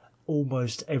of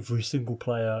almost every single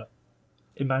player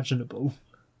imaginable.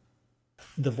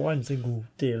 The Ryan Zingle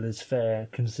deal is fair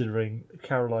considering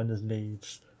Carolina's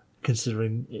needs,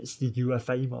 considering it's the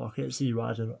UFA market, so you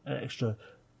add an extra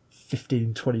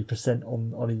 15-20%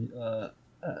 on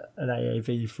an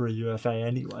AAV for a UFA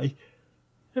anyway.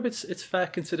 Yeah, but it's fair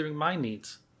considering my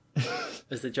needs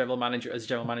as general manager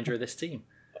of this team.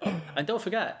 And don't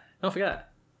forget,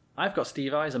 I've got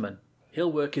Steve Yzerman.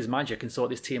 He'll work his magic and sort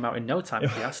this team out in no time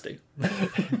if he has to.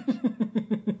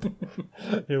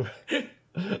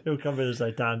 He'll come in and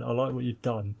say, Dan, I like what you've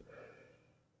done,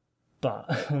 but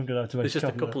I'm going to have to make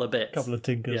a couple of bits. Couple of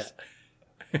tinkers.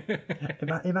 Yeah.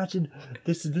 Imagine,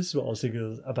 this is what I was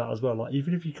thinking about as well. Like,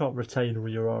 even if you can't retain all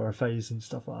your RFAs and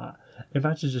stuff like that,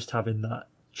 imagine just having that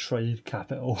trade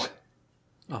capital.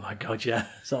 Oh my god, yeah.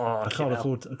 So I can't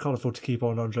afford to keep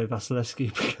on Andre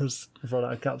Vasilevsky because I've run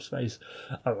out of cap space.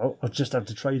 I'll just have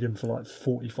to trade him for like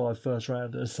 45 first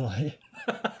rounders. Like,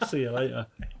 see you later.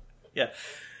 Yeah.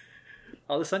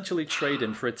 I'll essentially trade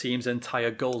him for a team's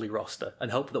entire goalie roster and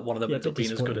hope that one of them ends up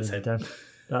being as good as him.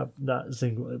 That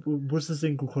Zingle was the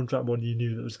Zingle contract one you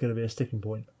knew that was going to be a sticking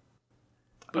point.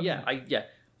 But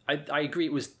I agree.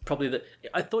 It was probably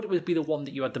I thought it would be the one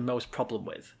that you had the most problem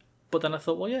with. But then I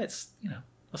thought, well, yeah, it's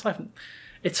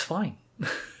fine.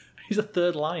 He's a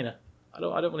third liner. I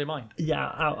don't really mind. Yeah,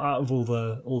 out of all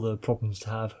the problems to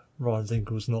have, Ryan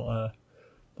Zingle's not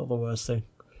the worst thing.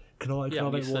 Can I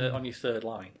make one on your third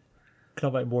line? Can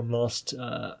I make one last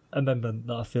amendment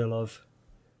that I feel I've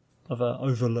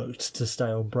overlooked to stay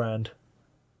on brand?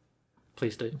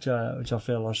 Please do. Which I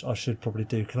feel I should probably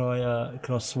do. Can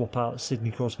I swap out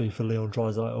Sidney Crosby for Leon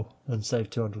Draisaitl and save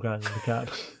 $200,000 in the cap?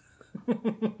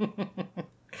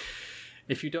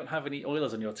 If you don't have any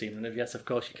Oilers on your team, then yes, of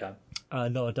course you can.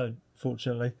 No, I don't,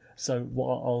 fortunately. So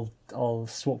I'll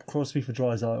swap Crosby for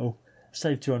Draisaitl,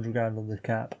 save $200,000 on the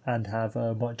cap, and have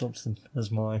Mike Johnson as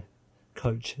my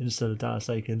coach instead of Dallas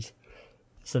Aikens.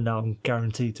 So now I'm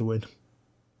guaranteed to win.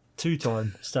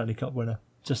 2-time Stanley Cup winner,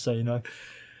 just so you know.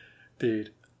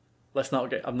 Dude,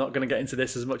 I'm not going to get into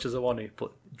this as much as I want to,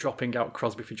 but dropping out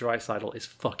Crosby for Draisaitl is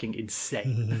fucking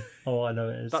insane. Oh, I know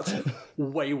it is. That's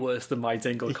way worse than my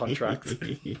Dingle contract.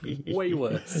 Way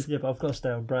worse. Yeah, but I've got to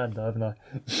stay on brand though, haven't I?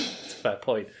 It's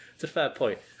a fair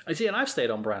point. I see, and I've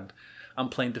stayed on brand. I'm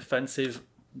playing defensive,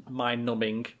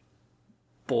 mind-numbing,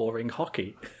 boring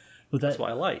hockey. That's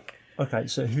what I like. Okay,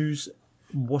 so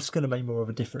what's going to make more of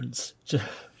a difference?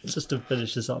 Just to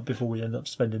finish this up before we end up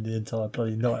spending the entire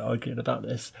bloody night arguing about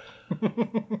this.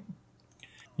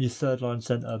 Your third line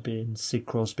centre being Sid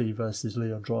Crosby versus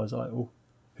Leon Draisaitl,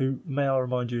 who, may I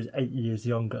remind you, is 8 years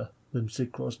younger than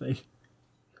Sid Crosby.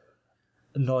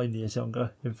 9 years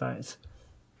younger, in fact.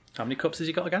 How many cups has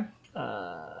he got again?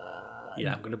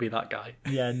 Yeah, I'm going to be that guy.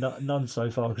 Yeah, none so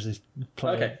far because he's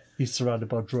playing. Okay. He's surrounded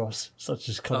by dross, such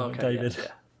as Connor McDavid.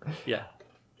 Yeah.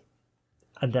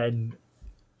 And then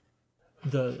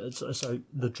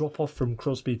the drop off from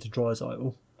Crosby to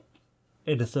Draisaitl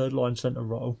in a third line centre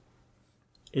role,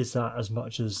 is that as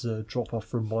much as the drop off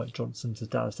from Mike Johnson to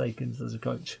Dallas Aikens as a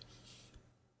coach?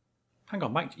 Hang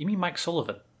on, Mike. You mean Mike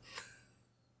Sullivan?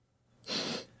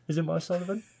 Is it Mike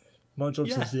Sullivan? Mike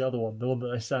Johnson's Yeah. the other one, the one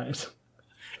that they sacked.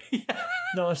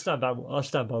 No, I stand by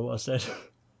what I said.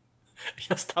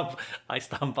 I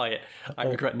stand by it. I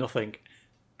regret nothing.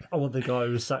 I want the guy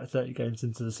who was sacked 30 games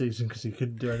into the season because he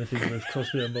couldn't do anything with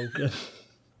Crosby and Malkin.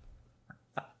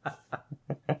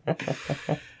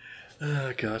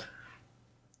 Oh God.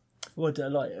 What's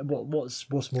more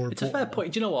important? It's a fair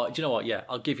point. Do you know what? Yeah,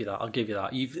 I'll give you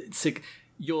that.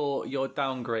 Your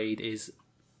downgrade is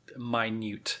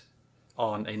minute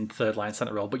in third line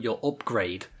centre role, but your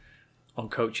upgrade on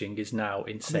coaching is now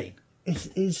insane.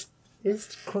 Is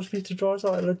Crosby to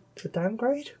Draisaitl a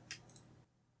downgrade?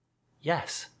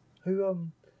 Yes.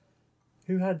 Who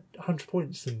had 100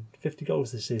 points and 50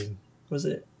 goals this season? Was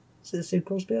it Sid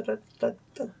Crosby? I don't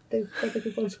think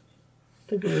it was. I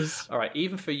think it was. All right.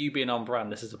 Even for you being on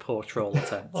brand, this is a poor troll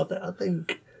attempt. I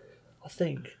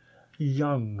think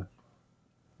young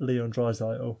Leon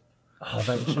Draisaitl. Oh,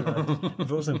 mate, sure. If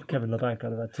it wasn't for Kevin LeBanc,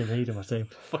 I'd have had Tim Heed on my team.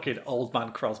 Fucking old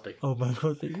man Crosby. Oh my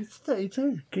God, he's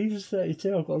 32. He's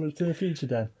 32. I've got to look to the future,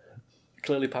 Dan.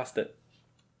 Clearly passed it.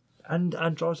 And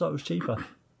Draisaitl was cheaper.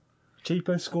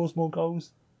 Cheaper, scores more goals,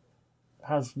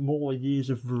 has more years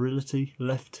of virility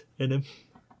left in him.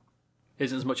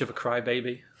 Isn't as much of a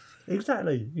crybaby.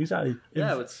 Exactly.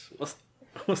 Yeah,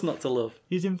 what's not to love?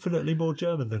 He's infinitely more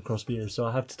German than Crosby is, so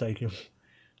I have to take him.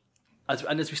 As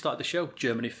we started the show,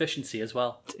 German efficiency as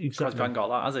well. Exactly. Crosby hasn't got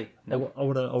that, has he? No. I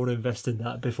want to invest in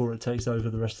that before it takes over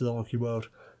the rest of the hockey world.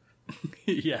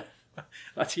 Yeah.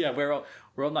 We're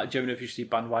on that German efficiency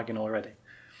bandwagon already.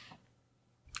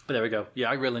 But there we go.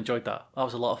 Yeah, I really enjoyed that. That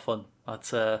was a lot of fun.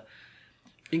 That's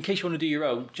in case you want to do your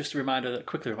own, just a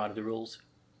quick reminder of the rules.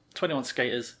 21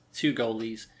 skaters, 2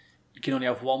 goalies. You can only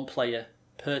have 1 player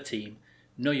per team.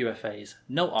 No UFAs,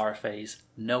 no RFAs,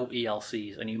 no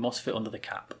ELCs, and you must fit under the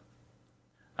cap.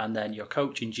 And then your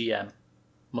coach and GM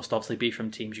must obviously be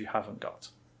from teams you haven't got.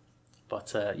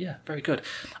 But yeah, very good.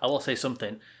 I will say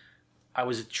something. I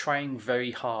was trying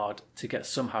very hard to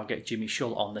somehow get Jimmy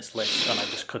Schull on this list, and I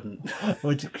just couldn't.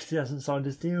 Well, because he hasn't signed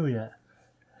his deal yet.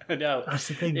 I know. That's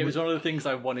the thing. It was one of the things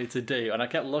I wanted to do, and I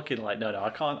kept looking like, no, I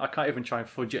can't even try and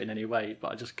fudge it in any way.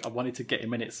 But I wanted to get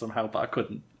him in it somehow, but I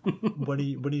couldn't. when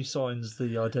he signs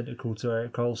the identical to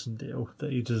Erik Karlsson deal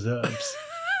that he deserves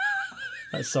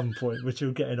at some point, which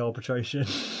he'll get in arbitration.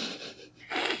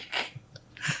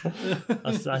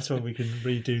 that's when we can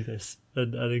redo this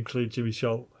and include Jimmy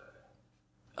Schull.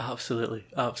 Absolutely.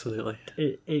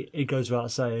 It goes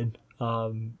without saying,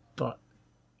 but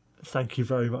thank you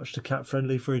very much to Cap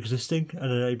Friendly for existing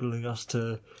and enabling us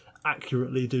to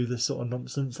accurately do this sort of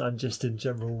nonsense, and just in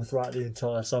general throughout the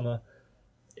entire summer.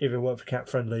 If it weren't for Cap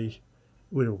Friendly,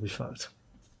 we'd all be fucked.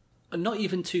 And not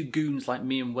even 2 goons like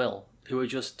me and Will, who are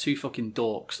just 2 fucking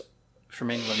dorks from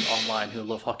England online who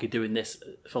love hockey doing this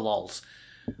for lols.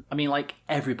 I mean, like,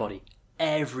 everybody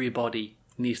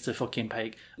needs to fucking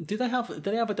pay. Do they have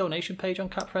a donation page on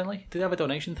Cap Friendly? Do they have a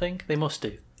donation thing? They must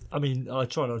do. I mean, I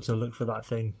try not to look for that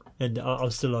thing, and I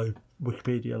still owe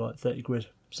Wikipedia like 30 quid.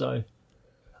 So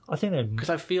I think they. Because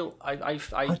I feel I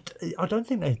don't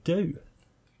think they do.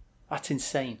 That's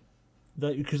insane.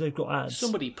 Because they've got ads.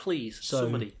 Somebody please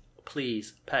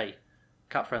pay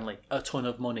Cap Friendly a ton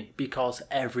of money, because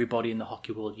everybody in the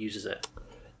hockey world uses it.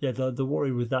 Yeah, the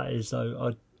worry with that is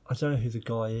though, I don't know who the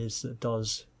guy is that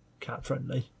does Cap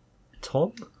Friendly.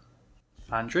 Tom?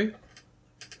 Andrew?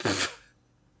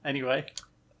 Anyway.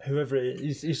 Whoever it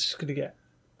is, he's just going to get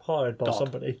hired by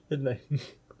somebody, isn't he?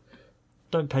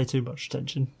 Don't pay too much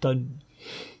attention. Don't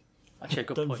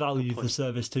value the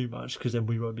service too much, because then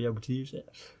we won't be able to use it.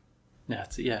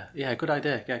 Yeah, good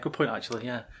idea. Yeah, good point actually,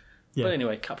 yeah. But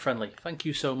anyway, Cap Friendly, thank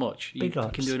you so much. You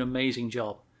can do an amazing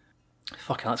job.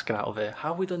 Fucking, let's get out of here. How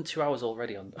have we done 2 hours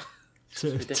already on that? It's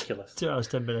ridiculous. 2 hours,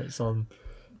 10 minutes on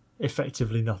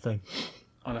effectively nothing.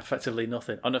 On effectively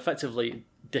nothing. On effectively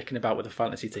dicking about with a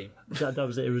fantasy team. That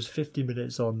was it. It was 50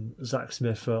 minutes on Zach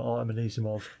Smith for Artem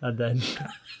Anisimov, and then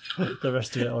the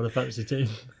rest of it on a fantasy team.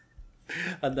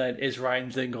 And then, is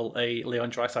Ryan Zingle a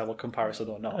Leon Draisaitl comparison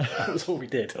or not? That was all we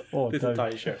did this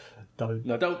entire show. Don't.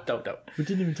 No, don't. We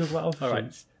didn't even talk about offer all right.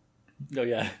 sheets. No,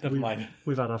 yeah, never mind.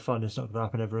 We've had our fun. It's not going to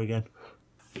happen ever again.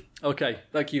 Okay,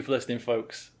 thank you for listening,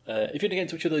 folks. If you want to get in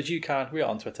touch with us, you can. We are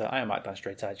on Twitter. I am at Dan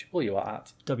Straight Edge. Or you are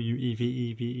at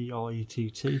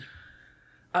WEVEVERETT.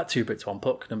 At 2 Brits 1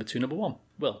 Puck, number 2, number 1.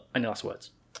 Will, any last words?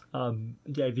 Yeah,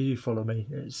 if you do follow me,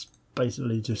 it's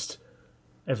basically just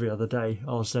every other day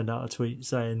I'll send out a tweet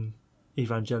saying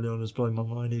Evangelion has blown my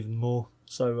mind even more.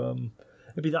 So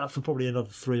it'll be that for probably another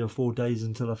 3 or 4 days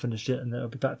until I finish it, and then I'll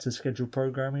be back to scheduled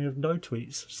programming of no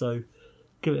tweets. So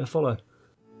give it a follow.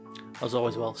 As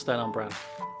always, Will, stay on brand.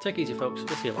 Take it easy, folks.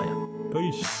 We'll see you later.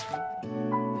 Peace.